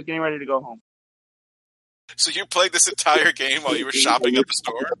shopping, and I was getting ready to go home. So you played this entire game while you were shopping at the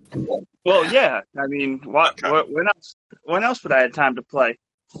store? Well, yeah. I mean, when else would I have time to play?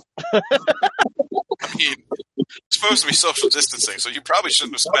 I mean, it's supposed to be social distancing, so you probably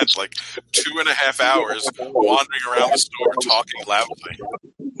shouldn't have spent like 2.5 hours wandering around the store talking loudly.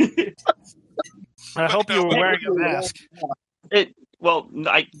 I hope you were wearing a mask. Well,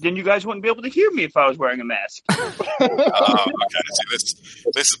 then you guys wouldn't be able to hear me if I was wearing a mask. Okay. See,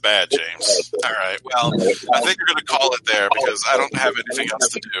 this is bad, James. All right. Well, I think we're going to call it there because I don't have anything else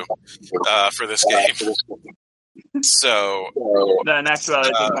to do for this game. So, No, in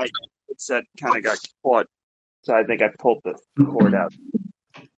actuality, I think my headset kind of got caught, so I think I pulled the cord out.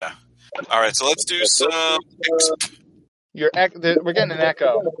 Yeah. All right. So let's do some. We're getting an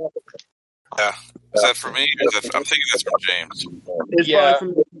echo. Yeah. Is that for me? I'm thinking that's from James. It's Yeah.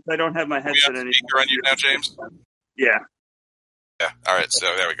 probably from I don't have my We headset have anymore. speaker on you now, James? Yeah. Yeah. All right.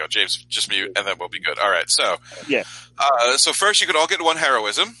 So there we go. James, just mute, and then we'll be good. All right. So Yeah. So first, you could all get 1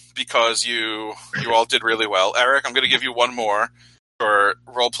 heroism because you all did really well. Eric, I'm going to give you 1 more for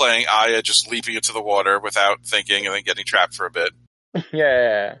role playing Aya just leaping into the water without thinking and then getting trapped for a bit.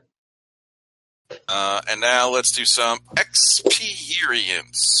 Yeah. And now let's do some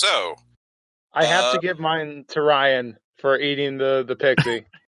experience. So I have to give mine to Ryan for eating the pixie.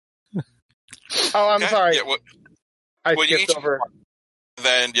 Oh, I'm sorry. Yeah, I you skipped each over.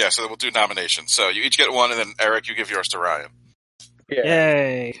 then so we'll do nominations. So you each get 1, and then Eric, you give yours to Ryan. Yeah.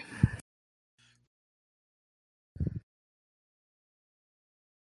 Yay.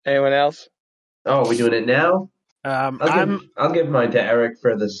 Anyone else? Oh, are we doing it now? I'll give mine to Eric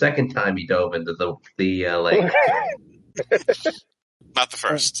for the second time he dove into the lake. Not the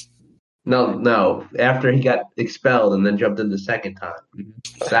first. No. After he got expelled and then jumped in the second time.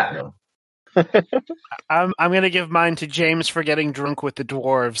 That no. I'm going to give mine to James for getting drunk with the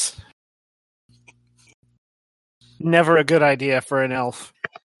dwarves. Never a good idea for an elf.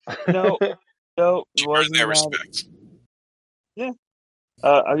 No. You earn their respect. Yeah.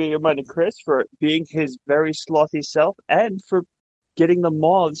 I'm going to give mine to Chris for being his very slothy self and for getting the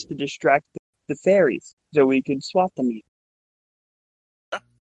moths to distract the fairies so we can swap them.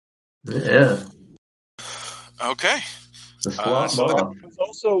 Yeah. Okay. The sloth so moth. I was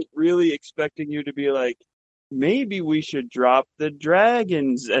also really expecting you to be like, maybe we should drop the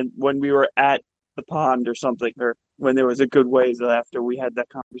dragons and when we were at the pond or something, or when there was a good ways after we had that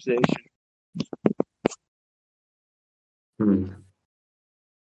conversation.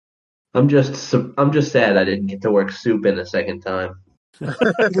 I'm just sad I didn't get to work soup in a second time.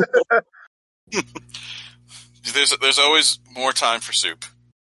 There's always more time for soup.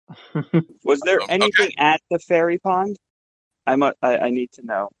 Was there Okay. anything at the fairy pond? I need to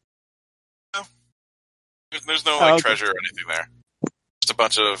know. There's no okay. treasure or anything there. Just a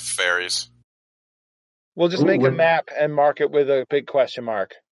bunch of fairies. We'll just make a map and mark it with a big question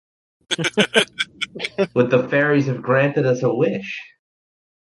mark. What the fairies have granted us a wish.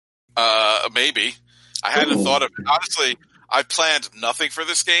 Maybe. I hadn't thought of it. Honestly, I planned nothing for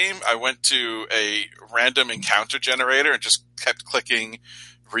this game. I went to a random encounter generator and just kept clicking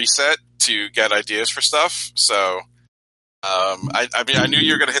reset to get ideas for stuff. So, I knew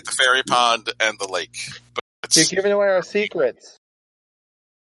you were going to hit the fairy pond and the lake. But You're giving away our secrets.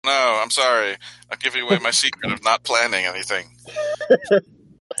 no, I'm sorry. I'm giving away my secret of not planning anything.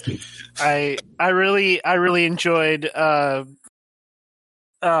 I really enjoyed Hoger,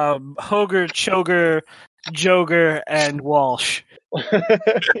 Choger, Joger, and Walsh.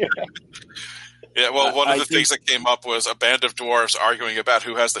 Yeah, well, one of the things that came up was a band of dwarves arguing about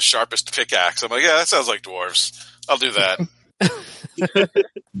who has the sharpest pickaxe. I'm like, yeah, that sounds like dwarves. I'll do that.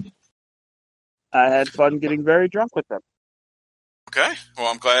 I had fun getting very drunk with them. Okay. Well,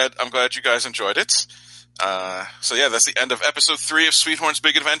 I'm glad you guys enjoyed it. So yeah, that's the end of episode 3 of Sweethorn's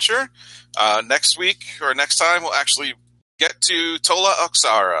Big Adventure. Next week or next time, we'll actually get to Tola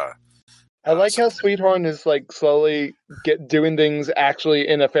Oxara. I like how Sweethorn is like slowly doing things actually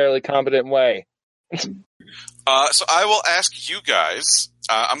in a fairly competent way. So I will ask you guys.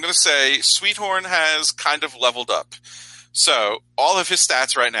 I'm going to say Sweethorn has kind of leveled up. So all of his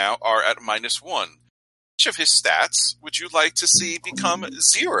stats right now are at -1. Which of his stats would you like to see become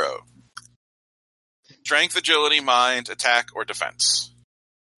 0? Strength, agility, mind, attack, or defense?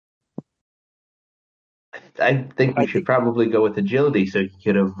 I think we should probably go with agility so you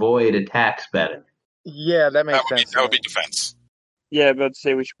can avoid attacks better. Yeah, that makes sense. That would be defense. Yeah, I was about to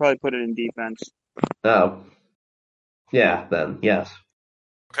say we should probably put it in defense. Oh. Yeah, then, yes.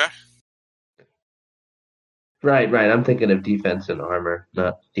 Okay. Right. I'm thinking of defense and armor,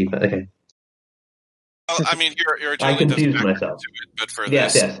 not defense. Okay. Well, I mean, your agility I confused doesn't myself. to it, but for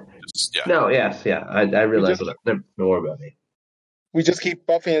Yes, this, yes. yeah. No, yes, yeah. I realize that. Don't worry about me. We just keep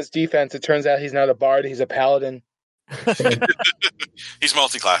buffing his defense. It turns out he's not a bard; he's a paladin. He's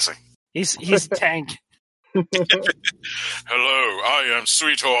multi-classing. He's a tank. Hello, I am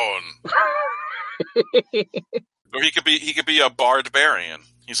Sweethorn. Or he could be a barbarian.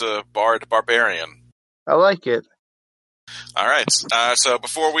 He's a barbarian. I like it. All right. So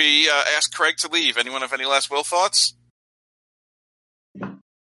before we ask Craig to leave, anyone have any last will thoughts?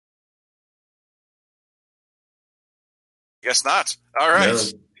 Guess not. All right. No.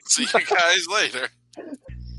 See you guys later.